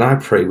is. Can I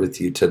pray with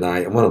you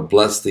tonight? I want to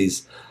bless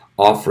these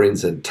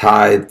offerings and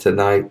tithe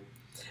tonight.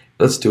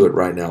 Let's do it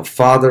right now.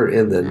 Father,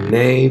 in the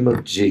name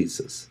of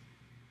Jesus,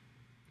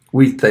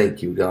 we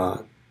thank you,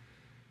 God.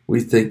 We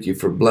thank you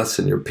for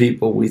blessing your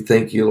people. We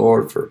thank you,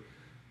 Lord, for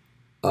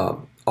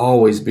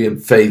always being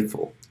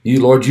faithful.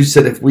 You, Lord, you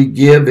said if we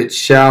give, it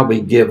shall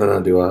be given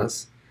unto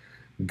us.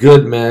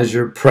 Good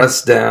measure,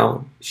 pressed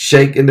down,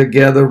 shaken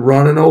together,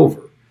 running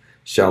over,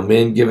 shall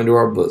men give into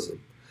our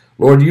bosom.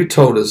 Lord, you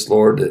told us,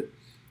 Lord, that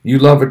you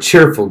love a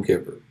cheerful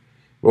giver.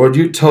 Lord,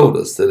 you told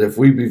us that if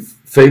we be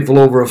faithful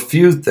over a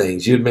few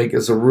things, you'd make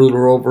us a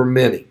ruler over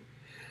many.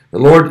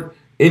 And Lord,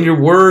 in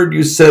your word,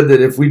 you said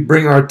that if we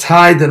bring our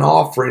tithe and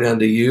offering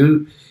unto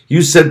you,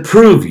 you said,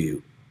 prove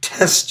you,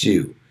 test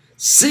you,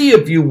 see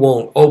if you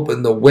won't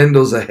open the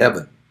windows of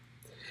heaven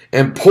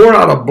and pour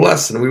out a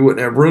blessing we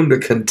wouldn't have room to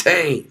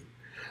contain.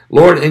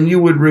 Lord, and you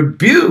would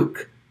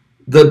rebuke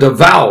the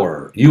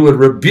devourer. You would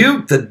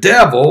rebuke the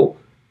devil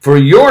for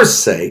your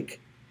sake,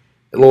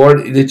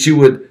 Lord, that you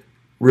would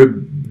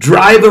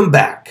drive them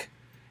back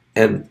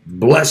and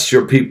bless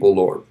your people,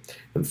 Lord.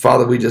 And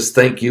Father, we just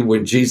thank you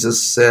when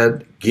Jesus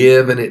said,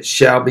 give and it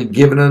shall be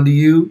given unto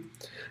you.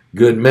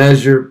 Good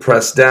measure,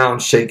 pressed down,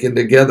 shaken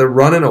together,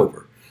 running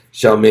over,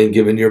 shall men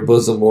give in your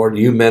bosom, Lord.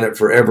 You meant it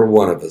for every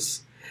one of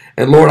us.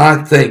 And Lord,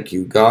 I thank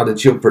you, God,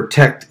 that you'll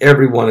protect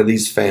every one of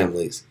these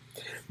families.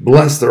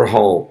 Bless their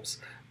homes.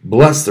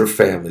 Bless their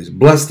families.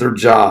 Bless their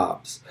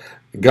jobs.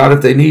 God,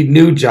 if they need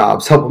new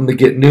jobs, help them to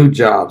get new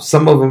jobs.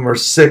 Some of them are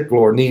sick,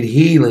 Lord, need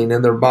healing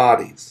in their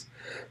bodies.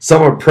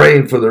 Some are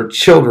praying for their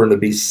children to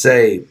be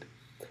saved.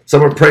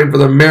 Some are praying for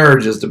their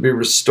marriages to be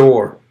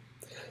restored.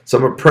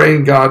 Some are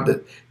praying, God,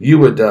 that you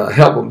would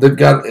help them. They've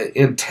got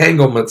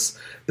entanglements.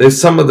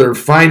 Some of their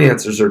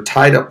finances are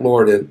tied up,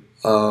 Lord, in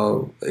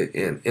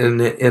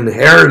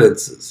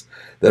inheritances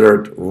that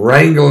are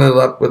wrangling it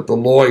up with the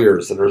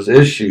lawyers, and there's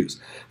issues.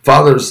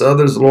 Father, there's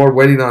others, Lord,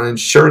 waiting on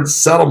insurance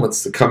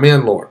settlements to come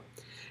in, Lord.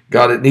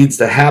 God, it needs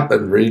to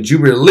happen. Would you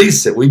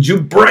release it? Would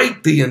you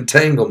break the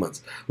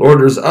entanglements?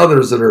 Lord, there's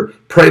others that are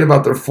praying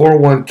about their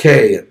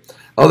 401k, and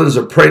others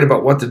are praying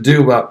about what to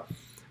do about,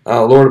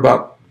 Lord,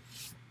 about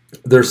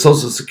their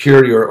Social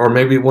Security or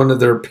maybe one of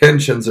their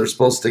pensions they're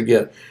supposed to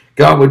get.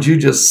 God, would you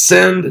just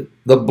send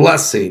the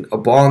blessing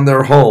upon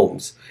their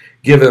homes?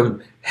 Give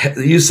them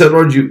You said,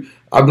 Lord,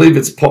 I believe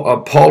it's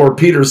Paul or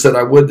Peter said,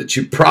 I would that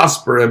you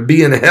prosper and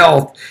be in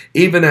health,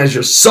 even as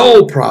your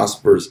soul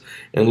prospers.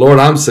 And Lord,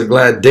 I'm so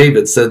glad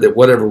David said that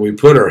whatever we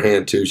put our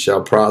hand to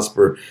shall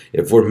prosper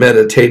if we're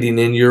meditating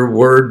in your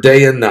word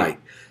day and night.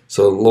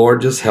 So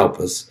Lord, just help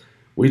us.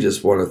 We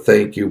just want to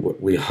thank you.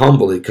 We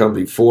humbly come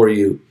before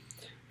you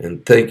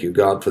and thank you,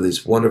 God, for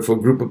this wonderful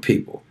group of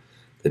people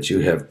that you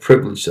have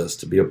privileged us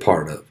to be a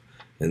part of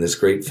in this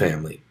great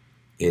family.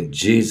 In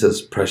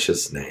Jesus'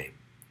 precious name,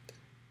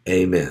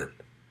 amen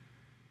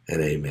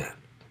and amen.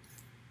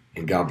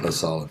 And God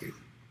bless all of you.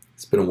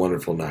 It's been a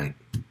wonderful night.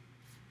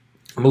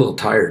 I'm a little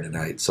tired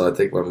tonight, so I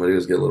think what I'm going to do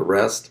is get a little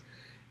rest.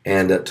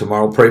 And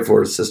tomorrow, pray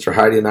for Sister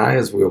Heidi and I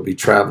as we'll be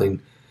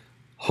traveling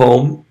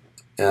home.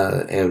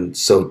 And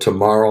so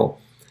tomorrow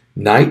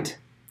night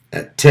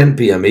at 10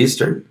 p.m.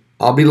 Eastern,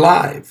 I'll be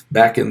live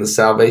back in the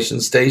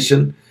Salvation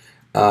Station.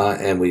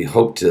 And we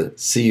hope to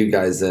see you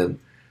guys then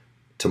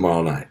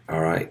tomorrow night.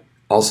 All right.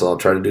 Also, I'll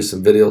try to do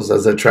some videos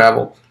as I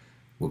travel.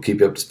 We'll keep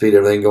you up to speed,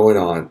 everything going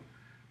on.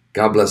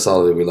 God bless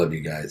all of you. We love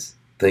you guys.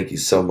 Thank you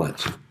so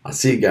much. I'll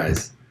see you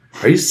guys.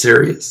 Are you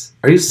serious?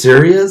 Are you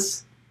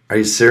serious? Are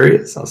you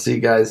serious? I'll see you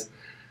guys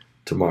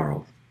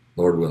tomorrow,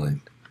 Lord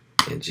willing,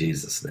 in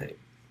Jesus' name.